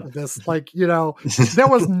that of this, there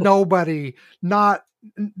was nobody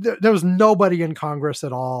there was nobody in Congress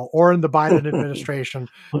at all or in the Biden administration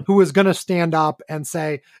who was going to stand up and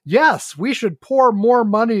say, yes, we should pour more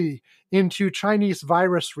money into Chinese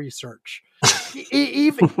virus research.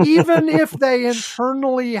 Even if they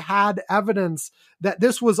internally had evidence that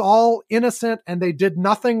this was all innocent and they did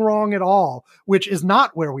nothing wrong at all, which is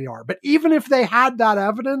not where we are. But even if they had that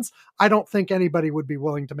evidence, I don't think anybody would be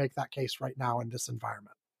willing to make that case right now in this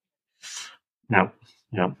environment. No.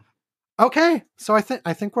 Yeah. Okay, so I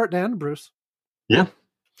think we're at the end, Bruce. Yeah,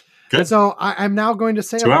 good. So I'm now going to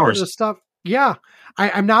say 2 hours. Of the stuff. Yeah,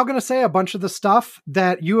 I'm now going to say a bunch of the stuff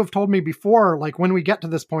that you have told me before. Like when we get to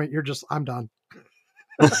this point, I'm done.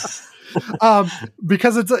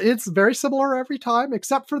 Because it's very similar every time,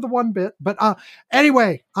 except for the one bit. But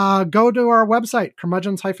anyway, go to our website,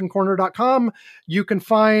 curmudgeons-corner.com. You can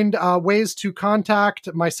find ways to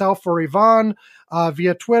contact myself or Yvonne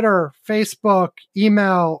via Twitter, Facebook,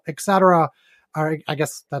 email, etc. I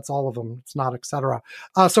guess that's all of them. It's not etc.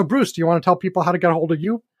 So Bruce, do you want to tell people how to get a hold of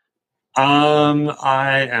you?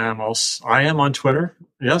 I am on Twitter.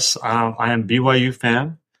 Yes, I am BYU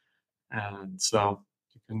fan, and so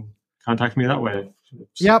you can contact me that way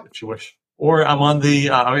if you wish. Or I'm on the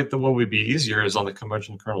what would be easier is on the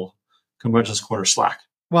Curmudgeon's Corner Slack.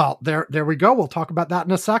 Well, there we go. We'll talk about that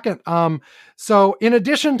in a second. So in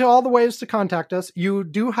addition to all the ways to contact us, you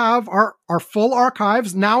do have our full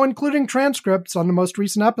archives, now including transcripts on the most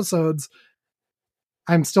recent episodes.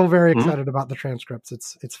 I'm still very excited about the transcripts.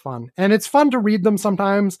 It's fun. And it's fun to read them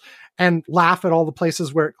sometimes and laugh at all the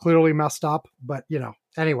places where it clearly messed up. But,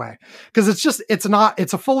 anyway, because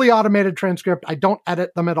it's a fully automated transcript. I don't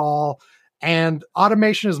edit them at all. And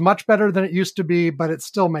automation is much better than it used to be, but it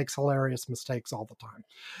still makes hilarious mistakes all the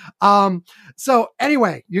time. So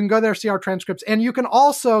anyway, you can go there, see our transcripts, and you can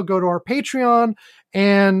also go to our Patreon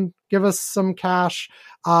and give us some cash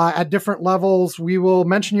at different levels. We will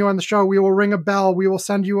mention you on the show. We will ring a bell. We will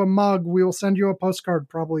send you a mug. We will send you a postcard.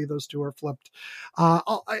 Probably those two are flipped.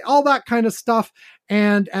 All that kind of stuff.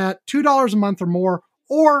 And at $2 a month or more,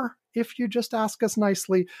 or if you just ask us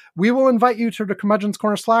nicely. We will invite you to the Curmudgeon's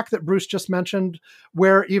Corner Slack that Bruce just mentioned,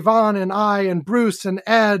 where Yvonne and I and Bruce and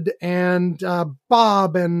Ed and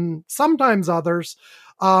Bob and sometimes others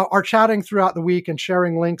are chatting throughout the week and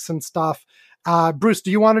sharing links and stuff. Bruce,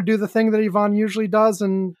 do you want to do the thing that Yvonne usually does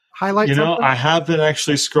and highlight something? I have been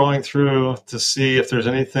actually scrolling through to see if there's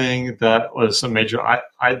anything that was a major.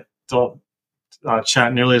 I don't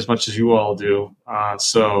chat nearly as much as you all do,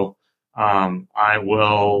 so I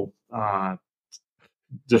will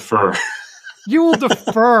defer. You will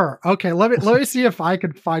defer. Okay, let me see if I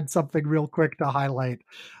can find something real quick to highlight.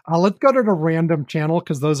 Let's go to the random channel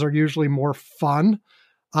because those are usually more fun.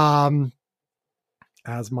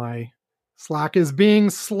 As my Slack is being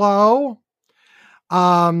slow.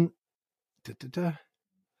 Okay,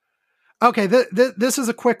 this is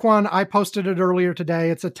a quick one. I posted it earlier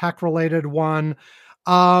today. It's a tech-related one.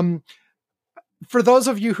 For those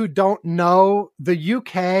of you who don't know, the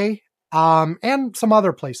UK and some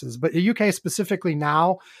other places, but the UK specifically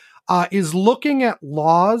now is looking at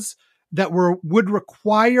laws that would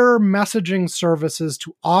require messaging services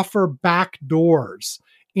to offer backdoors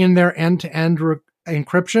in their end-to-end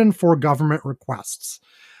encryption for government requests.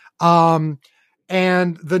 And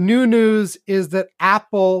the new news is that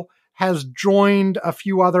Apple has joined a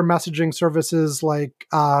few other messaging services like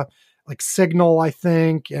Signal, I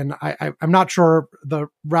think, and I'm not sure the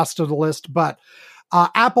rest of the list, but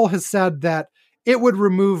Apple has said that it would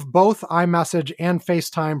remove both iMessage and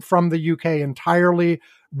FaceTime from the UK entirely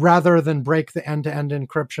rather than break the end-to-end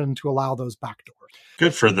encryption to allow those backdoors.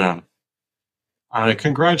 Good for them.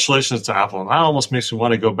 Congratulations to Apple. That almost makes me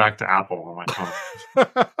want to go back to Apple on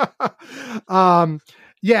my phone.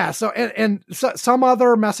 Yeah. So, and so some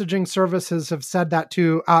other messaging services have said that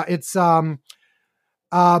too. But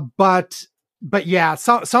yeah,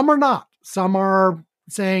 some are not. Some are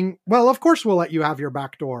saying, well, of course we'll let you have your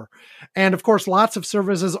backdoor. And of course, lots of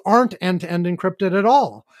services aren't end-to-end encrypted at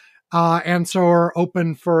all. And so are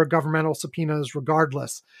open for governmental subpoenas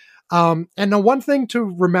regardless. And the one thing to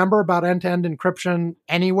remember about end-to-end encryption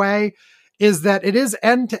anyway is that it is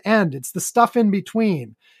end-to-end. It's the stuff in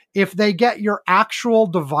between. If they get your actual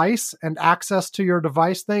device and access to your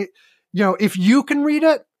device, if you can read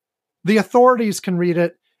it, the authorities can read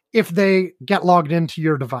it if they get logged into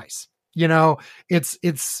your device. It's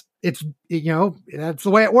that's the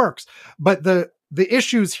way it works. But the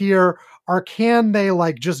issues here are, can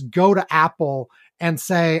they just go to Apple and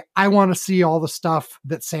say, I want to see all the stuff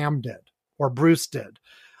that Sam did or Bruce did.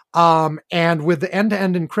 And with the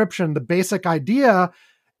end-to-end encryption, the basic idea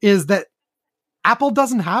is that Apple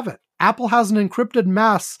doesn't have it. Apple has an encrypted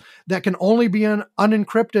mess that can only be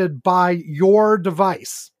unencrypted by your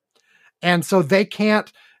device. And so they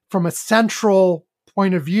can't, from a central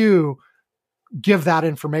point of view, give that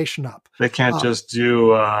information up. They can't just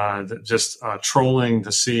do trolling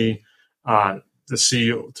to see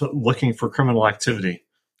looking for criminal activity.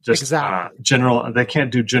 Just exactly. General. They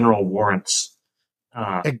can't do general warrants.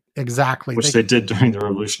 Exactly, which they did during the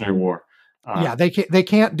Revolutionary War. They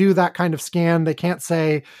can't do that kind of scan. They can't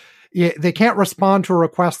say, they can't respond to a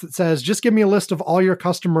request that says, just give me a list of all your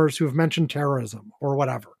customers who have mentioned terrorism or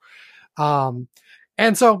whatever.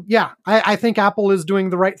 And so, I think Apple is doing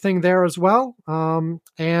the right thing there as well.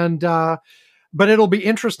 But it'll be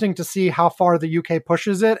interesting to see how far the UK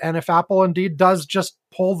pushes it, and if Apple indeed does just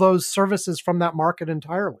pull those services from that market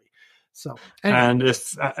entirely. So, and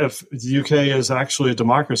if the UK is actually a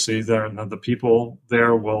democracy, the people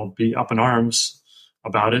there will be up in arms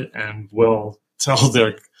about it and will tell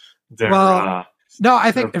their. No,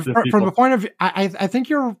 I think from the point of view, I think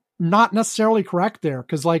you're not necessarily correct there,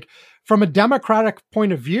 because from a democratic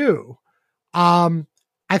point of view,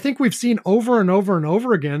 I think we've seen over and over and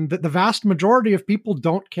over again that the vast majority of people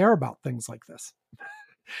don't care about things like this.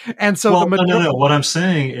 And so no. What I'm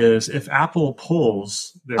saying is, if Apple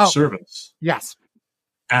pulls their service, yes,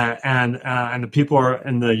 and the people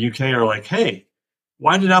in the UK are like, hey,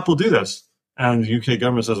 why did Apple do this? And the UK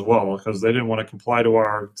government says, well, because they didn't want to comply to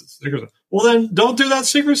our secrecy. Well, then don't do that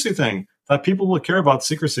secrecy thing. That people will care about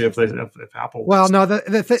secrecy if Apple. Well, no,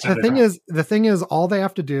 the thing is, all they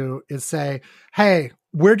have to do is say, hey,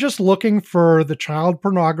 we're just looking for the child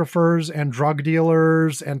pornographers and drug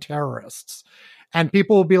dealers and terrorists. And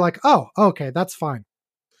people will be like, oh, okay, that's fine.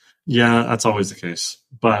 Yeah, that's always the case.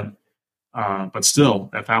 But still,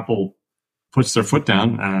 if Apple puts their foot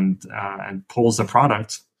down and pulls the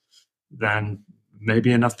product, then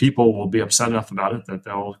maybe enough people will be upset enough about it that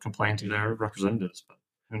they'll complain to their representatives. But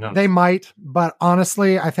who knows? They might, but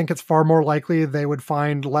honestly, I think it's far more likely they would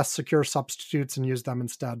find less secure substitutes and use them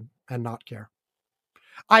instead and not care.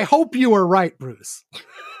 I hope you are right, Bruce,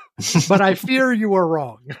 but I fear you are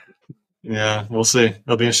wrong. Yeah, we'll see.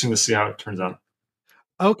 It'll be interesting to see how it turns out.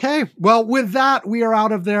 Okay. Well, with that, we are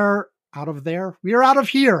out of there. We are out of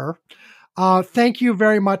here. Thank you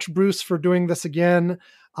very much, Bruce, for doing this again.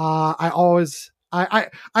 I always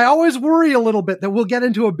worry a little bit that we'll get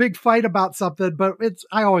into a big fight about something, but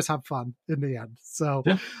I always have fun in the end. So,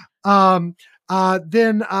 Yeah.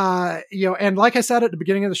 then, and like I said at the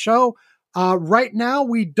beginning of the show, right now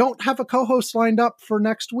we don't have a co-host lined up for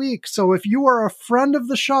next week. So if you are a friend of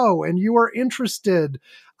the show and you are interested,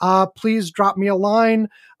 please drop me a line.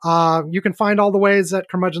 You can find all the ways at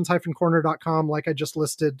curmudgeons-corner.com, like I just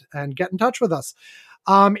listed, and get in touch with us.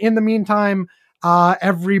 In the meantime,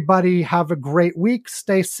 everybody have a great week.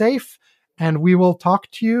 Stay safe, and we will talk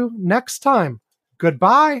to you next time.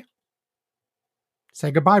 Goodbye.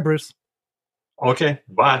 Say goodbye, Bruce. Okay,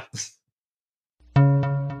 bye.